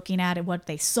they were looking at, and what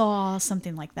they saw,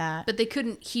 something like that. But they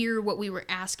couldn't hear what we were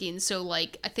asking, so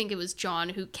like I think it was John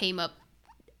who came up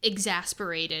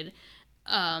exasperated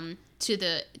to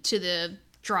the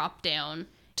drop down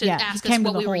to Yeah, he ask us came to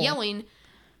what the we were hole. yelling,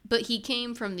 but he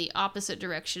came from the opposite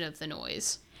direction of the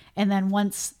noise. And then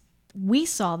once we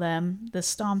saw them, the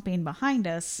stomping behind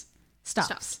us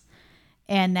stops.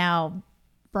 And now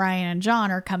Brian and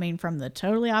John are coming from the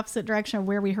totally opposite direction of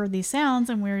where we heard these sounds,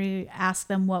 and we asked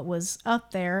them what was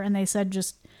up there, and they said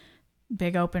just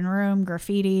big open room,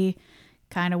 graffiti,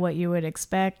 kind of what you would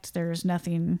expect. There's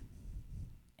nothing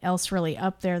else really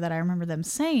up there that I remember them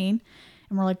saying.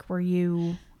 And we're like, were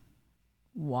you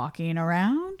walking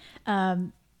around?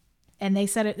 And they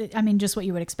said it, I mean, just what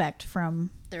you would expect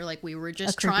from They're like, we were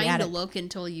just creepy trying to attic. look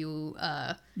until you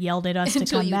yelled at us to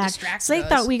Until come you back. distracted So they us.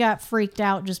 thought we got freaked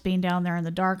out just being down there in the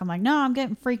dark. I'm like, no, I'm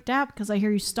getting freaked out because I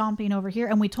hear you stomping over here.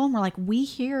 And we told them, we're like, we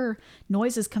hear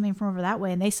noises coming from over that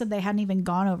way. And they said they hadn't even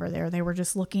gone over there. They were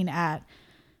just looking at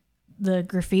the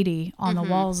graffiti on the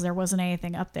walls. There wasn't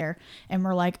anything up there. And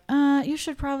we're like, you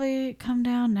should probably come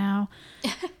down now.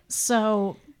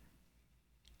 So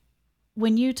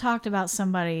when you talked about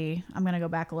somebody, I'm going to go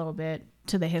back a little bit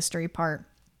to the history part.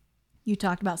 You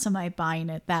talked about somebody buying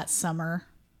it that summer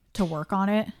to work on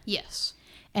it. yes.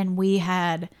 And we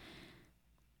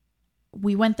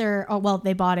went there. Oh, well,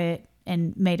 they bought it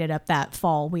and made it up that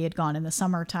fall. We had gone in the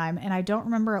summertime. And I don't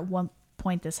remember at what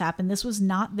point this happened. This was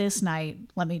not this night.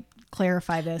 Let me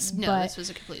clarify this. No, but this was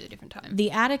a completely different time.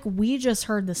 the attic, we just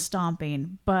heard the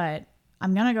stomping, but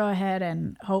I'm going to go ahead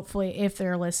and hopefully, if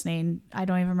they're listening, I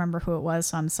don't even remember who it was,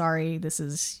 so I'm sorry. This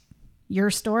is your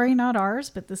story, not ours,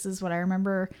 but this is what I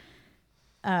remember,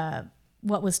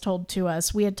 what was told to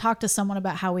us. We had talked to someone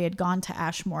about how we had gone to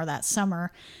Ashmore that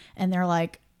summer, and they're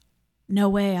like, no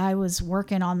way, I was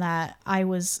working on that. I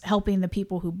was helping the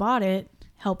people who bought it,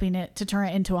 helping it to turn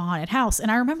it into a haunted house. And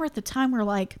I remember at the time, we're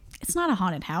like, it's not a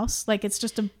haunted house. Like, it's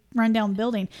just a rundown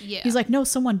building. Yeah. He's like, no,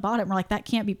 someone bought it. And we're like, that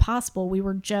can't be possible. We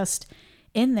were just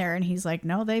in there. And he's like,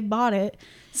 no, they bought it.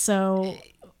 So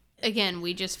again,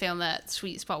 we just found that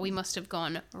sweet spot. We must have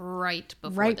gone right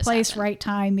before right this place, happened. right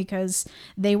time, because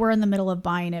they were in the middle of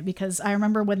buying it. Because I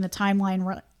remember when the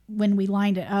timeline, when we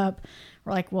lined it up,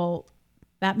 we're like, well,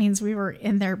 that means we were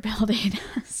in their building.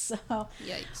 So,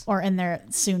 Yikes. or in their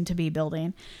soon to be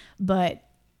building. But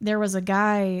there was a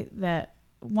guy that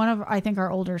I think our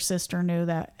older sister knew,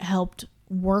 that helped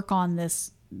work on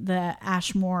the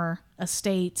Ashmore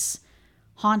Estates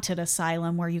haunted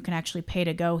asylum where you can actually pay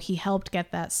to go. He helped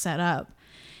get that set up.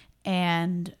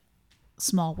 And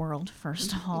small world,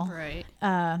 first of all. Right.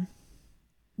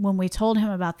 When we told him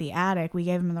about the attic, we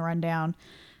gave him the rundown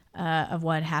of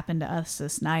what happened to us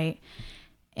this night.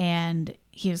 And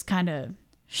he was kind of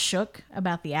shook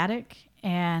about the attic.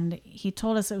 And he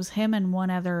told us it was him and one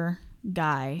other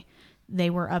guy. They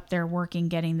were up there working,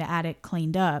 getting the attic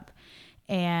cleaned up.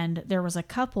 And there was a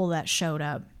couple that showed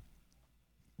up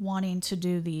wanting to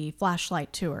do the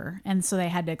flashlight tour. And so they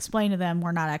had to explain to them,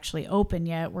 we're not actually open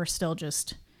yet. We're still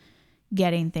just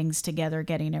getting things together,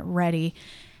 getting it ready.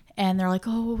 And they're like,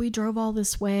 oh, well, we drove all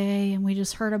this way and we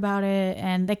just heard about it.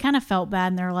 And they kind of felt bad.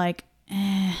 And they're like,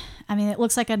 I mean, it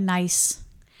looks like a nice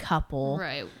couple.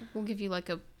 Right. We'll give you like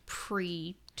a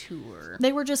pre-tour.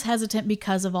 They were just hesitant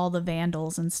because of all the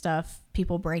vandals and stuff,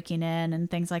 people breaking in and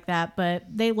things like that. But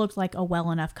they looked like a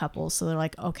well enough couple. So they're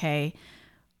like, okay,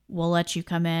 we'll let you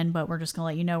come in, but we're just going to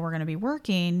let you know we're going to be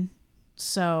working.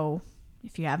 So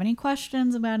if you have any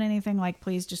questions about anything, like,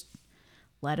 please just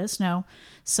let us know.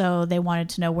 So they wanted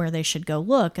to know where they should go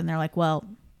look. And they're like, well,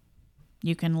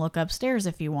 you can look upstairs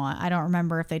if you want. I don't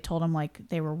remember if they told them like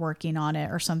they were working on it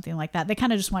or something like that. They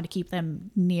kind of just wanted to keep them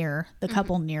near, the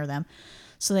couple near them.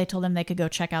 So they told them they could go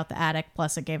check out the attic.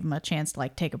 Plus it gave them a chance to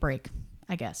like take a break,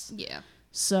 I guess. Yeah.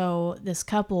 So this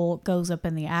couple goes up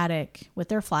in the attic with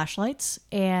their flashlights,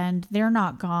 and they're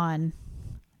not gone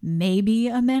maybe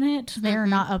a minute. They're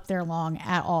not up there long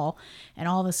at all. And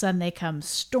all of a sudden they come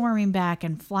storming back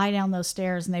and fly down those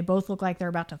stairs, and they both look like they're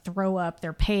about to throw up.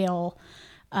 They're pale.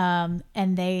 And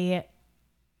they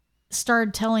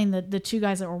started telling the two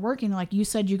guys that were working, like, you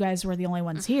said you guys were the only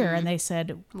ones here. And they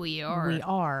said, We are. We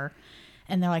are.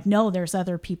 And they're like, no, there's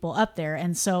other people up there.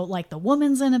 And so like the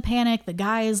woman's in a panic. The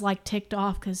guy is like ticked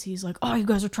off because he's like, oh, you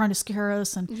guys are trying to scare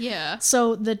us. And Yeah.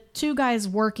 so the two guys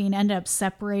working end up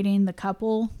separating the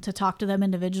couple to talk to them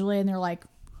individually. And they're like,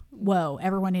 whoa,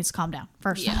 everyone needs to calm down,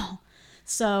 first of all.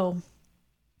 So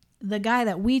the guy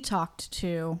that we talked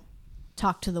to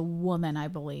the woman, I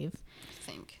believe.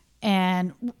 I think.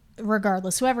 And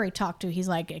regardless, whoever he talked to, he's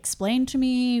like, explain to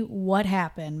me what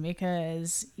happened,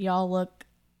 because y'all look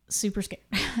super scared.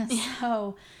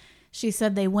 So she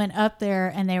said they went up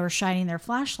there and they were shining their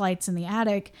flashlights in the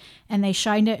attic, and they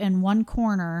shined it in one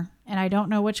corner. And I don't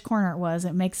know which corner it was.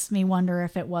 It makes me wonder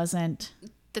if it wasn't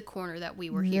The corner that we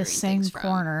were hearing the same things from.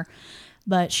 corner.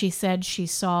 But she said she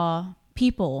saw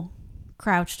people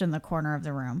crouched in the corner of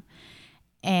the room.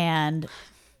 And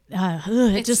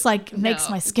it just like makes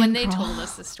my skin When they crawl. told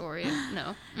us the story,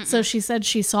 no. So she said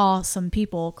she saw some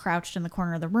people crouched in the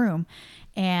corner of the room,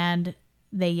 and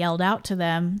they yelled out to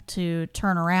them to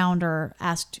turn around or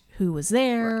asked who was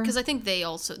there. Because I think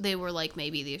they were like,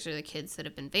 maybe these are the kids that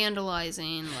have been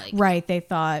vandalizing. Like, Right. They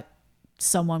thought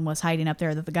someone was hiding up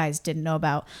there that the guys didn't know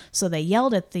about. So they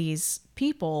yelled at these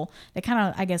people. They kind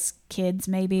of, I guess, kids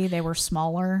maybe. They were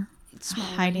smaller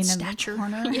hiding in stature. the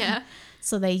corner. Yeah.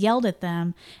 So they yelled at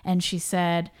them, and she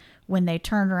said when they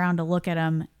turned around to look at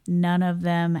them, none of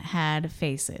them had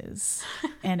faces.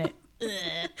 And it,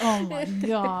 oh my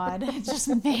God, it just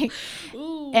made,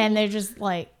 and they just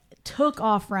like took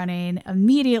off running.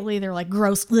 Immediately they're like,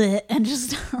 gross, and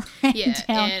just ran Yeah.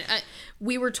 down. And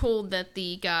we were told that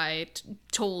the guy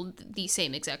told the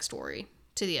same exact story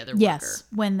to the other Yes,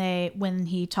 worker. when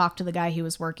he talked to the guy he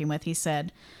was working with, he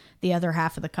said the other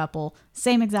half of the couple,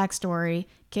 same exact story.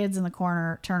 Kids in the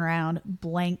corner, turn around,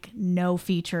 blank, no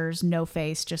features, no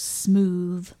face, just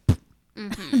smooth,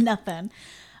 nothing.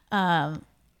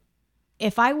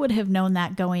 If I would have known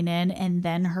that going in and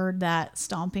then heard that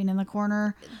stomping in the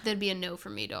corner, That'd be a no for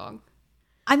me, dog.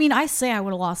 I mean, I say I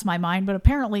would have lost my mind, but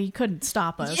apparently you couldn't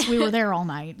stop us. We were there all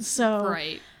night. So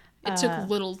Right. It took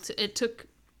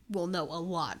a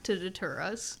lot to deter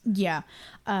us. yeah.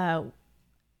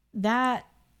 That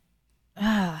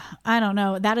I don't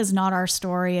know. That is not our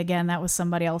story. Again, that was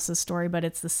somebody else's story, but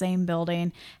it's the same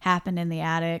building, happened in the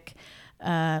attic.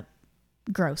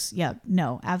 Gross. Yeah.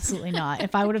 No, absolutely not.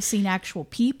 If I would have seen actual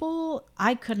people,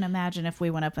 I couldn't imagine if we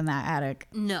went up in that attic.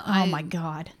 No. Oh my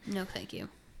God. No, thank you.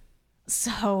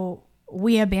 So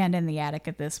we abandoned the attic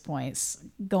at this point.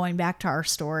 Going back to our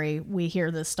story, we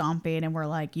hear the stomping and we're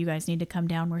like, you guys need to come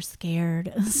down. We're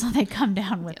scared. So they come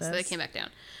down with us. So they came back down.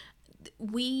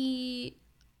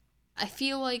 I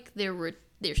feel like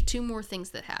there's 2 more things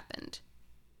that happened.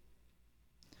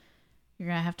 You're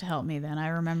going to have to help me then. I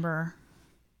remember.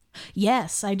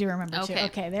 Yes, I do remember too.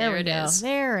 Okay, there we go.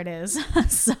 There it is.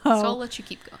 So I'll let you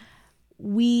keep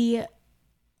going.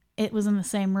 It was in the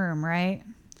same room, right?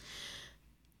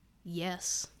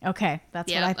 Yes. Okay,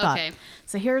 that's what I thought. Okay.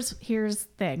 So here's the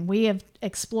thing. We have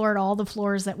explored all the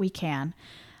floors that we can.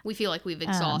 We feel like we've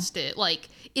exhausted. Like,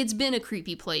 it's been a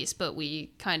creepy place, but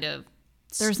we kind of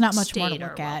there's not much more to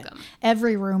look at.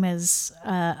 Every room is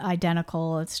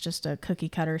identical. It's just a cookie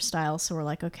cutter style. So we're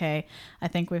like, okay, I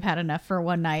think we've had enough for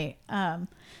one night.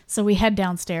 So we head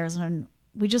downstairs and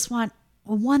we just want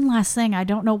one last thing. I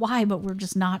don't know why, but we're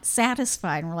just not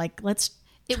satisfied. And we're like, let's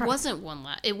try. It wasn't one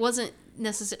last. It wasn't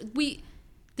necessary.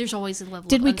 There's always a level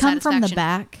Did of we come from the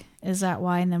back? Is that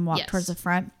why? And then walk towards the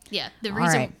front? Yeah. The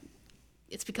reason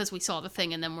it's because we saw the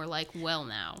thing and then we're like, well,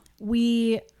 now.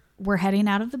 We were heading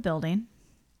out of the building.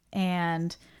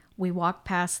 And we walked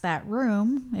past that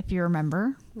room, if you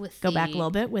remember. Go back a little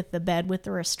bit, with the bed with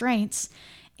the restraints.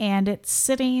 And it's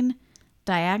sitting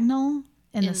diagonal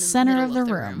in the center of the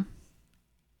room.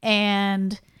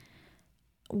 And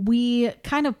we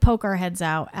kind of poke our heads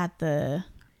out at the...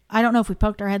 I don't know if we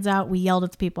poked our heads out. We yelled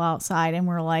at the people outside and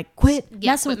we're like, quit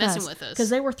messing with us. Because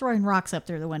they were throwing rocks up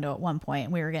through the window at one point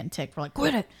and we were getting ticked. We're like,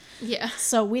 quit it. Yeah.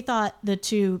 So we thought the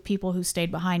 2 people who stayed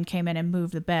behind came in and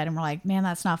moved the bed and we're like, man,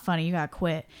 that's not funny. You got to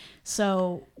quit.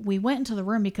 So we went into the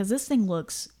room because this thing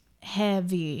looks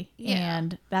heavy. Yeah.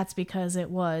 And that's because it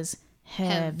was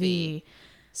heavy.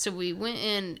 So we went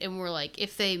in and we're like,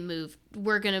 if they move,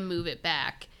 we're going to move it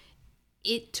back.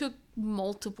 It took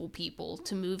multiple people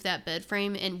to move that bed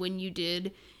frame, and when you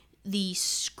did, the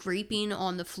scraping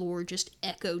on the floor just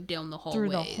echoed down the hallways. Through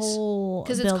the whole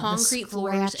because it's concrete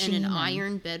floors and an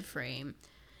iron bed frame.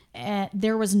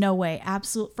 There was no way.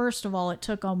 First of all, it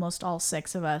took almost all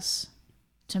 6 of us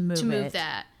to move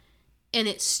that, and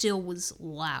it still was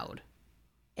loud.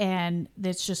 And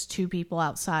it's just 2 people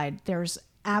outside. There's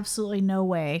absolutely no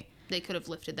way they could have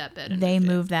lifted that bed. And they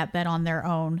moved that bed on their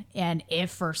own. And if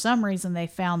for some reason they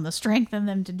found the strength in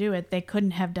them to do it, they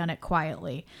couldn't have done it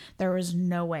quietly. There was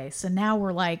no way. So now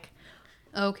we're like,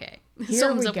 okay,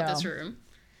 something's up with this room.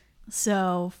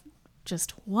 So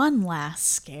just one last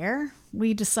scare.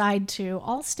 We decide to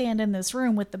all stand in this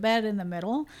room with the bed in the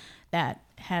middle that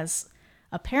has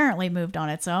apparently moved on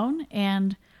its own.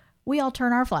 And we all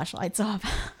turn our flashlights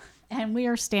off. And we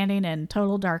are standing in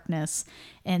total darkness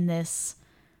in this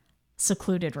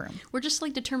secluded room. We're just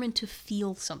like determined to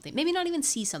feel something. Maybe not even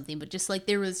see something, but just like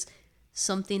there was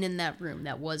something in that room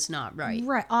that was not right.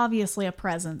 Right. Obviously a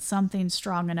presence, something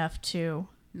strong enough to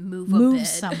move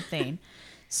something.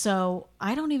 So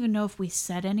I don't even know if we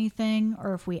said anything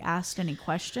or if we asked any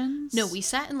questions. No, we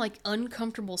sat in like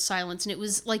uncomfortable silence, and it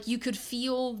was like you could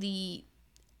feel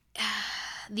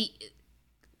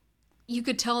you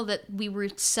could tell that we were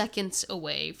seconds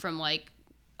away from like,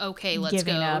 okay, let's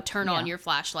giving go. Up. Turn on your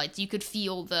flashlights. You could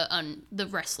feel the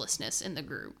restlessness in the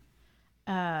group.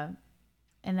 And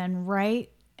then right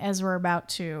as we're about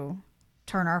to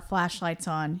turn our flashlights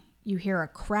on, you hear a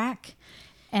crack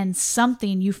and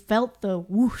something. You felt the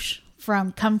whoosh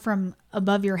come from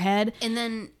above your head, and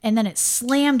then it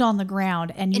slammed on the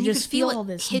ground, and you just feel all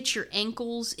this hit your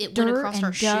ankles. It dirt went across and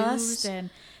our dust shoes, and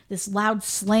this loud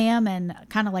slam, and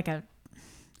kind of like a.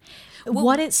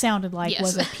 What it sounded like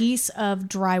was a piece of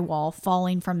drywall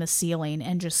falling from the ceiling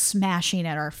and just smashing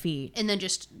at our feet. And then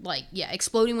just like,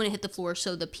 exploding when it hit the floor.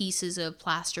 So the pieces of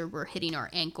plaster were hitting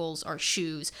our ankles, our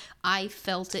shoes. I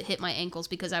felt it hit my ankles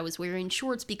because I was wearing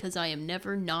shorts, because I am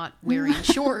never not wearing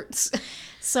shorts.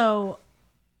 So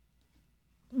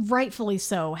rightfully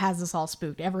so has us all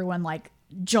spooked. Everyone like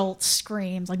jolts,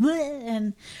 screams like, bleh,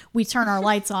 and we turn our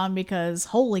lights on because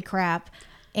holy crap.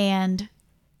 And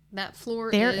that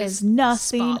floor there is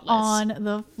nothing spotless on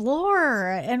the floor.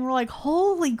 And we're like,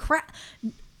 holy crap.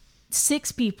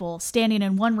 6 people standing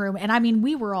in one room. And I mean,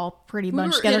 we were all pretty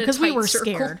bunched together because we were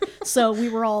scared. So we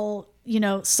were all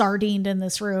sardined in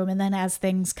this room. And then as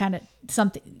things kind of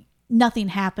nothing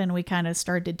happened, we kind of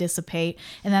started to dissipate.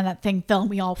 And then that thing fell and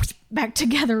we all back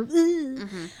together.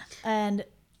 Mm-hmm. And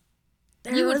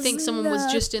you would think someone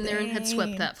was just in there and had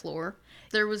swept that floor.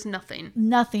 There was nothing.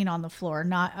 Nothing on the floor.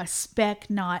 Not a speck.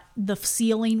 The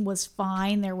ceiling was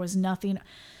fine. There was nothing.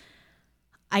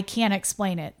 I can't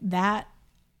explain it. That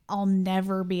I'll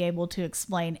never be able to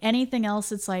explain. Anything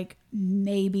else, it's like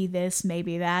maybe this,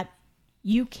 maybe that.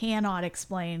 You cannot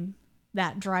explain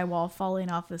that drywall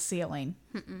falling off the ceiling.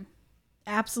 Mm-mm.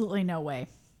 Absolutely no way.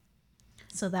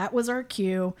 So that was our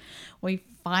cue. We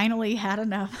finally had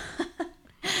enough.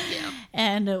 Yeah.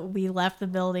 And we left the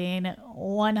building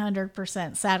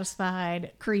 100%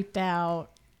 satisfied, creeped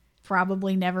out,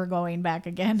 probably never going back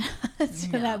again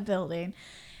to that building.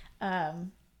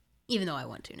 Even though I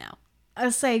want to now. I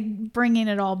say bringing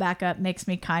it all back up makes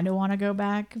me kind of want to go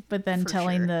back, but then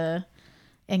telling the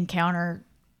encounter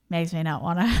makes me not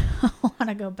want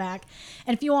to go back.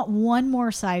 And if you want one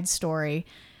more side story,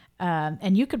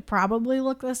 and you could probably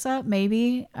look this up,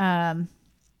 maybe,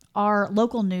 our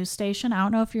local news station, I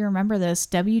don't know if you remember this,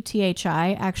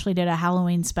 WTHI actually did a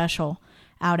Halloween special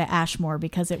out at Ashmore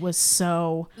because it was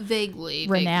so vaguely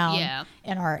renowned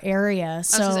in our area.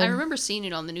 So I remember seeing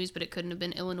it on the news, but it couldn't have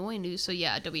been Illinois news. So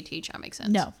yeah, WTHI makes sense.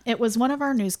 No, it was one of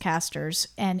our newscasters,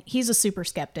 and he's a super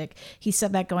skeptic. He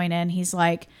said that going in, he's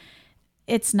like,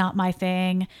 it's not my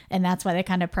thing. And that's why they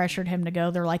kind of pressured him to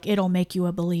go. They're like, it'll make you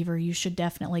a believer. You should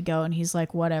definitely go. And he's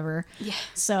like, whatever. Yeah.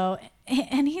 So,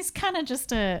 and he's kind of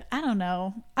just I don't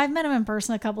know. I've met him in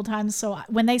person a couple times. So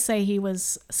when they say he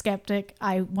was skeptic,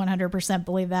 I 100%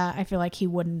 believe that. I feel like he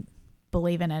wouldn't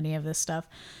believe in any of this stuff.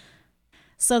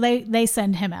 So they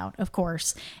send him out, of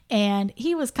course. And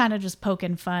he was kind of just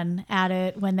poking fun at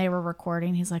it when they were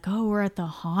recording. He's like, oh, we're at the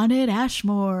haunted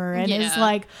Ashmore. And it's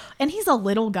like, and he's a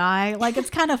little guy. Like, it's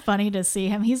kind of funny to see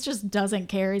him. He just doesn't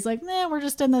care. He's like, we're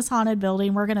just in this haunted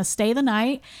building. We're going to stay the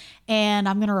night. And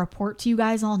I'm going to report to you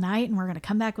guys all night. And we're going to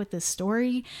come back with this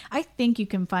story. I think you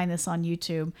can find this on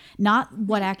YouTube. Not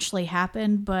what actually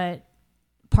happened, but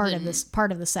part of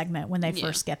the segment when they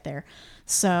first get there.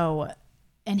 So...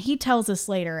 And he tells us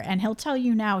later, and he'll tell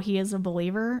you now he is a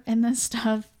believer in this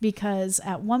stuff because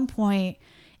at one point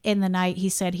in the night, he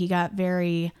said he got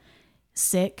very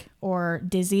sick or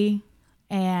dizzy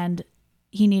and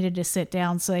he needed to sit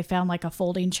down. So they found like a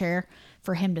folding chair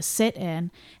for him to sit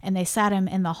in, and they sat him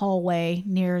in the hallway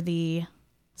near the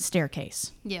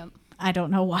staircase. Yeah. I don't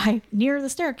know why near the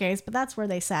staircase, but that's where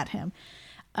they sat him.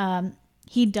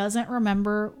 He doesn't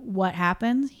remember what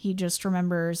happened. He just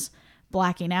remembers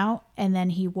blacking out, and then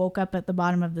he woke up at the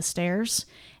bottom of the stairs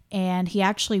and he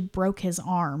actually broke his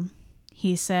arm.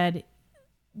 They said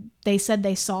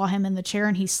they saw him in the chair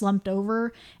and he slumped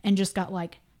over and just got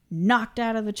like knocked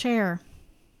out of the chair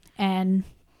and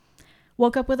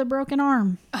woke up with a broken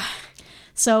arm.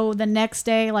 So the next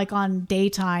day, like on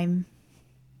daytime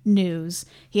news,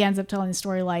 he ends up telling the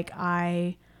story like,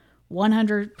 I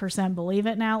 100% believe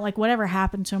it now. Like whatever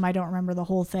happened to him, I don't remember the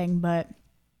whole thing, but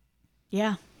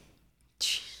yeah.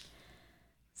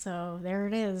 So there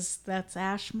it is. That's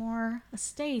Ashmore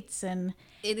Estates, and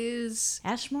it is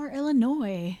Ashmore,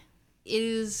 Illinois. It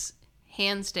is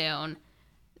hands down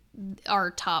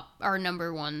our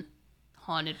number one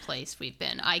haunted place we've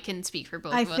been. I can speak for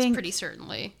both of us pretty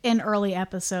certainly. In early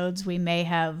episodes, we may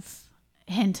have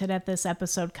hinted at this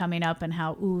episode coming up and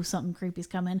how, something creepy's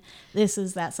coming. This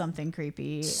is that something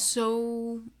creepy.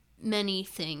 So many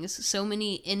things, so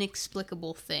many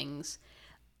inexplicable things.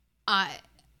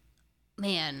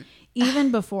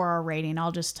 Even before our rating,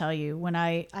 I'll just tell you, when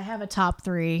I have a top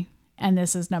 3 and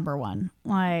this is number 1.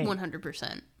 Like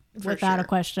 100%. Without a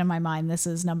question in my mind, this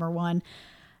is number 1.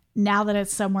 Now that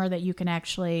it's somewhere that you can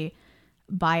actually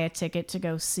buy a ticket to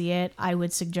go see it, I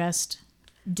would suggest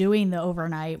doing the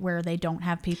overnight where they don't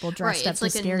have people dressed up to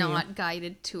scare you. It's like a not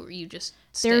guided tour. You just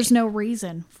stay. There's no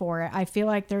reason for it. I feel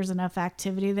like there's enough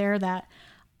activity there that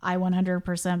I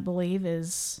 100% believe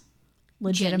is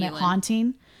legitimate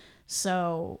haunting.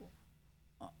 So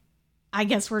I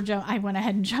guess I went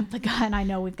ahead and jumped the gun. I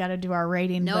know we've got to do our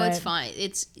rating. No, it's fine.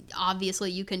 It's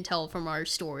obviously, you can tell from our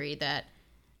story that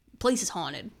place is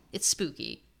haunted. It's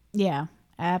spooky. Yeah,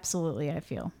 absolutely. I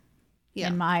feel. Yeah.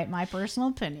 In my personal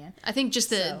opinion. I think just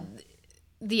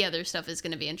the other stuff is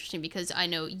going to be interesting because I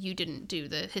know you didn't do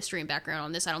the history and background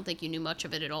on this. I don't think you knew much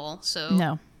of it at all. So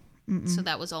no. So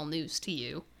that was all news to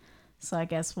you. So I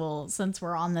guess since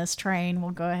we're on this train,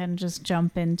 we'll go ahead and just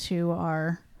jump into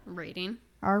our rating.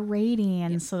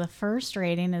 Yep. So the first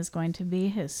rating is going to be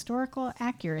historical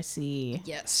accuracy.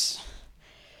 Yes.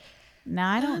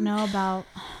 Now I don't know about.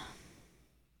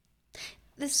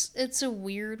 It's a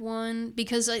weird one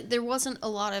because there wasn't a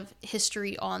lot of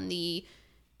history on the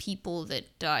people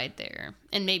that died there,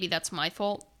 and maybe that's my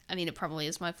fault. I mean, it probably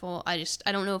is my fault. I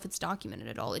don't know if it's documented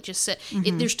at all. It just said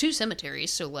there's 2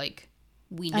 cemeteries, so like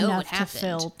we know Enough what happened. to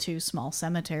fill 2 small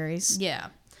cemeteries. Yeah.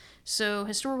 So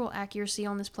historical accuracy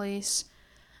on this place.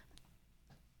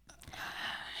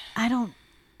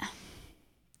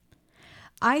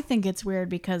 I think it's weird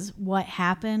because what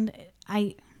happened,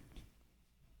 I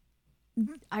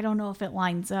don't know if it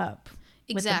lines up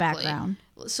with the background.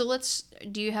 So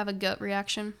do you have a gut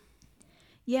reaction?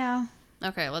 Yeah.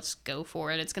 Okay, let's go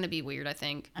for it. It's going to be weird, I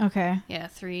think. Okay. Yeah,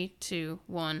 3, 2,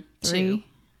 1, 3. 2.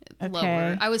 Okay.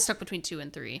 Lower. I was stuck between 2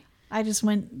 and 3. I just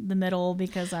went the middle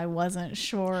because I wasn't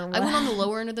sure. I went on the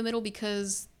lower end of the middle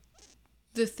because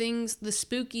the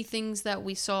spooky things that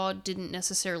we saw didn't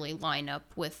necessarily line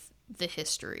up with the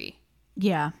history.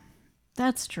 Yeah,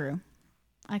 that's true.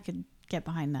 I could get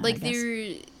behind that. Like,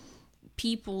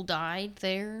 people died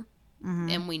there,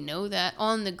 and we know that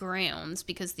on the grounds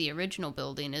because the original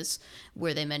building is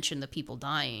where they mentioned the people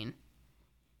dying,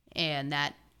 and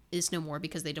that is no more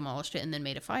because they demolished it and then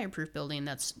made a fireproof building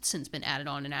that's since been added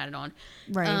on and added on.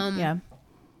 Right, yeah.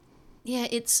 Yeah,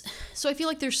 so I feel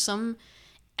like there's some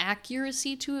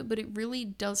accuracy to it, but it really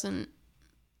doesn't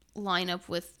line up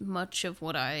with much of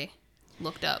what I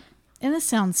looked up. And this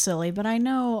sounds silly, but I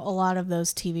know a lot of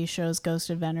those TV shows, Ghost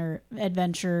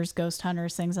Adventures, Ghost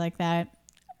Hunters, things like that,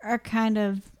 are kind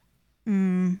of... I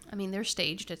mean, they're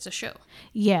staged. It's a show.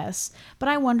 Yes, but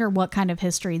I wonder what kind of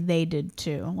history they did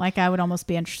too. Like, I would almost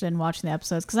be interested in watching the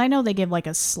episodes because I know they give like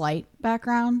a slight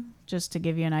background just to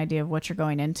give you an idea of what you're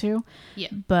going into. Yeah.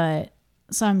 But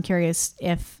so I'm curious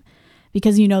if,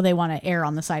 because you know they want to err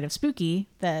on the side of spooky,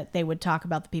 that they would talk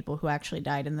about the people who actually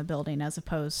died in the building as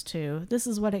opposed to this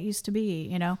is what it used to be,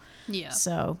 you know? Yeah.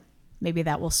 So maybe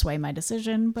that will sway my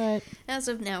decision, but as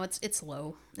of now, it's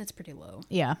low. It's pretty low.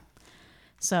 Yeah.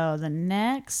 So the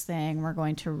next thing we're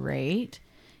going to rate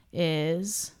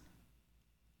is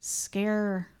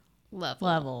scare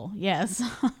level. Yes.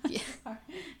 Yeah.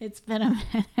 It's been a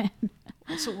minute.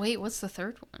 So wait, what's the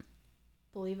third one?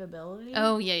 Believability?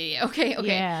 Oh, yeah. Okay.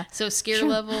 Yeah. So scare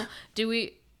level, do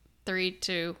we 3,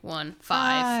 2, 1,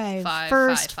 5.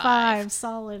 First 5.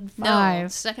 Solid 5. No,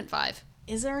 second 5.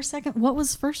 Is there a second? What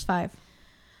was first 5?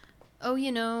 Oh,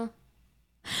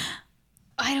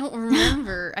 I don't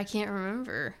remember. I can't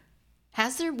remember.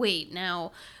 Has there? Wait,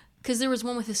 now. Because there was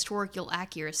one with historical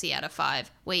accuracy out of 5.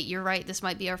 Wait, you're right. This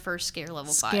might be our first scare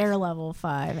level 5. Scare level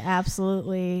 5.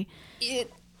 Absolutely.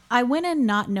 I went in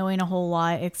not knowing a whole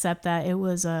lot except that it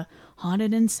was a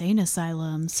haunted insane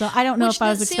asylum. So I don't know if I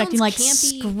was expecting like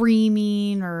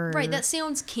screaming or... Right, that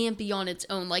sounds campy on its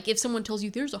own. Like if someone tells you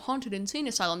there's a haunted insane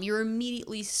asylum, you're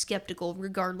immediately skeptical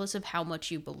regardless of how much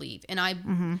you believe.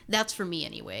 And that's for me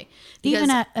anyway.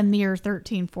 Even at a mere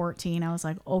 13, 14, I was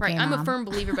like, okay, right, I'm Mom. a firm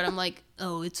believer, but I'm like,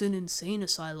 oh, it's an insane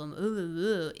asylum.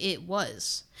 It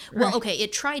was. Well, Right. okay,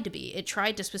 it tried to be. It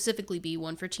tried to specifically be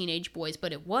one for teenage boys,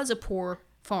 but it was a poor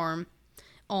farm,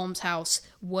 almshouse,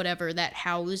 whatever, that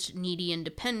housed needy and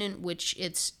dependent, which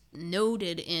it's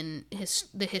noted in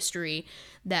the history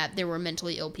that there were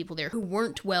mentally ill people there who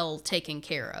weren't well taken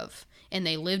care of, and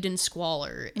they lived in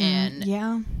squalor. And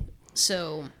yeah.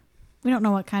 so We don't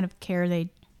know what kind of care they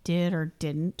did or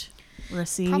didn't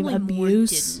receive. probably Abuse.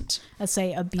 more didn't. Let's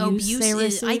say abuse they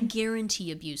received. I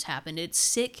guarantee abuse happened. It's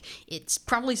sick. It's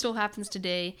probably still happens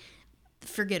today.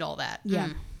 Forget all that. Yeah.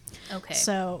 Okay.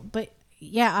 So, but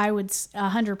yeah, I would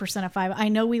 100% a 5. I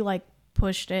know we like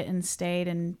pushed it and stayed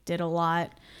and did a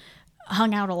lot,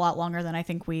 hung out a lot longer than I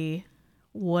think we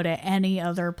would at any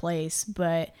other place.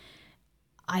 But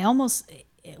I almost,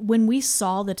 when we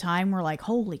saw the time, we're like,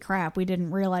 holy crap, we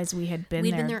didn't realize we had been,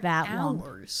 there that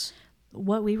long.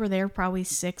 What, we were there probably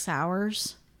 6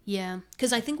 hours. Yeah,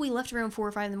 because I think we left around 4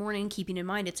 or 5 in the morning, keeping in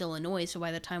mind it's Illinois, so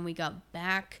by the time we got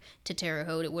back to Terre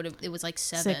Haute, it was like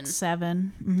 7. 6,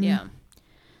 7. Mm-hmm. Yeah.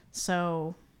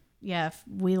 So, yeah, if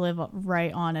we live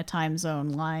right on a time zone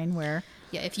line where...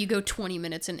 Yeah, if you go 20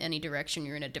 minutes in any direction,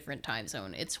 you're in a different time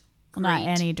zone. It's great. Not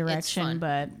any direction,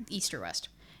 but... East or west.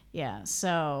 Yeah,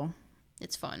 so...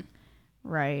 It's fun.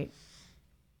 Right.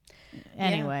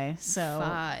 Anyway, yeah. so...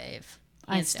 5.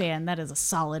 I stand. That is a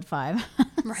solid 5.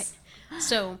 Right.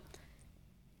 So,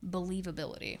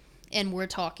 believability. And we're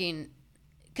talking...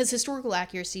 Because historical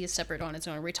accuracy is separate on its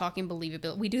own. We're talking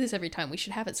believability. We do this every time. We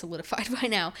should have it solidified by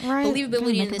now. Right.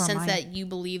 Believability in the sense that you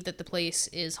believe that the place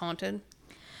is haunted.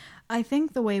 I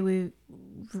think the way we've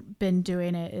been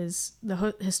doing it is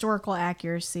the historical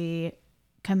accuracy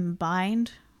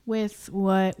combined with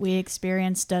what we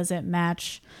experienced doesn't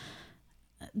match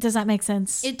Does that make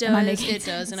sense? It Am I does. making It does.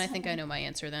 sense? And I think I know my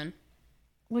answer then.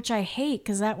 Which I hate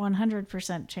because that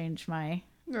 100% changed my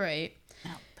Right.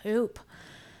 poop.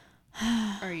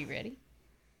 Are you ready?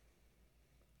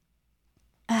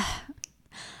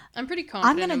 I'm pretty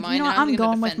confident in mine. You know what? And I'm gonna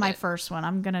going with defend my it. first one.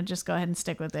 I'm gonna just go ahead and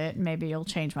stick with it. Maybe you'll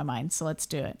change my mind. So let's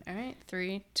do it. All right.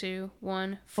 3, 2,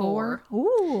 1, 4. 4.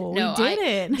 Ooh, No, we did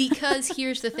it. Because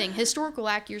here's the thing. Historical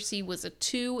accuracy was a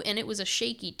 2, and it was a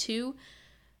shaky 2.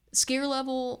 Scare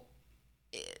level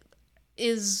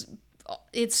is...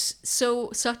 It's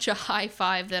such a high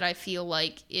 5 that I feel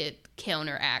like it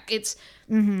counteract. It's...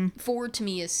 4 to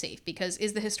me is safe, because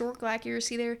is the historical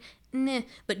accuracy there? Nah.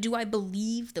 But do I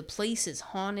believe the place is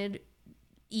haunted,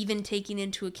 even taking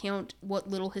into account what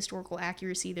little historical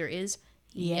accuracy there is?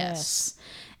 Yes.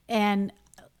 And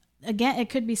again, it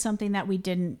could be something that we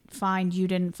didn't find, you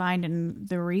didn't find in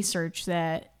the research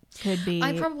that could be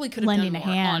I probably could have lending done a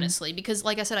more, hand. honestly, because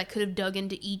like I said, I could have dug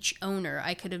into each owner.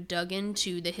 I could have dug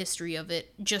into the history of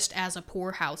it just as a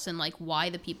poorhouse and like why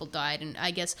the people died. And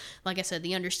I guess, like I said,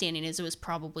 the understanding is it was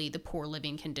probably the poor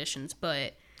living conditions,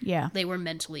 but Yeah. they were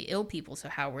mentally ill people. So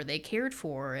how were they cared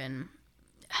for? And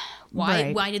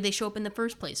why did they show up in the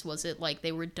first place? Was it like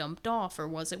they were dumped off, or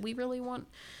was it we really want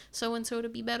so and so to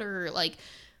be better? Like,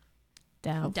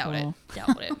 Doubtful.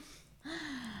 doubt it.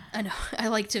 I know. I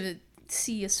like to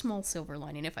see a small silver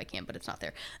lining if I can, but it's not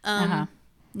there.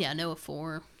 Yeah, no, a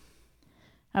 4.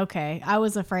 Okay. I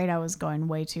was afraid I was going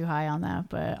way too high on that,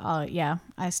 but yeah,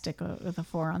 I stick with a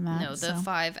 4 on that. No, the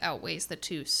 5 outweighs the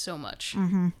 2 so much.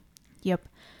 Yep.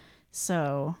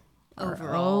 So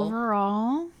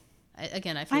Overall, I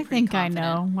feel I pretty think confident.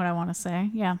 I know what I want to say.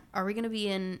 Yeah. Are we going to be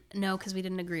in? No, because we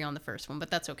didn't agree on the first one, but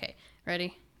that's okay.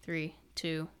 Ready? 3,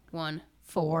 2, 1,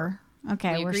 4.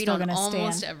 Okay, We we're agreed still on going to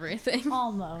almost stand. everything.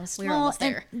 Almost. We were almost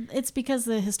there. It's because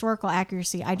the historical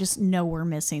accuracy, I just know we're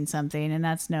missing something, and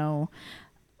that's no,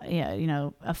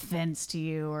 offense to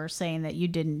you or saying that you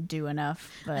didn't do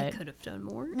enough, I but could have done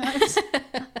more.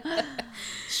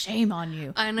 shame on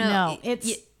you. I know. No, we're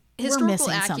historical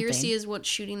missing accuracy something. is what's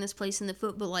shooting this place in the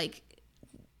foot, but like,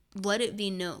 let it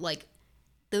be known, like,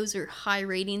 those are high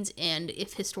ratings, and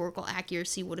if historical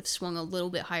accuracy would have swung a little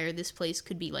bit higher, this place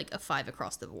could be like a 5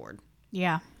 across the board.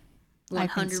 Yeah. I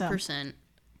think so. 100%.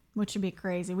 Which would be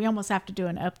crazy. We almost have to do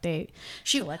an update.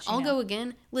 Shoot, let you I'll know. go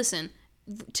again. Listen,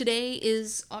 today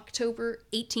is October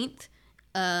 18th.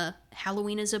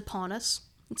 Halloween is upon us.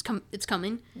 It's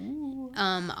coming. Ooh.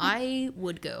 I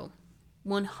would go.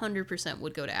 100%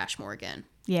 would go to Ashmore again.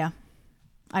 Yeah,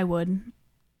 I would.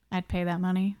 I'd pay that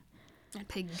money. I'd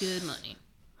pay good money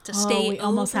to stay. We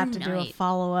almost have to do a overnight.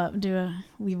 follow-up.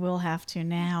 We will have to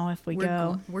now if we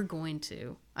go. We're going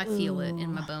to. I feel it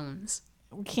in my bones.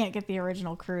 We can't get the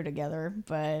original crew together,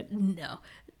 but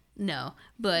No.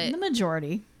 But the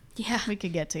majority yeah, we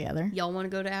could get together. y'all want to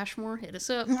go to Ashmore? Hit us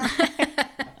up.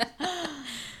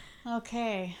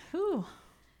 Okay. Whew.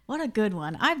 What a good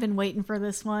one. I've been waiting for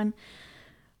this one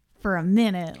for a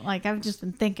minute. Like, I've just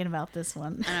been thinking about this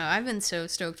one. I know, I've been so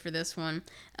stoked for this one.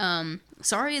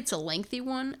 Sorry it's a lengthy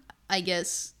one. I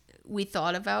guess we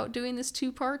thought about doing this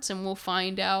 2 parts, and we'll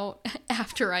find out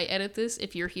after I edit this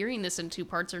if you're hearing this in 2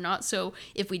 parts or not. So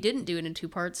if we didn't do it in 2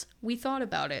 parts, we thought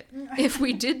about it. If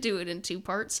we did do it in 2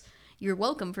 parts, you're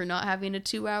welcome for not having a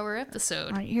 2-hour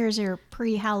episode. All right, here's your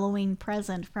pre-Halloween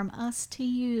present from us to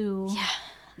you. Yeah,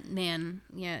 man.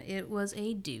 Yeah, it was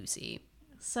a doozy.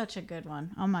 Such a good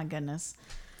one. Oh my goodness.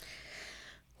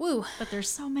 Woo. But there's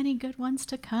so many good ones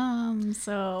to come.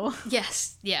 So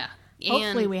Yes, yeah. And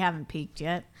hopefully we haven't peaked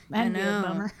yet. That'd be a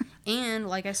bummer. And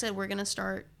like I said, we're going to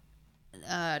start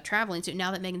traveling soon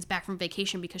now that Megan's back from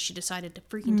vacation because she decided to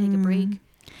freaking take a break.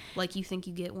 Like you think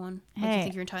you get one. Like you Hey.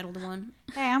 think you're entitled to one.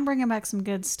 Hey, I'm bringing back some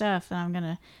good stuff that I'm going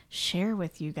to share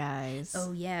with you guys.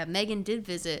 Oh, yeah. Megan did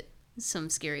visit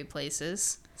some scary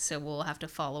places. So we'll have to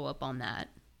follow up on that.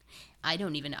 I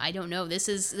don't know.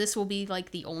 This will be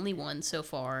like the only one so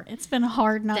far. It's been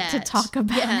hard not to talk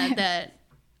about it. That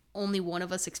only one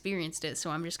of us experienced it.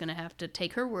 So I'm just going to have to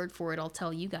take her word for it. I'll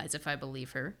tell you guys if I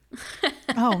believe her.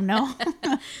 Oh, no.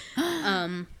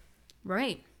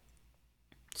 Right.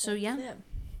 So yeah,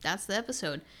 that's the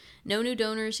episode. No new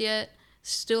donors yet.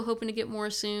 Still hoping to get more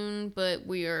soon, but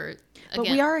we are But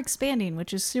we are expanding,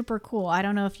 which is super cool. I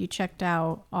don't know if you checked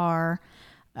out our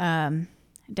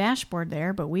dashboard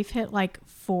there, but we've hit like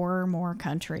 4 more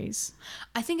countries.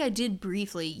 I think I did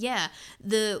briefly. Yeah,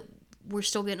 we're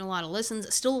still getting a lot of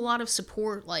listens, still a lot of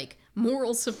support, like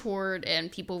moral support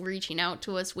and people reaching out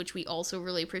to us, which we also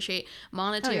really appreciate.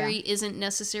 Monetary isn't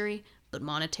necessary, but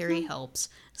monetary helps.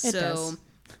 It does.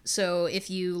 So if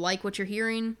you like what you're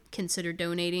hearing, consider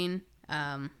donating.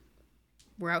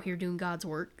 we're out here doing God's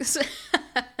work.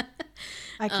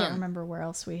 I can't remember where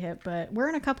else we hit, but we're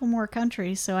in a couple more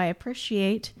countries, so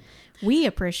we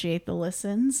appreciate the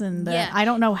listens, and I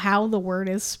don't know how the word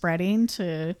is spreading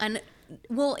to. And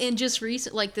just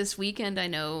like this weekend, I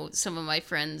know some of my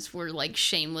friends were like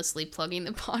shamelessly plugging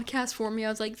the podcast for me. I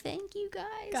was like, thank you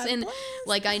guys. God and bless.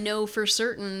 like, I know for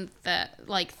certain that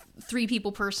like 3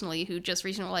 people personally who just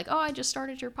recently were like, oh, I just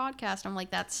started your podcast. I'm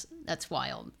like, that's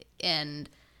wild. And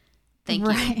thank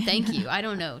you. Thank you. I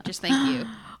don't know. Just thank you.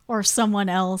 Or someone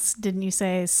else, didn't you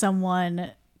say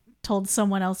someone told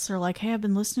someone else, they're like, hey, I've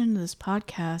been listening to this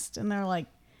podcast. And they're like,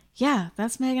 yeah,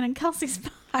 that's Megan and Kelsey's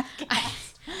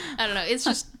podcast. I don't know. It's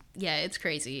just, it's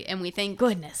crazy. And we thank,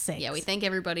 goodness sakes. Yeah, we thank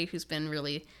everybody who's been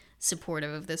really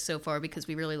supportive of this so far, because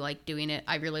we really like doing it.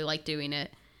 I really like doing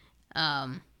it.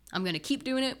 I'm going to keep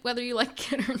doing it whether you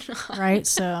like it or not. Right.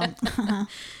 So,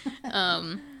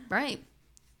 right.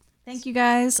 Thank you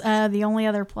guys. The only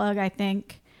other plug, I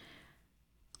think,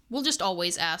 we'll just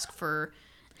always ask for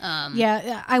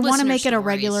I want to make it a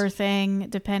regular thing,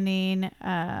 depending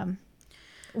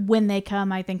when they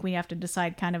come. I think we have to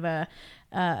decide kind of a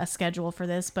schedule for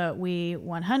this, but we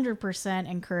 100%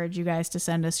 encourage you guys to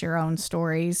send us your own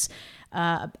stories.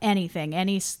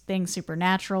 Anything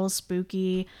supernatural,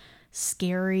 spooky,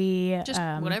 scary, just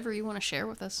whatever you want to share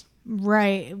with us.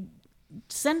 Right.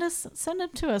 Send them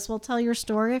to us. We'll tell your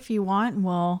story if you want, and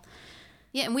we'll.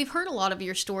 Yeah, and we've heard a lot of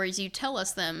your stories. You tell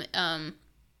us them.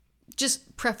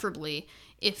 Just preferably,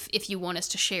 if you want us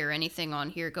to share anything on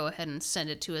here, go ahead and send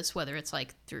it to us, whether it's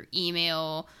like through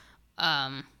email,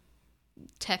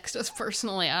 text us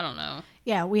personally. I don't know.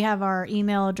 Yeah, we have our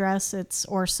email address. It's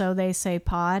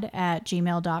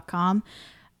orsotheysaypod@gmail.com.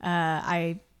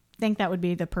 I think that would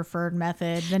be the preferred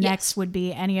method. The next would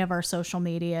be any of our social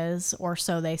medias, or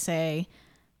so they say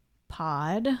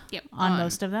pod. Yep, on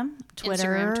most of them.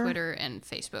 Instagram, Twitter, and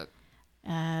Facebook.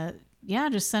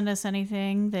 Just send us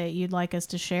anything that you'd like us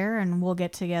to share, and we'll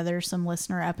get together some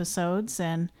listener episodes,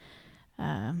 and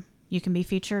you can be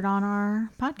featured on our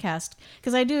podcast.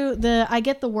 Because I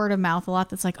get the word of mouth a lot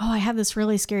that's like, oh, I have this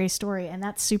really scary story, and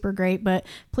that's super great, but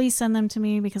please send them to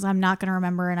me, because I'm not going to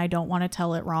remember, and I don't want to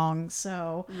tell it wrong.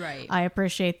 So right. I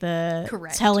appreciate the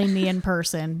telling me in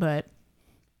person, but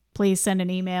please send an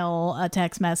email, a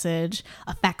text message,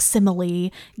 a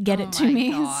facsimile, get it to me.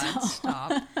 God,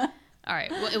 stop. All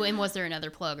right. And was there another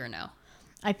plug or no?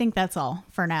 I think that's all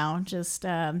for now. Just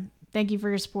thank you for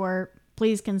your support.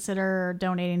 Please consider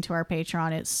donating to our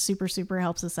Patreon. It super, super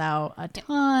helps us out a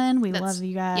ton. We love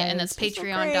you guys. Yeah, and that's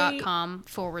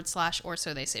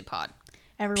patreon.com/orsotheysaypod.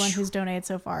 Everyone who's donated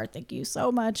so far, thank you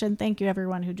so much. And thank you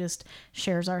everyone who just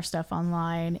shares our stuff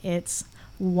online. It's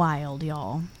wild,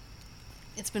 y'all.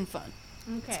 It's been fun.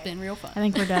 Okay. It's been real fun. I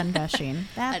think we're done gushing.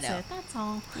 That's it. That's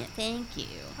all. Yeah, thank you.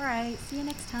 All right. See you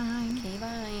next time. Okay,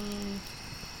 bye.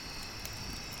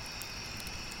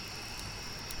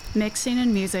 Mixing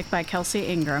and music by Kelsey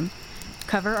Ingram.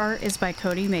 Cover art is by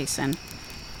Cody Mason.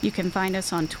 You can find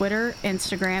us on Twitter,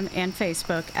 Instagram, and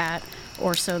Facebook at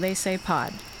Or So They Say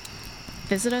Pod.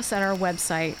 Visit us at our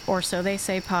website,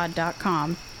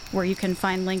 orsotheysaypod.com, where you can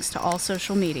find links to all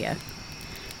social media.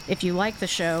 If you like the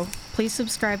show, please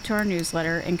subscribe to our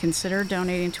newsletter and consider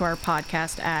donating to our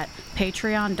podcast at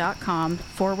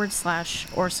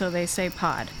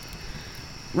patreon.com/orsotheysaypod.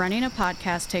 Running a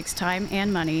podcast takes time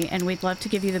and money, and we'd love to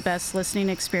give you the best listening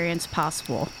experience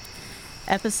possible.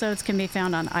 Episodes can be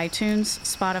found on iTunes,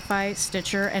 Spotify,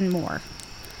 Stitcher, and more.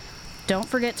 Don't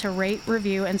forget to rate,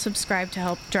 review, and subscribe to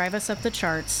help drive us up the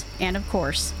charts. And of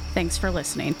course, thanks for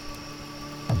listening.